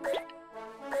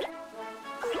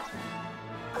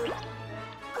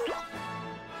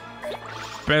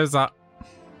 Beza.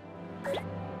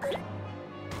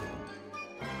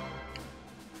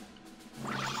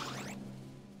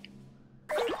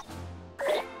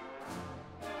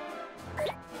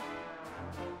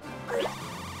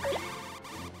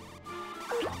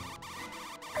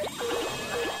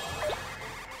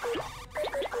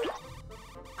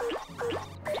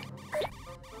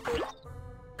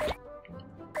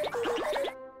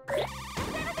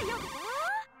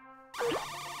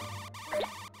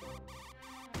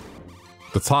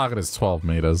 The target is 12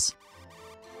 meters.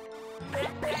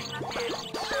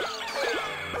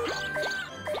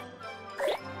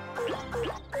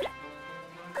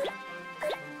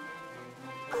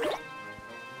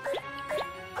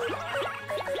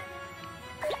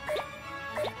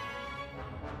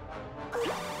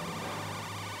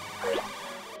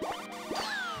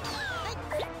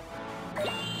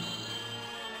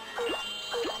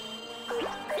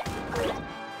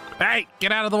 Hey,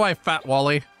 get out of the way, Fat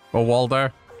Wally. Or Waldo.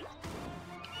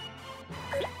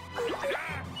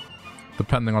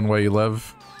 Depending on where you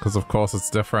live, because of course it's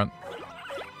different.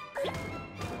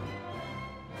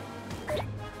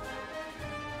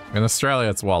 In Australia,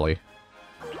 it's Wally.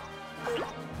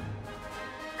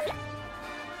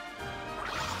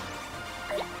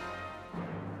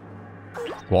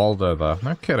 Waldo, though.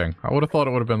 No kidding. I would have thought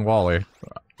it would have been Wally.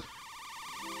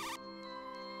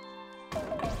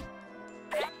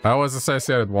 I always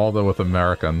associated Waldo with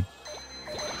American.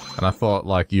 And I thought,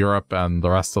 like, Europe and the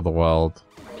rest of the world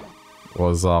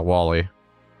was, Wally.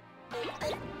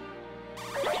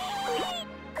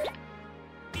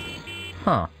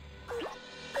 Huh.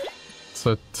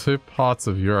 So, two parts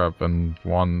of Europe and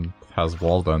one has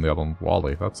Waldo and the other one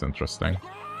Wally. That's interesting.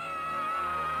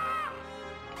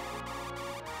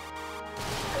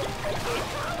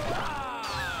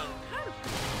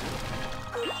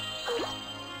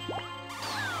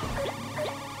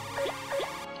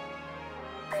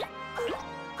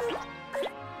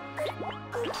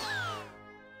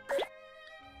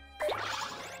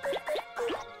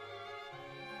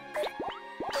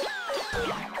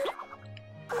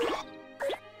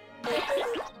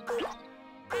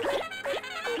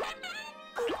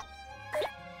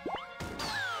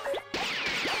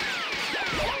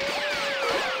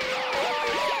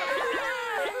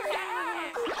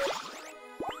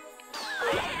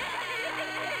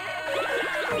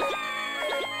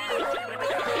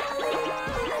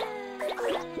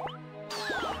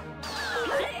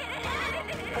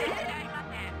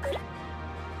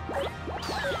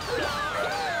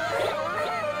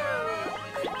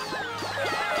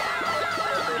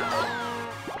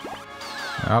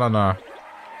 I don't know.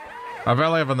 I've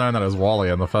only ever known that as Wally,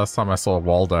 and the first time I saw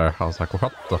Waldo, I was like,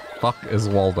 what the fuck is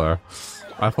Waldo?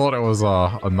 I thought it was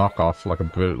a knockoff, like a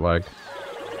bootleg.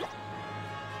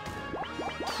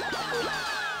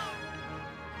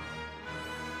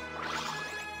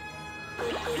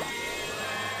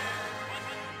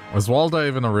 Was Waldo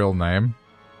even a real name?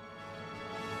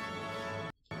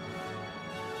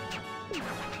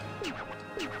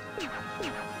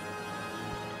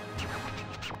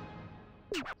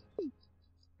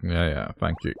 Yeah,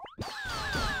 thank you.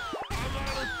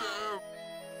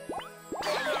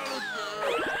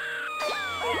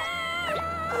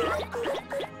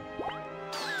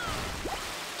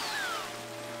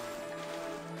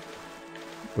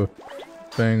 The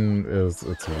thing is,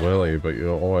 it's Willy, but you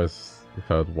always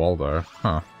heard Waldo.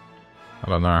 Huh. I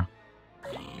don't know.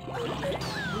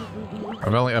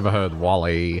 I've only ever heard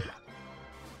Wally.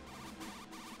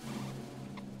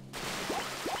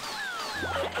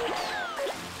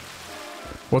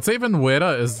 What's even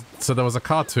weirder is, so there was a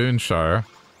cartoon show,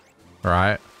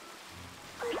 right?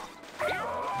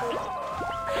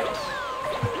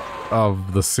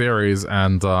 Of the series,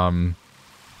 and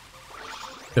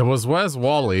it was Where's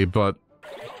Wally, but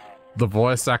the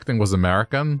voice acting was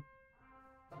American.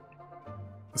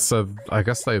 So I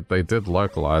guess they did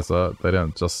localize it. They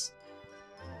didn't just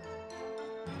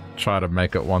try to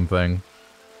make it one thing.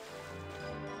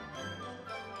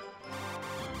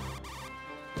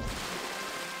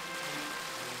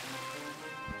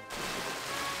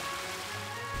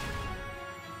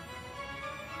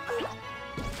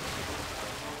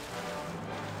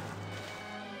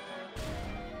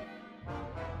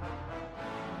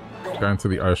 Going to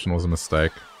the ocean was a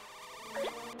mistake.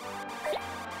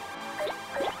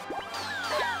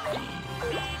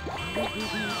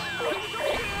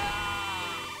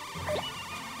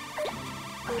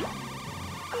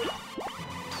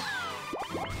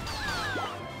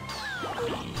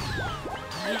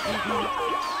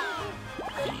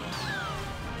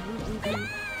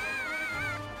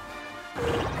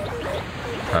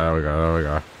 There we go, there we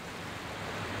go.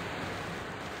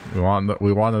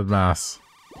 We wanted mass.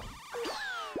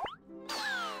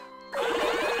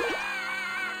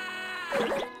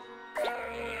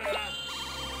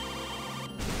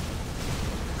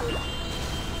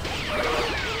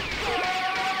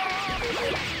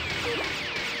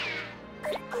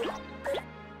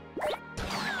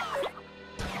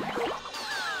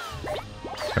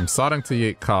 I'm starting to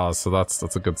yeet cars, so that's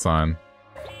a good sign.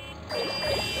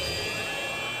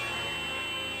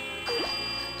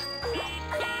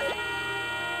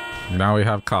 Now we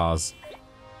have cars.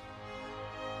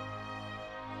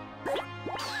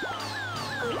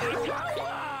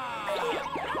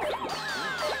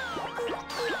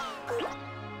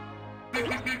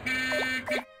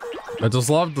 I just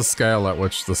love the scale at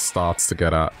which this starts to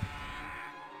get at.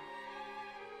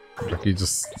 Like you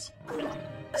just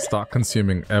start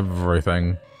consuming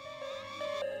everything.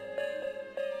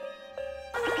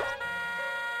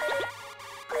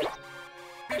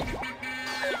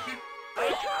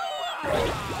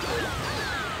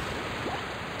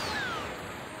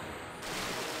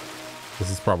 This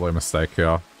is probably a mistake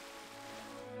here.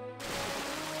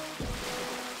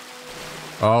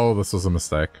 Oh, this was a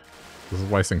mistake. This is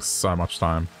wasting so much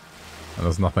time. And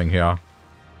there's nothing here.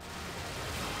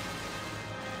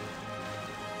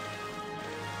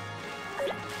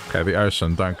 Okay, the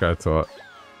ocean, don't go to it.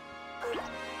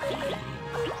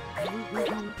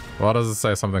 Why does it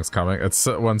say something's coming? It's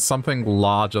when something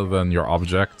larger than your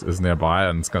object is nearby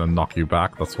and it's gonna knock you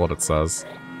back, that's what it says.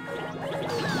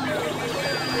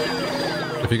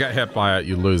 If you get hit by it,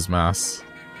 you lose mass.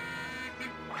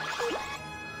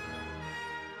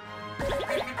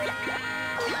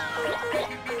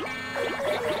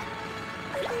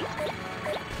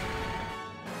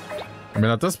 I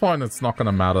mean, at this point, it's not going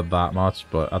to matter that much,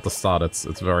 but at the start, it's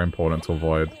very important to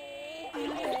avoid.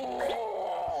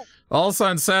 Also,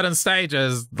 in certain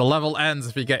stages, the level ends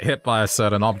if you get hit by a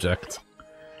certain object.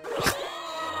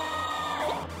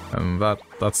 And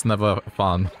that's never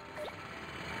fun.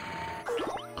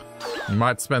 You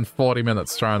might spend 40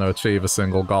 minutes trying to achieve a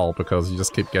single goal because you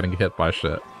just keep getting hit by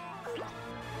shit.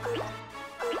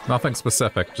 Nothing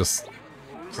specific, just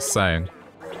saying.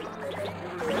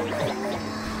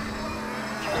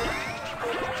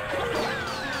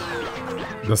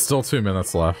 There's still 2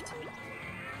 minutes left.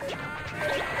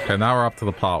 Okay, now we're up to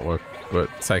the part where we're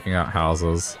taking out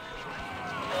houses.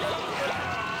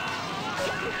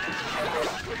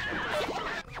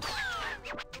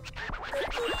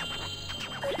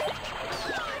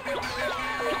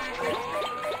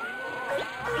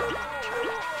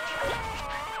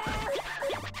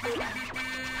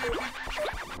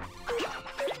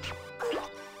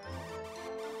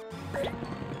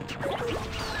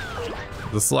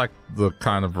 This is like the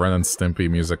kind of Ren and Stimpy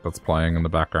music that's playing in the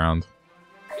background.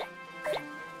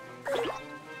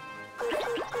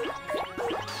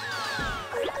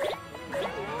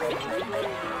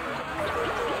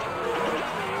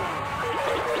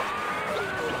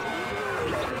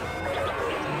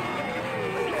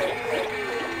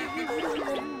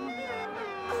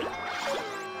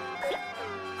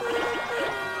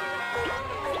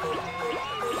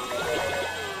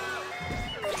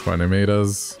 $20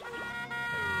 meters.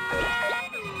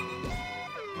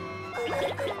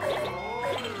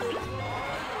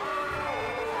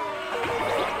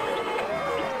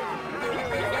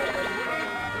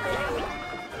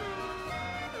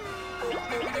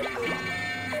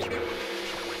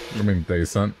 I mean,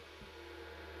 decent.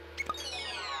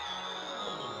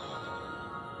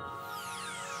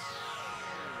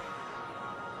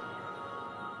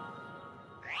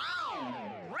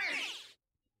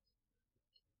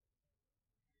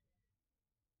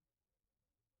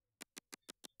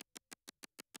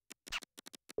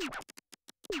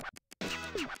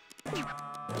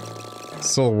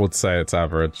 Still would say it's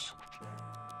average.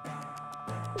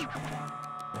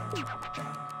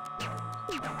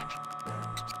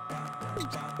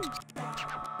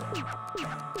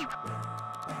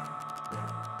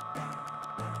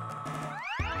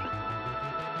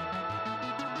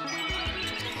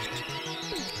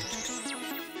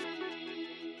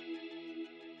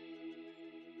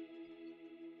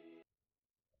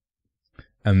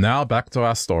 And now back to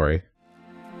our story.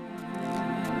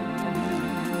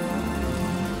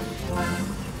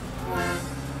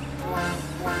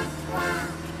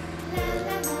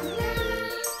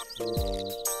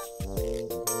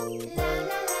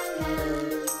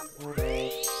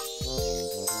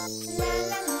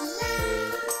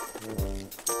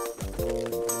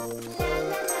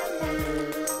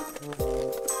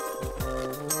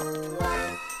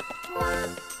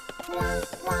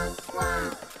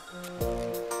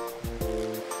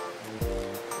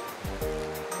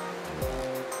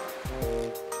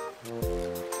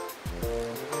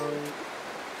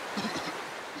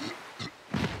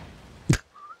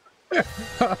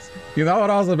 You know what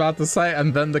I was about to say?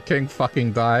 And then the king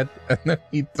fucking died. And then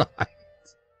he died.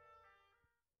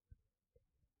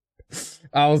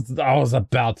 I was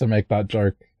about to make that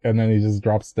joke. And then he just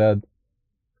drops dead.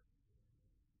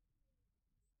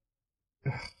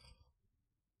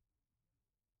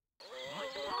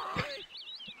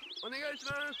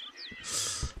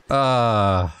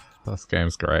 This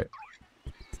game's great.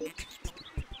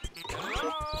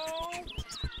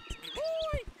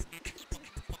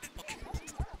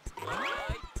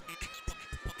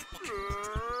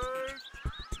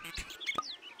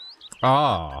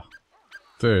 Ah,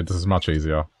 dude, this is much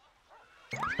easier.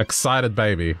 Excited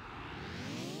baby.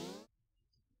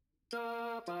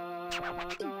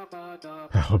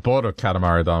 We're bored of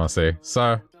Katamari Damacy.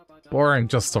 So, boring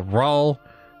just to roll.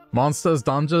 Monsters,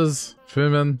 dungeons,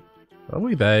 Fumin. Are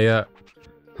we there yet?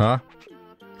 Huh?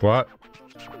 What?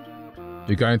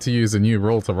 You're going to use a new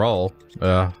rule to roll?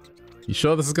 You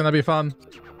sure this is gonna be fun?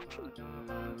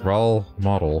 Roll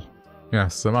model.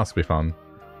 Yes, it must be fun.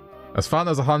 As fun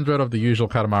as 100 of the usual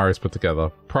Katamaris put together.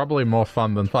 Probably more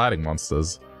fun than fighting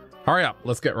monsters. Hurry up,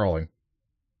 let's get rolling.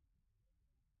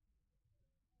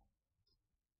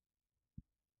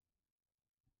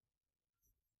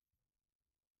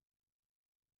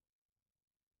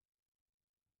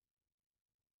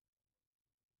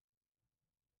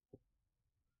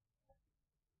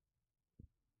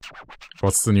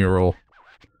 What's the new rule?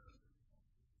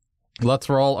 Let's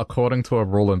roll according to a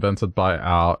rule invented by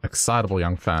our excitable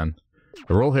young fan.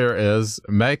 The rule here is,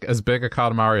 make as big a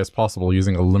Katamari as possible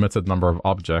using a limited number of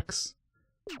objects.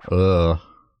 Ugh.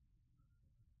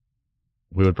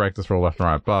 We would break this rule left and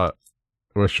right, but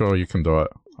we're sure you can do it.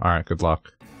 Alright, good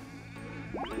luck.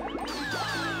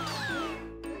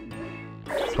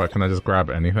 So can I just grab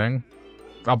anything?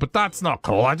 Oh, but that's not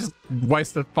cool, I just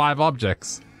wasted 5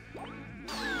 objects.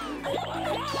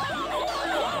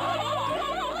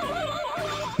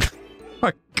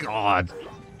 My god.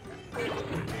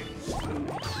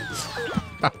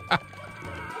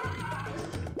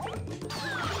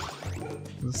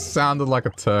 It sounded like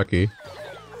a turkey.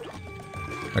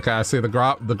 Okay, I see the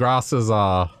grasses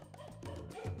are...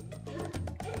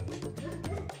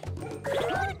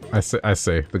 I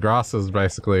see. The grass is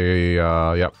basically,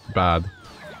 yep, bad.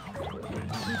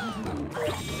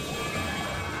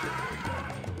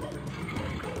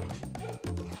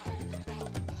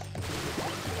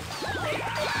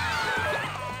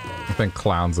 I think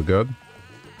clowns are good.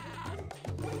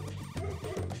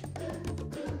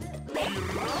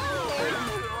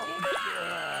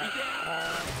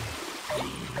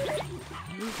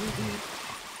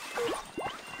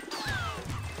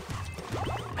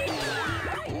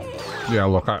 Yeah,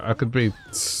 look, I could be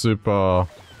super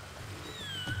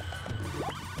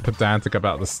pedantic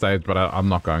about the stage, but I'm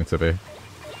not going to be.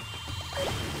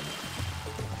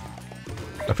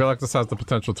 I feel like this has the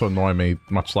potential to annoy me,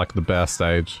 much like the bear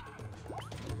stage.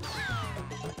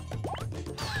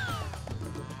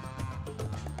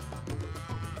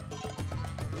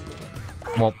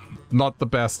 Well, not the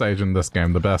bear stage in this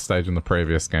game, the bear stage in the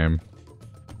previous game.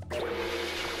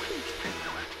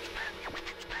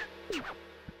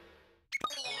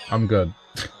 I'm good.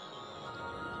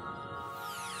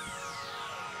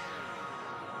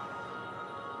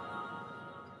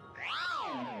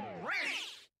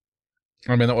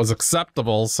 I mean, it was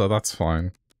acceptable, so that's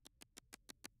fine.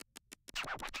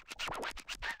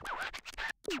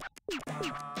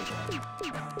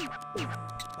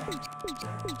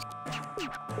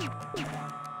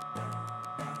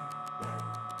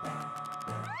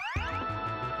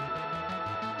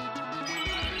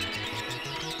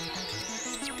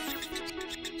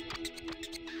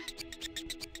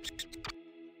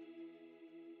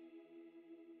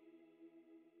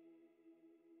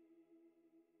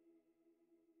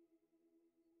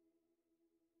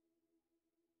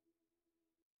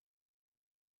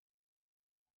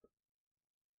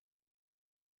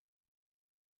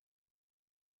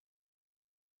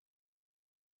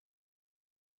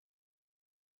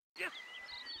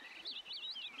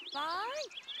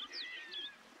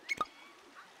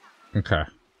 Okay.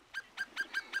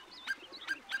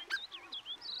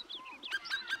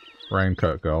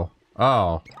 Raincoat girl.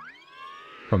 Oh.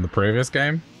 From the previous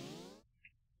game?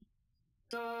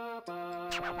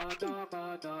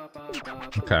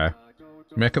 Okay.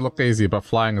 Make it look easy, but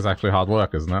flying is actually hard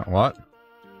work, isn't it? What?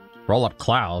 Roll up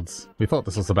clouds? We thought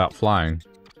this was about flying.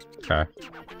 Okay.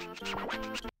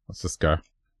 Let's just go.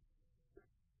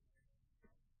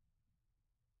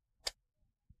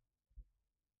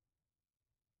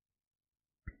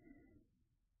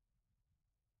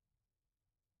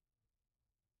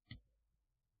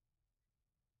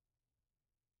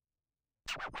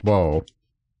 Whoa.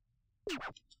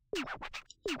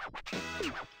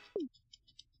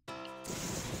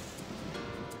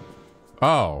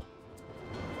 Oh.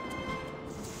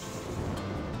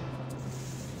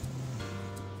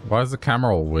 Why is the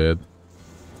camera all weird?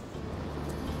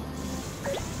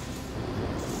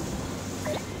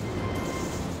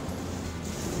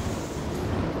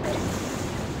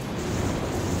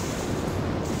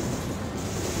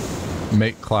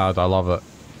 Meat cloud, I love it.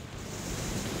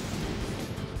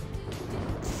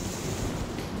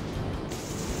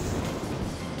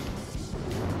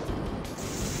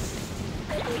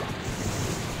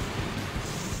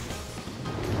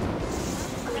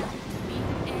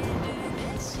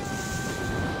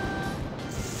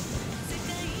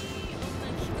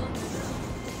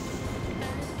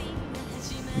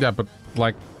 Yeah, but,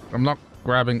 like, I'm not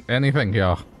grabbing anything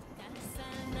here.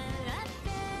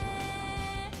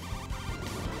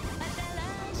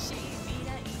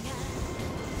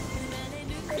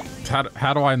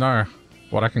 How do I know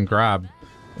what I can grab?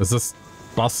 Is this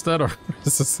busted, or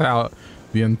is this how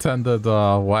the intended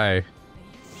way?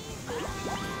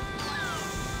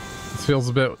 This feels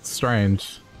a bit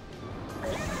strange.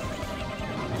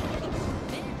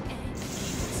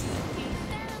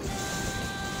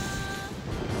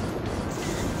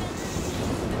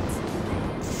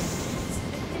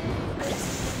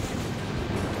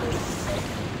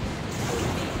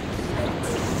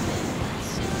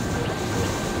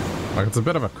 Like, it's a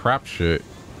bit of a crapshoot.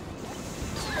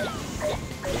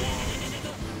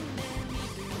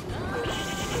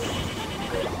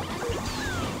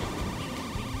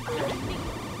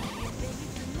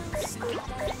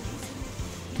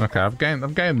 Okay, I've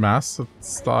gained mass.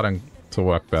 It's starting to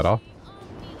work better.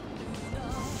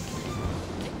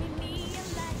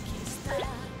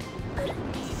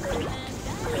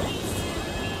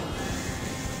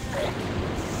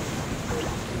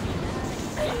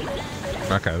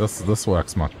 Okay, this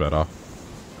works much better.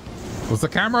 Was the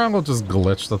camera angle just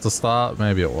glitched at the start?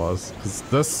 Maybe it was, because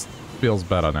this feels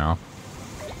better now.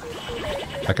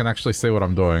 I can actually see what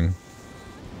I'm doing.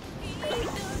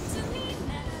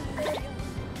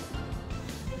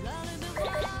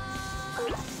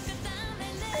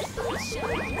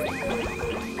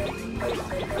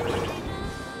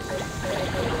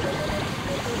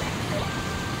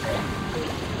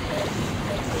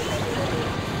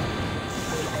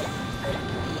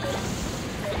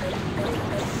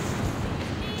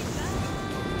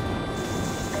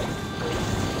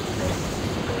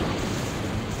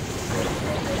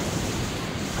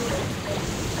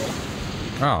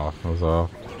 Oh, there's a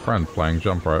friend playing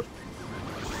jump rope.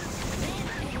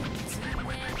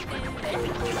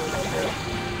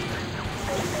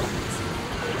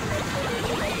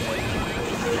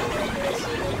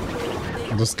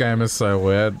 This game is so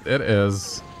weird. It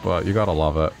is, but you gotta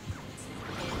love it.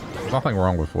 There's nothing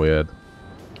wrong with weird.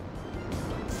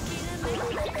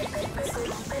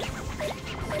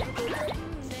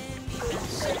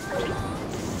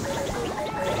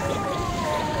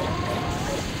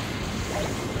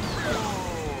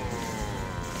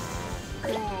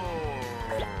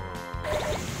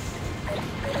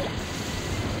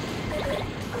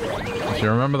 Do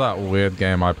you remember that weird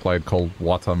game I played called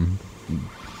Watum?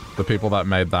 The people that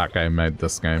made that game made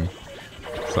this game.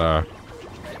 So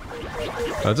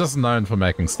they're just known for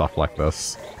making stuff like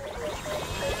this.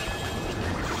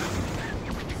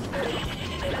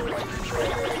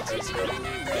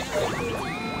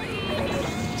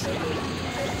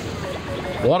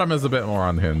 Watum is a bit more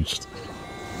unhinged.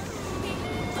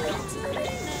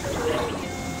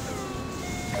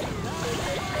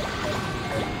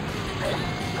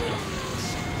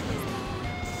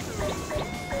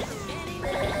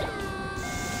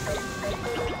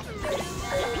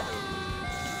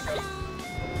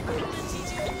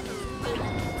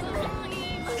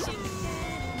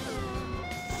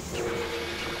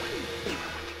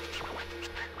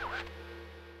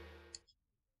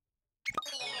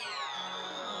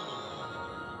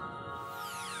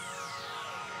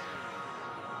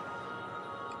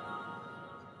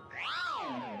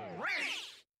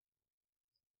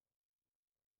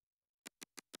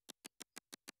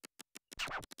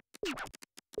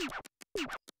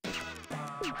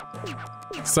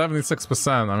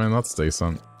 $76%, I mean, that's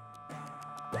decent.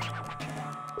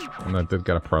 And I did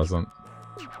get a present.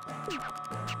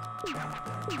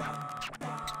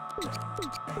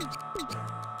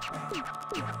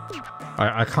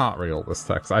 I can't read all this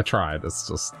text. I tried, it's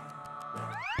just...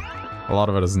 a lot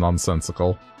of it is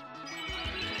nonsensical.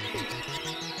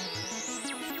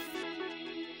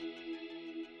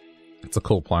 It's a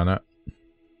cool planet.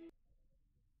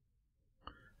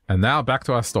 And now back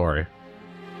to our story.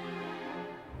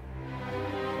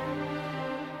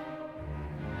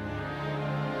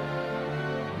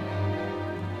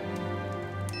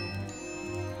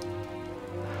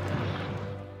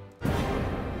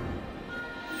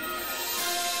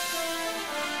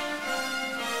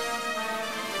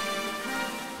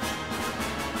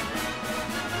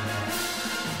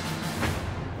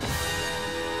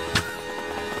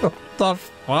 the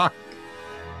fuck?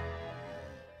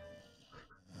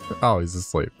 Oh, he's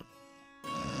asleep.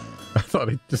 I thought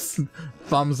he just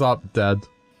thumbs up dead.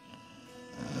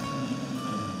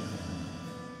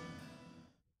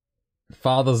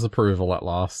 Father's approval at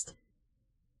last.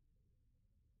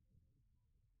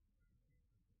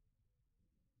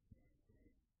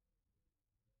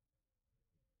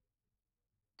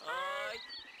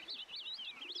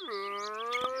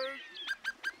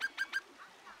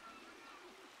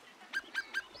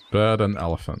 Bird and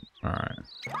elephant. Alright.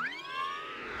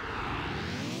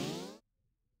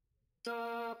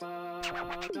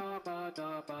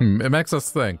 It makes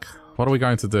us think. What are we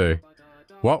going to do?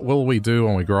 What will we do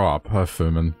when we grow up?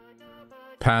 Fumin.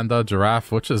 Panda,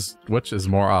 giraffe, which is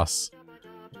more us?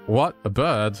 What? A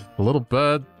bird? A little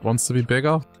bird wants to be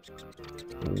bigger?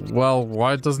 Well,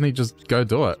 why doesn't he just go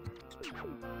do it?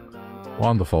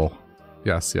 Wonderful.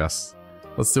 Yes, yes.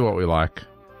 Let's do what we like.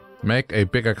 Make a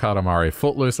bigger Katamari,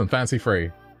 footloose and fancy-free.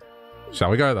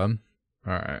 Shall we go then?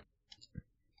 Alright.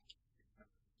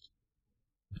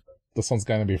 This one's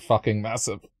going to be fucking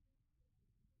massive.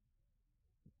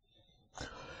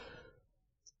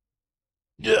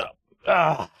 Yeah.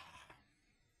 Ah.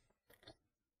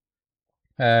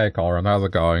 Hey, Colin, how's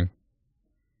it going?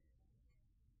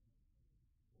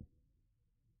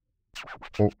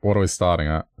 What are we starting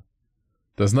at?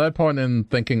 There's no point in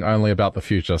thinking only about the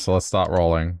future, so let's start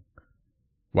rolling.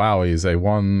 Wow, he's a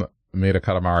 1 meter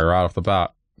Katamari right off the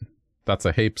bat. That's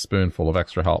a heap spoonful of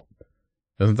extra help.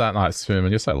 Isn't that nice, Fumin?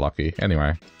 You're so lucky.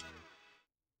 Anyway.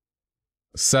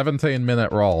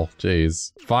 17-minute roll.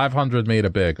 Jeez. 500 meter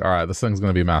big. Alright, this thing's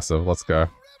gonna be massive. Let's go.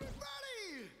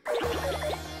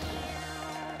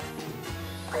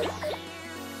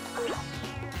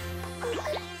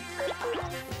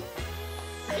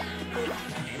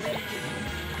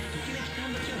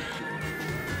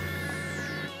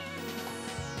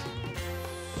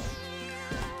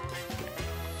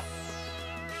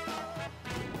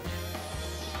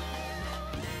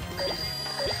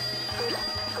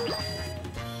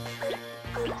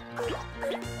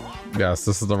 Yes,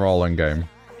 this is the rolling game.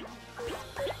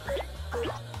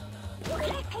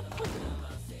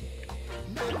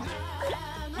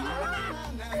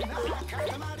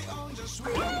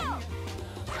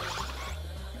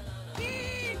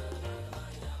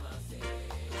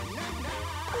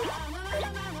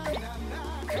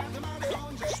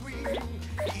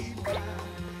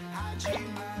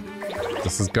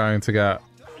 This is going to get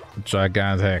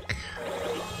gigantic.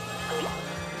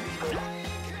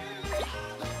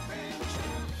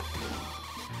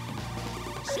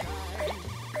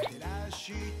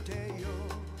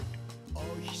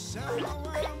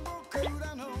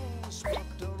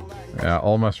 Yeah,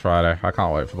 almost Friday. I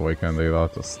can't wait for the weekend either.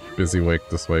 Just busy week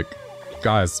this week.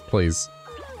 Guys, please.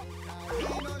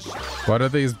 Why do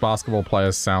these basketball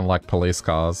players sound like police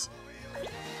cars?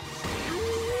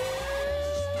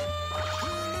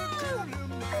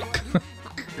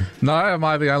 No, am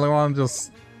I the only one?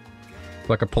 Just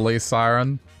like a police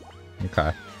siren?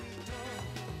 Okay.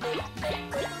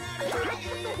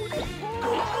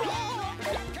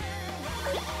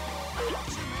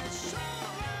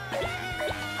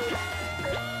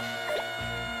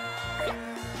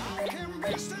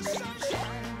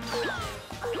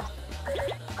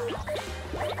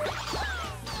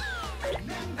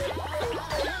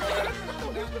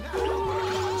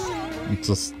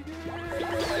 Just,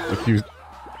 if you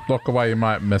look away, you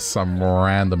might miss some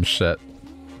random shit.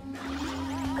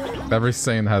 Every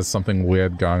scene has something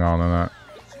weird going on in it.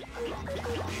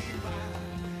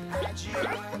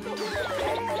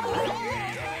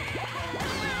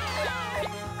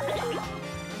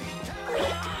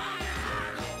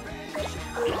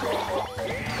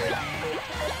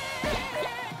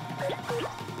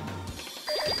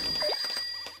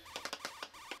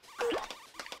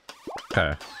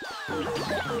 Okay.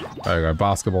 There you go.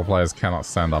 Basketball players cannot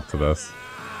stand up to this.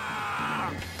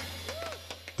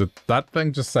 Did that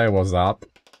thing just say what's up?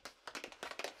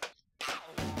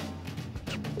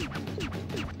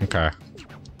 Okay.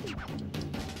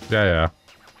 Yeah.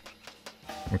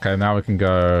 Okay, now we can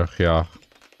go here.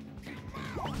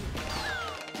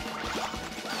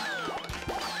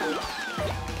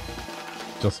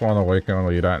 Just want a weekend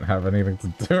where you don't have anything to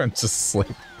do and just sleep.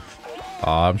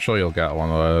 Oh, I'm sure you'll get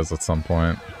one of those at some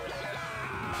point.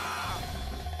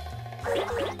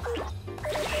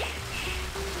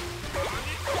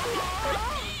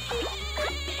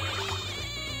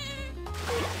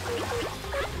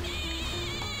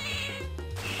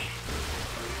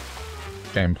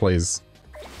 Game, please.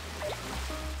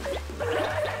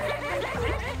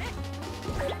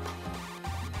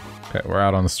 Okay, we're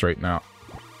out on the street now.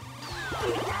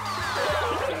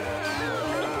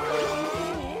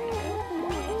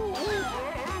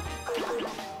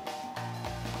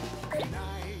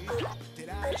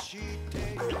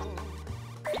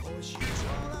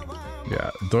 Yeah,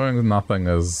 doing nothing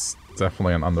is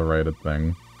definitely an underrated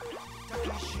thing.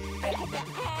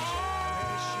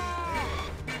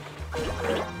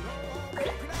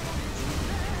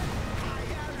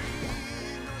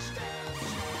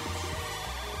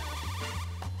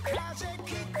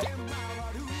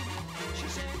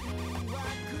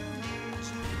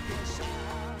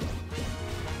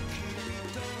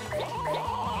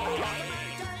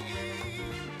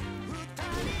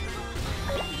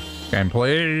 Game,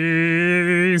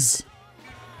 please!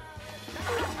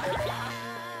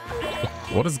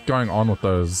 What is going on with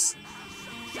those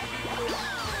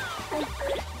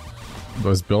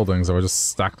buildings that were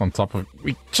just stacked on top of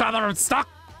each other and stuck?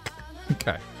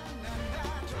 Okay.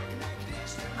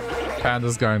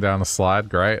 Panda's going down the slide,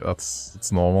 great, it's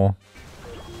normal.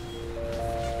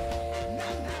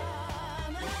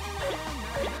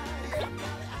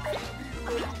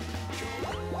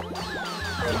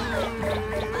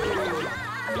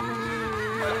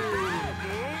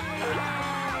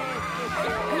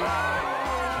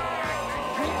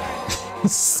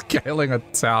 Scaling a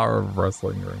tower of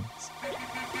wrestling rings.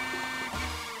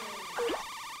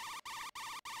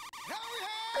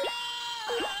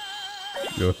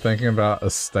 You were thinking about a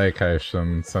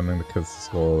staycation, sending the kids to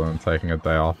school and taking a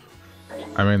day off.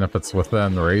 I mean, if it's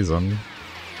within reason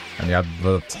and you have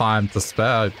the time to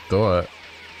spare, do it.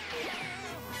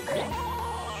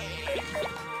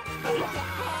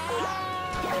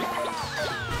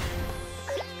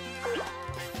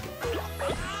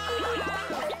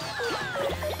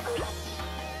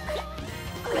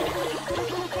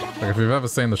 Like, if you've ever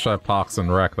seen the show Parks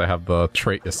and Rec, they have the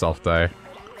treat yourself day.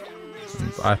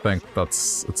 And I think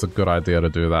it's a good idea to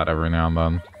do that every now and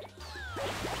then.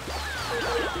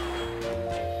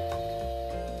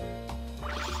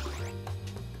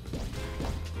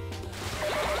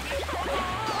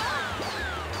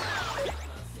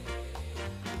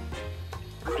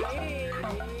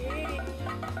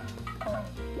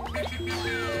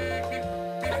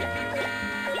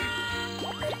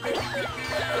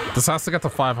 This has to get to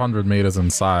 500 meters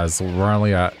in size. We're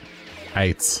only at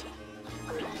 8.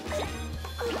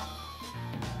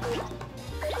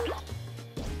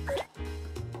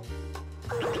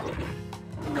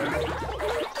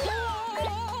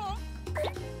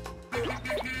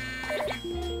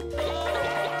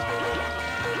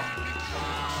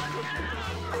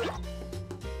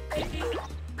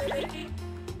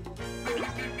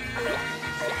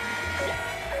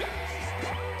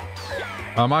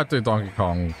 I might do Donkey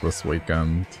Kong this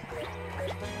weekend.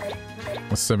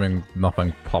 Assuming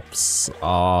nothing pops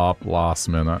up last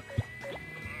minute.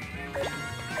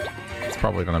 It's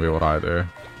probably gonna be what I do.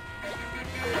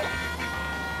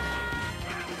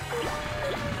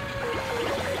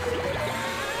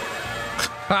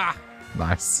 Ha!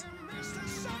 Nice.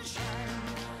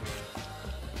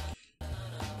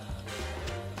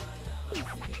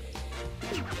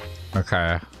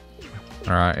 Okay.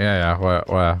 Alright, yeah,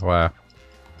 where?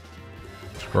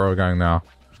 Where are we going now?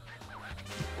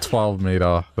 12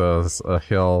 meter, there's a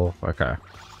hill, okay.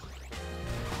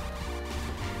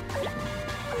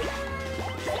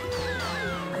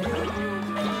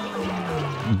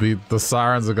 The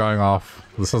sirens are going off.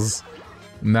 This is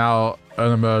now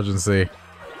an emergency.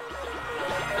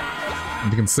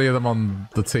 You can see them on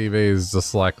the TVs,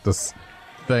 just like this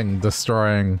thing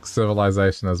destroying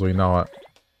civilization as we know it.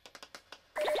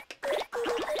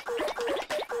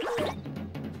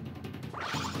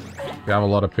 You have a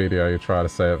lot of PDO, you try to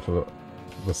save it for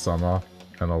the summer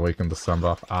and a week in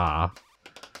December. Ah.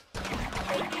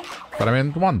 But I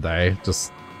mean, one day,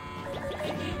 just...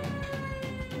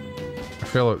 I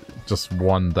feel it just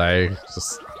one day,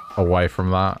 just away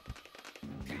from that.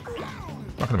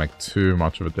 Not gonna make too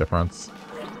much of a difference.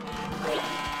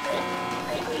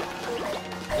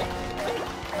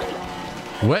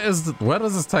 Where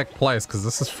does this take place? Because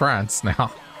this is France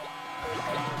now.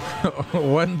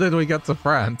 When did we get to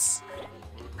France?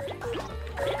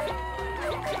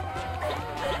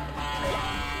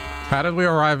 How did we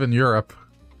arrive in Europe?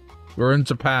 We're in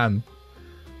Japan.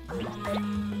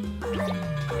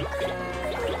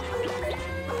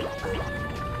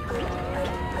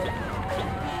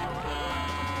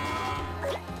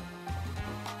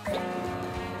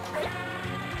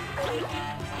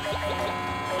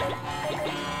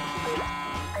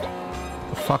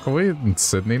 Fuck, are we in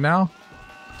Sydney now?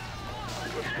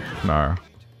 No.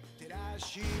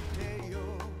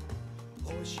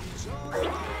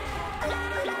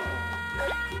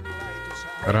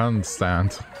 I don't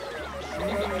understand.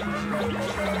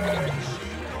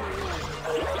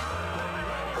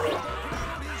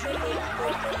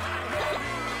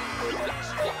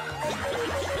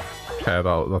 Okay,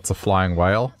 that's a flying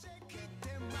whale.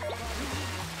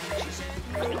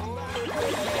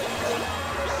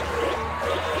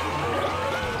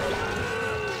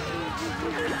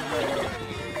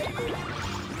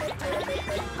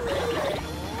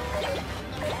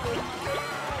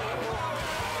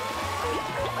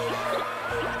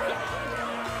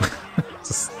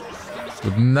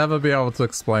 Would never be able to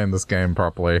explain this game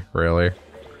properly, really.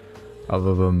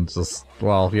 Other than just,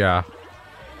 well, yeah.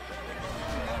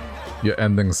 You're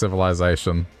ending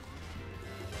civilization.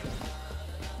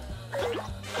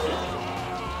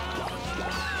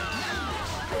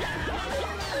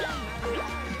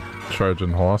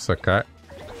 Trojan horse, okay.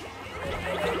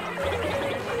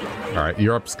 Alright,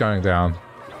 Europe's going down.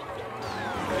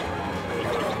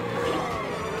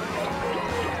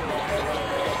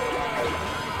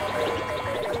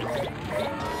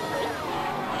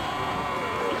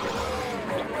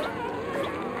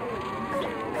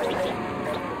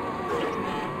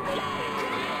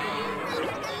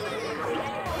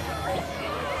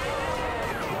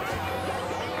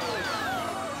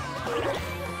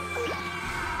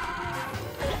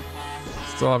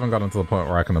 Still haven't gotten to the point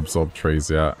where I can absorb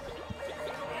trees yet.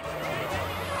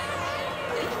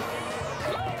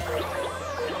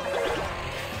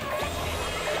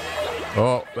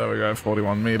 Oh, there we go,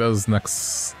 41 meters,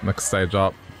 next stage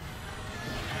up.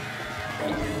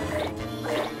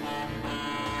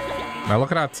 Now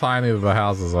look at how tiny the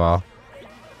houses are.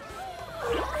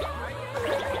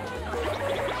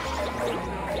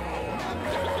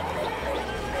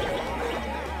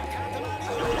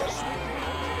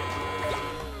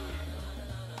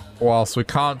 Whilst we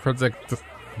can't predict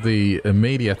the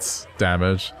immediate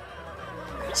damage,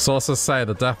 sources say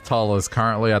the death toll is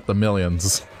currently at the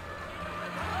millions.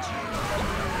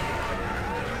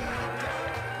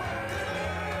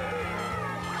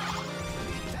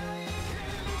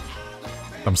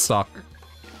 I'm stuck.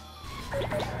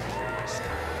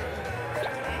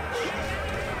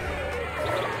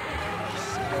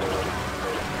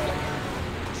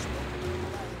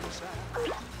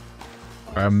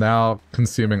 I am now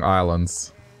consuming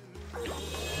islands.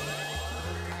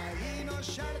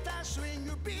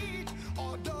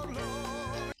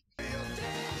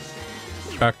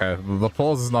 Okay, the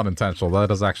pause is not intentional.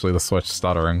 That is actually the Switch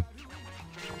stuttering.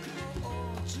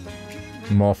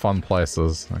 More fun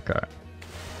places. Okay.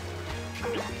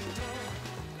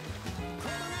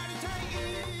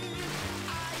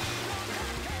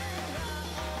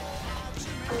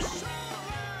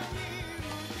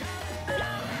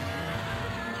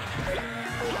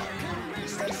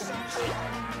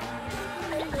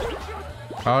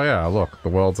 Oh yeah, look, the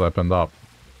world's opened up.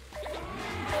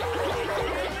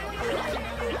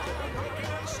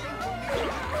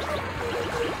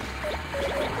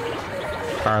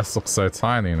 Paris looks so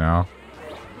tiny now.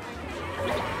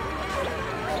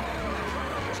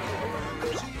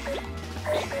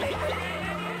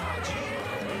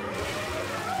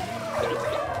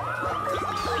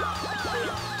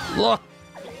 Look!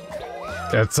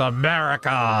 It's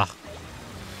America!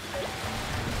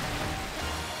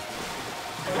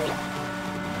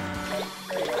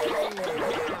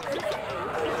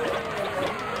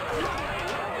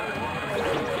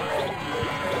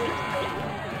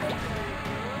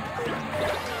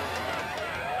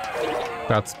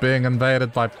 That's being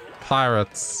invaded by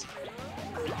pirates.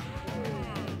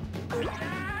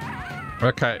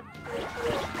 Okay.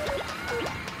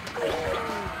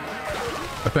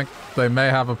 I think they may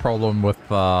have a problem with,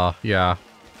 yeah.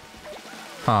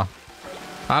 Huh.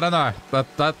 I don't know.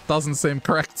 That doesn't seem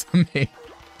correct to me.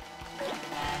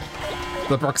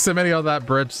 The proximity of that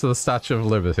bridge to the Statue of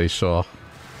Liberty, sure.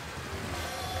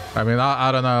 I mean, I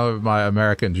don't know my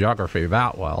American geography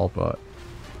that well, but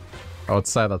I would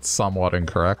say that's somewhat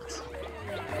incorrect.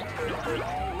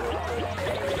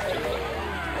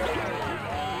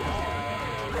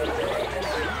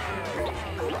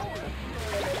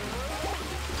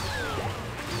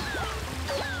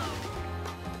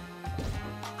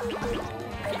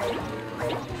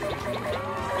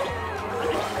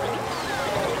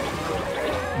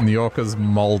 New Yorkers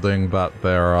molding that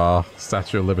their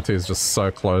Statue of Liberty is just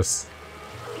so close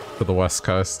to the West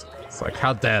Coast. It's like,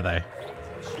 how dare they?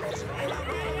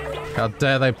 How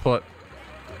dare they put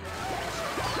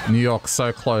New York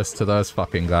so close to those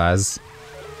fucking guys?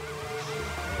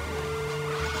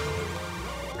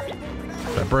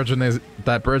 That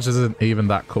bridge isn't even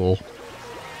that cool.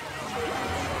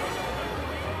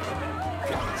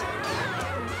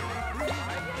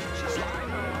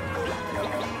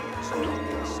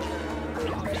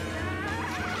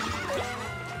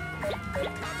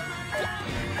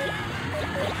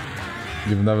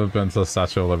 You've never been to the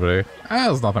Statue of Liberty?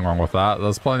 There's nothing wrong with that.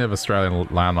 There's plenty of Australian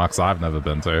landmarks I've never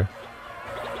been to.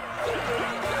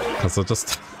 Because they're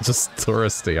just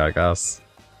touristy, I guess.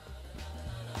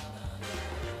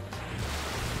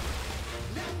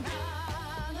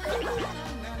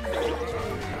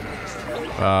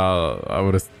 I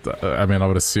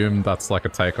would assume that's like a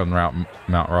take on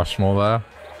Mount Rushmore there.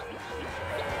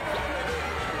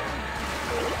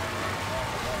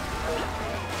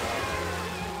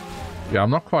 Yeah, I'm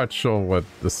not quite sure what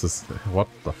this is. What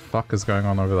the fuck is going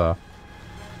on over there?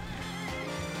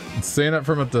 Seeing it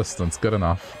from a distance, good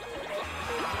enough.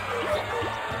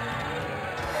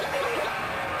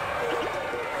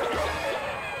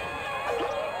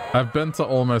 I've been to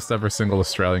almost every single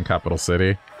Australian capital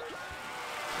city.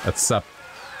 Except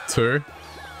 2.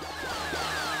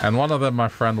 And one of them, my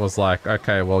friend was like,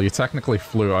 okay, well, you technically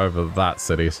flew over that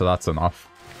city, so that's enough.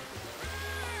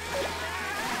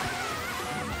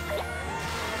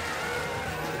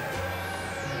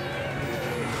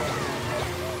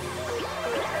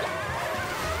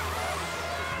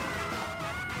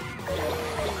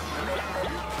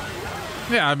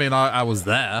 Yeah, I mean, I was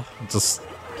there, just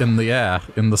in the air,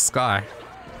 in the sky.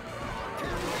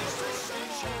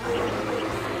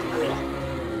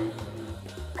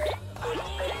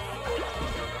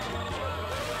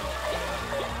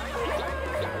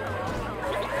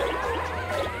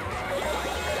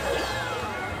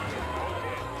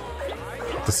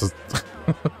 This is...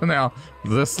 now,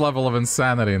 this level of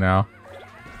insanity now.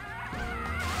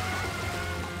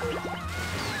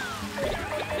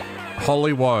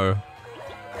 Holy woe.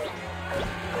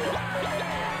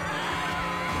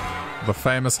 The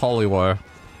famous holy woe.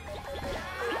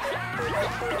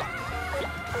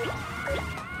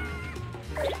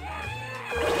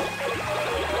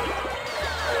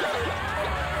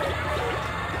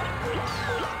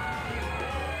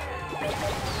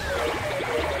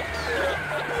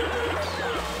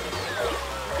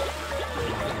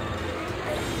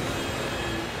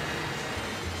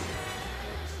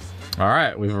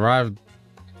 Alright, we've arrived.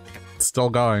 It's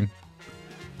still going.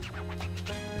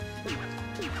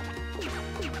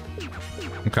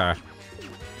 Okay.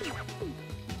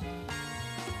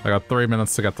 I got 3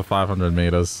 minutes to get to 500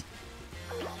 meters.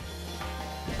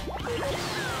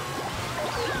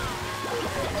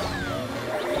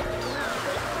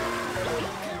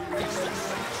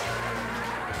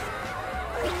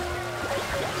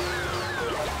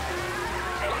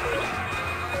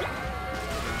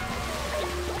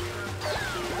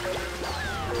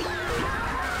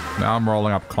 Now I'm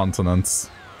rolling up continents.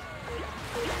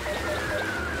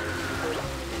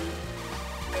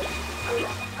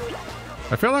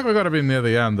 I feel like we're gonna be near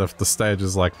the end if the stage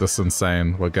is like this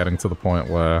insane. We're getting to the point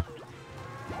where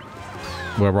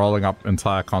we're rolling up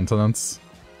entire continents.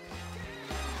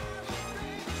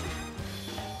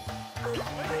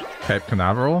 Cape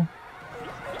Canaveral?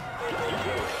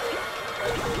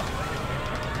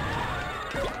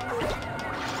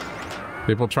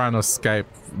 People trying to escape.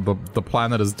 The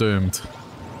planet is doomed.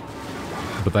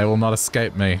 But they will not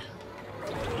escape me.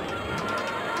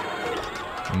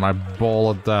 And my ball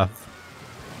of death.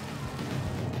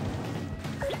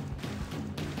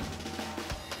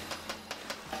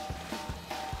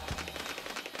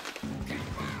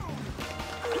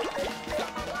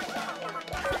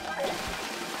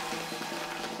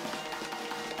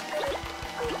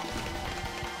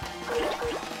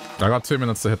 I got 2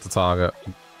 minutes to hit the target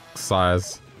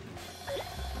size.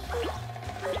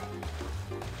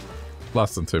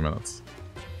 Less than 2 minutes.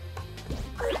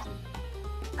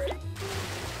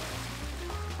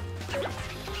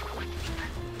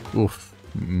 Oof.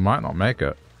 Might not make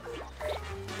it.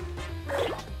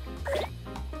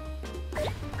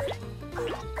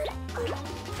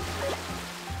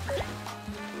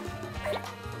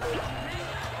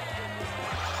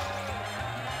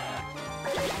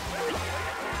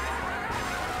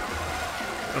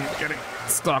 I'm getting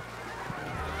stuck.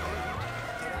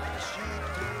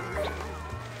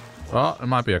 Oh, it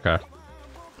might be okay.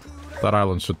 That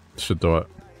island should do it.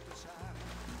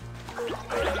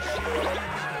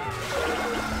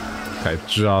 Okay,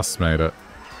 just made it.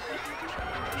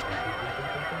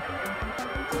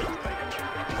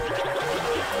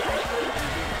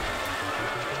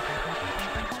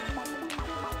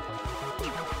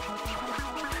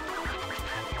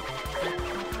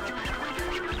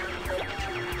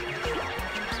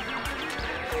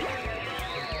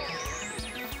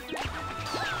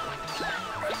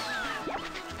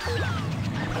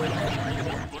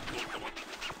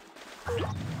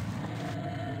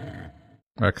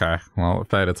 Okay, well, it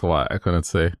faded to white. I couldn't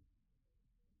see.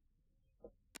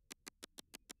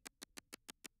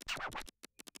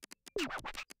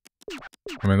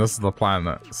 I mean, this is the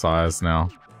planet size now.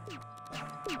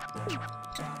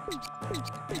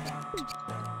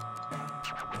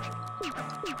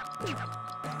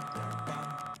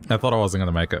 I thought I wasn't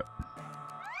gonna make it.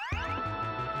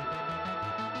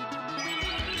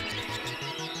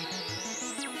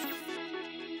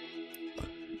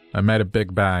 I made a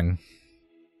big bang.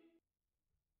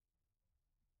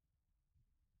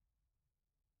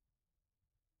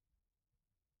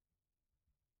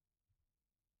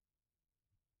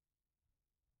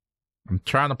 I'm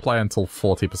trying to play until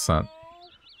 40%.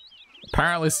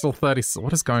 Apparently still 30...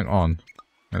 What is going on?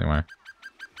 Anyway.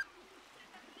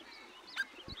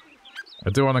 I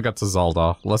do want to get to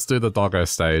Zelda. Let's do the doggo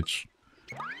stage.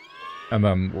 And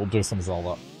then we'll do some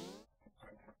Zelda.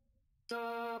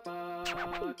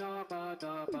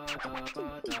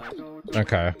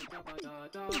 Okay.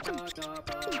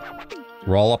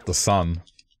 Roll up the sun.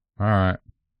 Alright.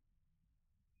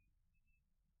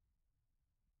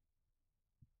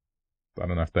 I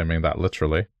don't know if they mean that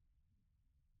literally.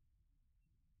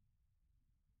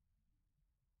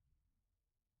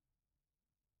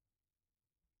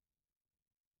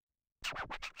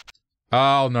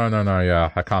 Oh, no, no, no, yeah.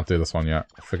 I can't do this one yet.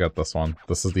 Forget this one.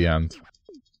 This is the end.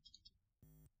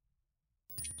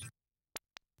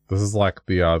 This is like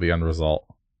the end result.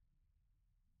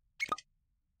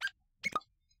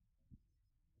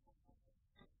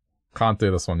 Can't do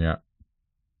this one yet.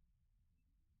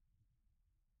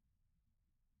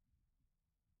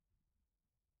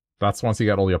 That's once you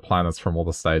get all your planets from all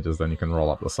the stages, then you can roll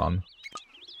up the sun.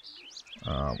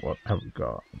 What have we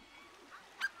got?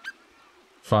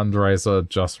 Fundraiser,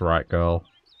 just right, girl.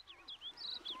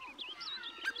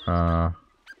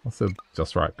 What's the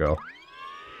just right, girl?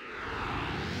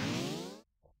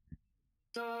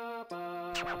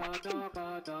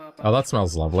 Oh, that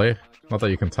smells lovely. Not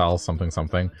that you can tell something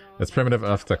something. It's primitive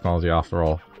Earth technology after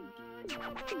all.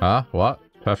 Huh? What?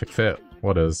 Perfect fit.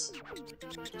 What is?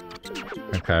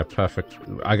 Okay, perfect.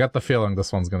 I get the feeling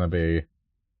this one's gonna be...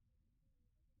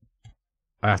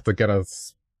 I have to get a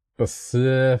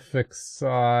specific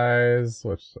size,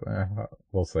 which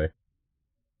we'll see.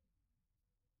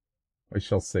 We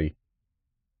shall see.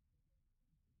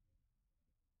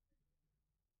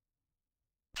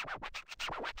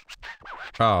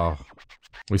 Oh,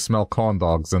 we smell corn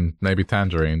dogs and maybe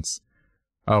tangerines.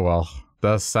 Oh well,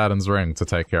 there's Saturn's ring to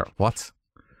take care of. What?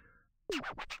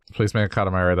 Please make a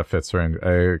Katamari that fits ring.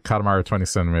 A Katamari 20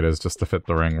 centimeters just to fit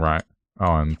the ring right.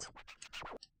 Oh, and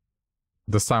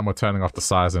this time we're turning off the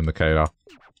size indicator.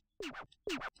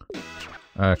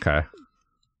 Okay.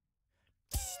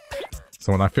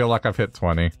 So when I feel like I've hit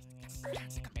 20...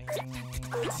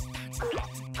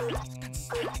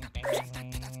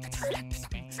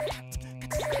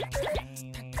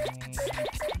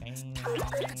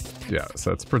 Yeah,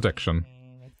 so it's prediction.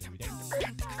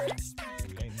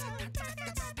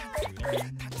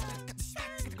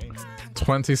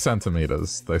 "20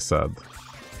 centimeters," they said.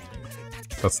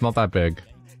 That's not that big.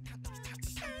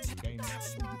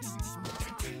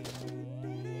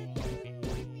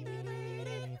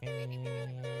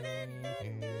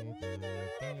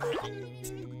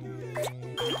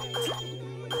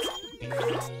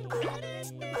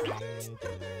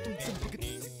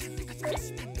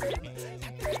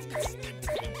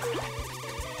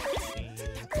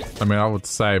 I mean, I would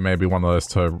say maybe one of those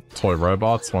toy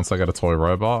robots, once I get a toy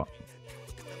robot.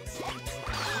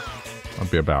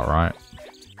 That'd be about right.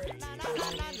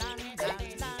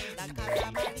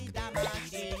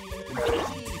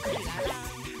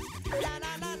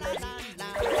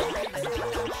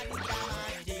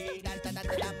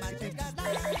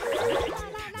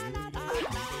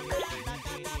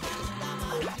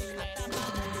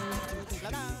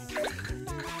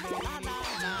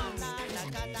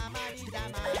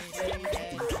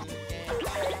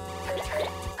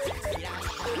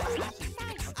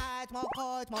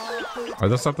 I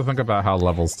just have to think about how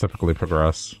levels typically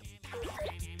progress.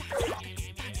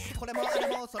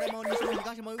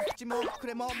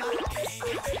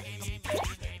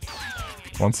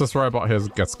 Once this robot here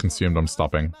gets consumed, I'm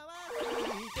stopping.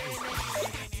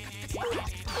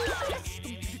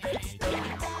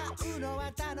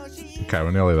 Okay,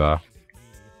 we're nearly there.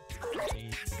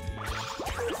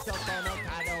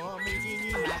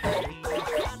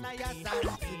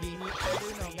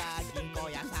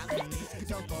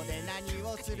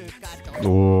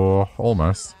 Ooh,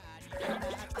 almost.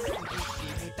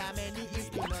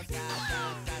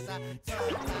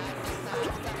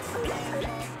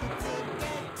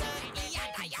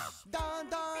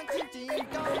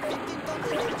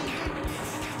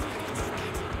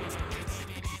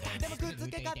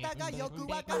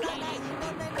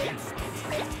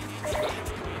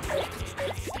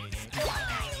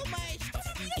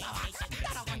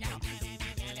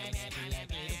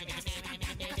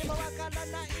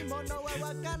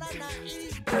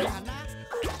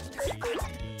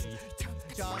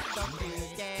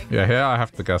 Yeah, here I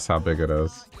have to guess how big it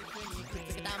is.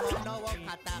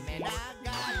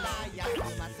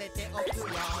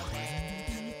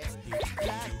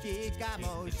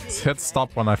 Hit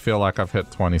stop when I feel like I've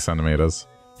hit 20 centimeters.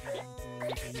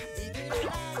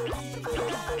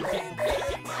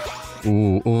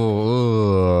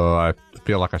 Ooh, I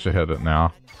feel like I should hit it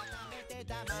now.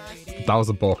 That was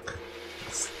a book.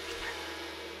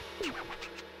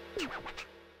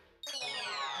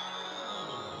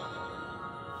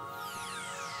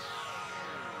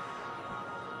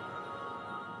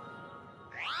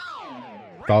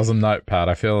 That was a notepad.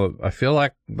 I feel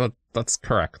like that's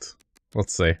correct.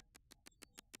 Let's see.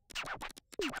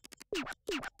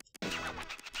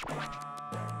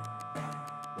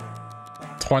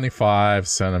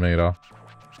 $25cm.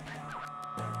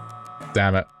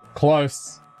 Damn it.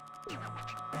 Close.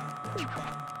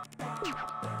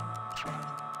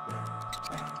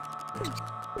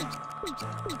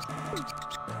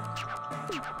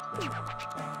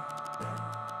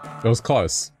 It was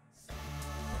close.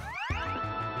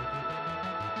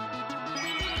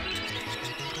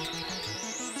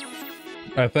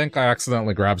 I think I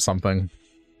accidentally grabbed something.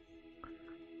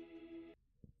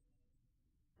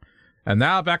 And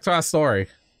now back to our story.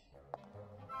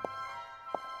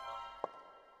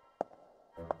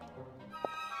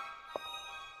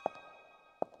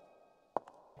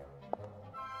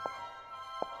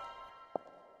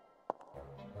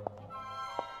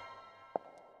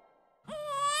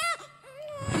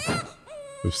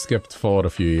 We've skipped forward a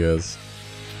few years.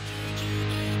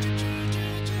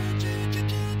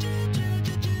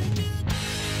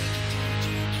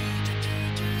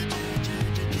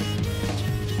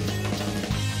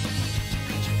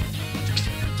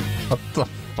 What the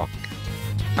fuck?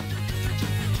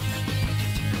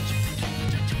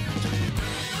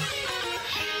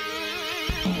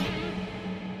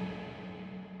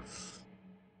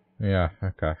 Yeah,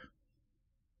 okay.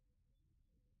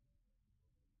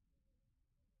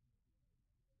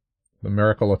 The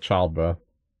miracle of childbirth.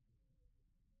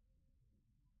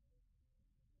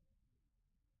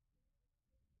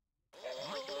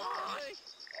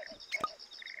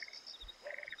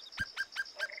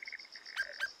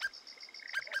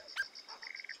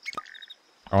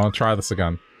 I want to try this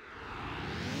again.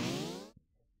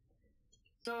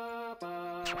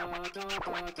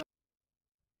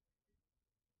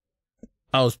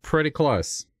 I was pretty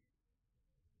close.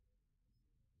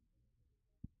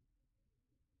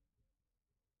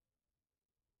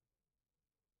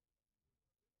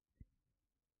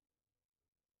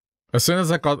 As soon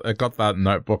as I got that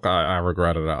notebook, I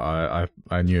regretted it.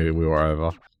 I knew we were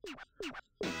over.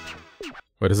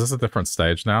 Wait, is this a different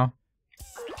stage now?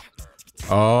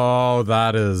 Oh,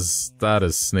 that is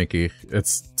sneaky.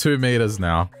 It's 2 meters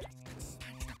now.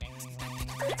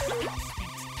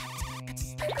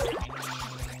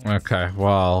 Okay,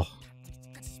 well.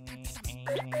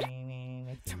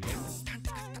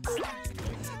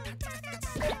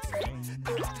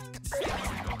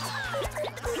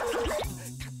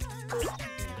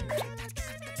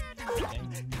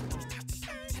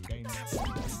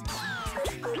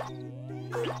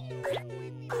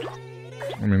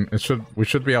 I mean, we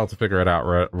should be able to figure it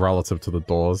out relative to the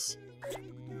doors.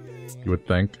 You would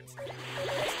think.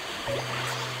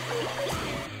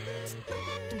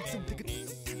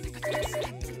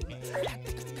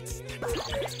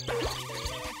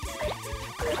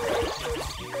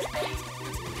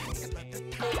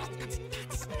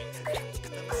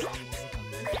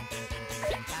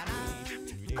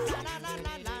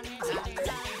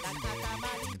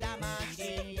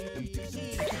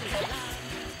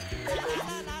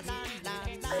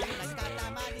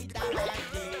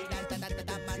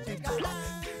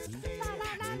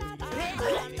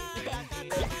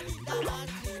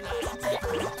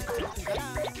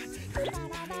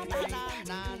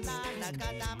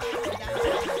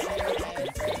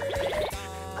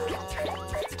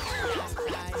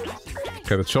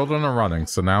 Okay, the children are running,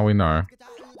 so now we know.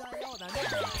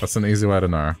 That's an easy way to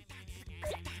know.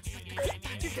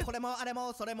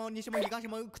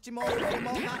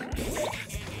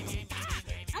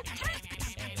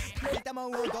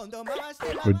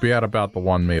 We'd be at about the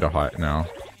 1 meter height now.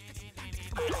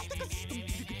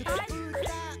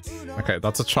 Okay,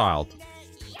 that's a child.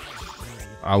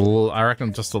 I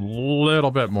reckon just a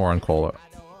little bit more and call it.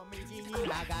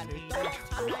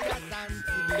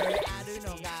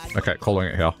 Okay, calling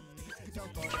it here.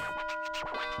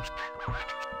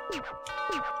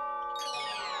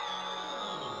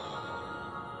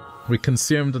 We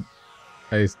consumed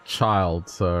a child,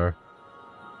 so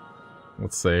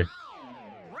let's see.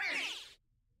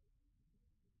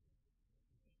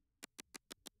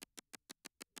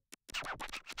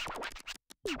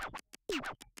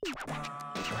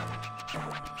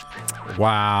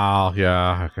 Wow,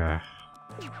 yeah, okay.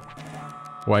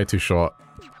 Way too short.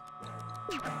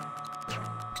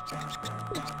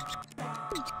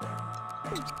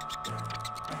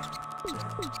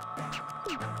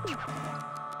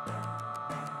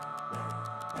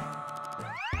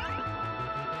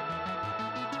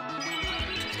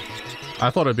 I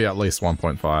thought it'd be at least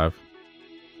 1.5.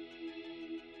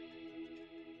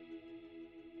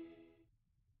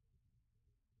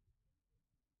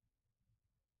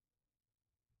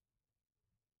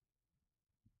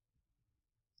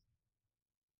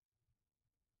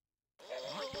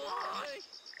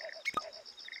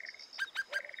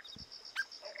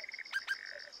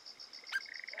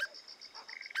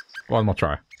 One more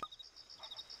try.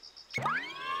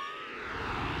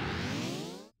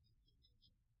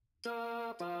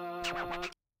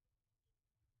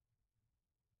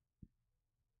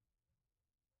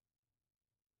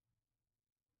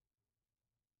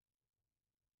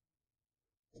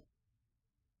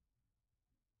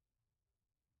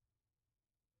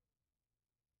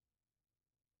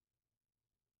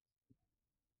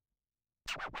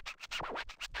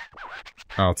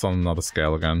 Oh, it's on another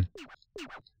scale again.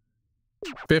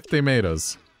 50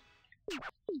 meters.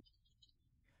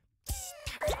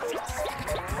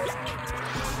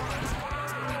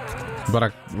 But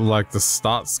I like the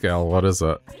start scale, what is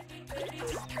it?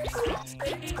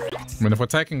 I mean, if we're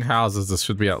taking houses, this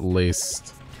should be at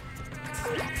least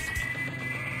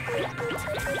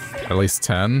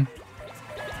 10.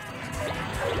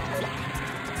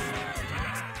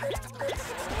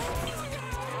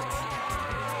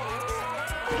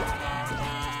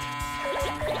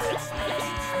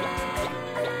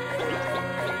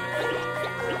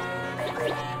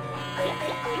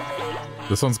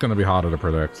 This one's gonna be harder to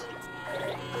predict.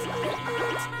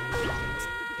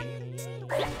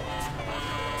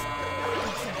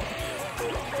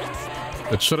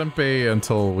 It shouldn't be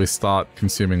until we start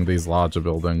consuming these larger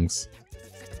buildings.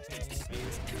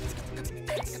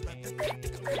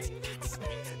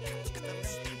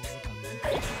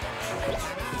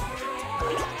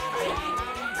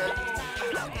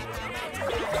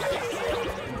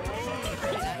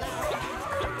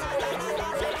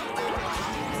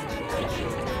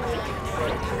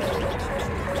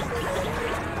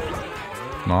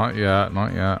 Not yet,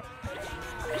 not yet.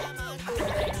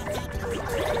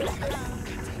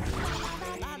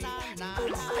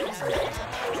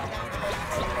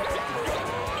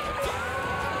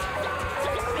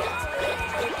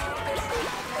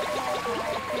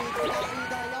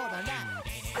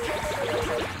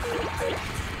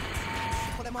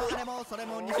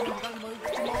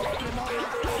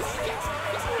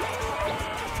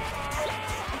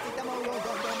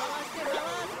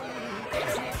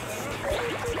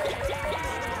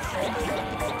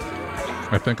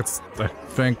 I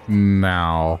think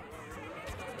now.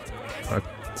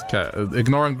 Okay,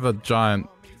 ignoring the giant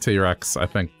T-Rex, I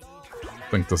think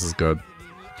this is good.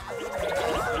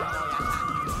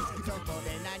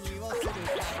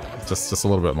 Just a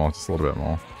little bit more, just a little bit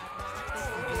more.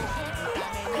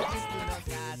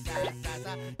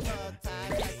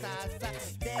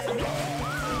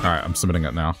 Alright, I'm submitting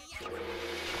it now.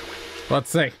 Let's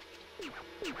see.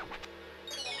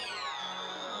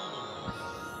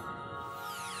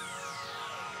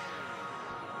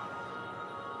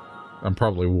 I'm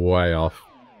probably way off.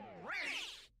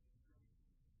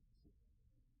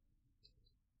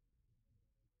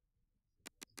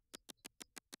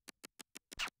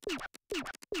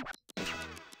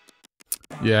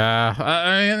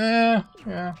 Yeah,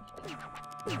 yeah.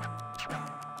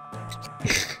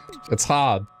 It's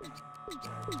hard.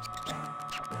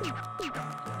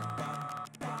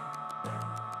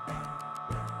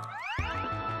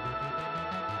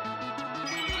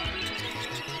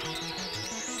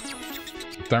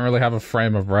 Don't really have a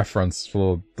frame of reference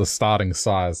for the starting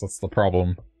size, that's the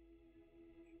problem.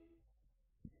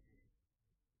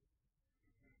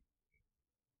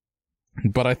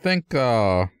 But I think,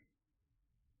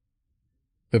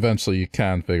 eventually you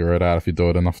can figure it out if you do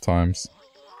it enough times.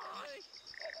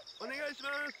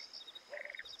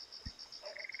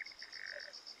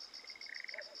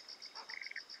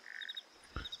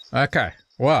 Okay,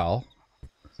 well,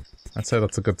 I'd say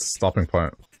that's a good stopping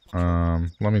point.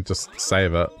 Let me just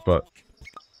save it, but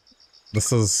this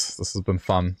has been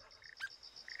fun.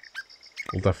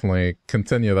 We'll definitely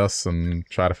continue this and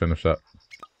try to finish it.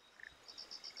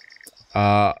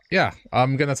 Yeah,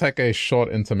 I'm gonna take a short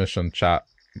intermission chat,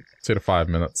 2 to 5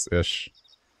 minutes-ish,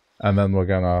 and then we're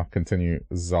gonna continue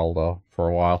Zelda for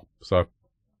a while. So, if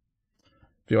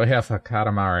you're here for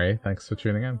Katamari, thanks for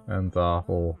tuning in, and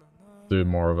we'll do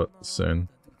more of it soon.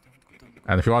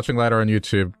 And if you're watching later on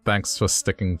YouTube, thanks for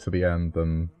sticking to the end,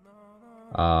 and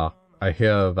I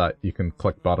hear that you can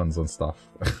click buttons and stuff.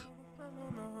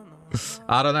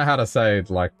 I don't know how to say,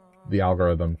 like, the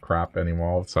algorithm crap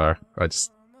anymore, so I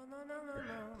just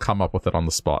come up with it on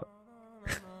the spot.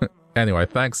 Anyway,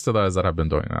 thanks to those that have been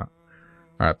doing that.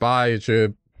 Alright, bye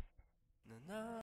YouTube.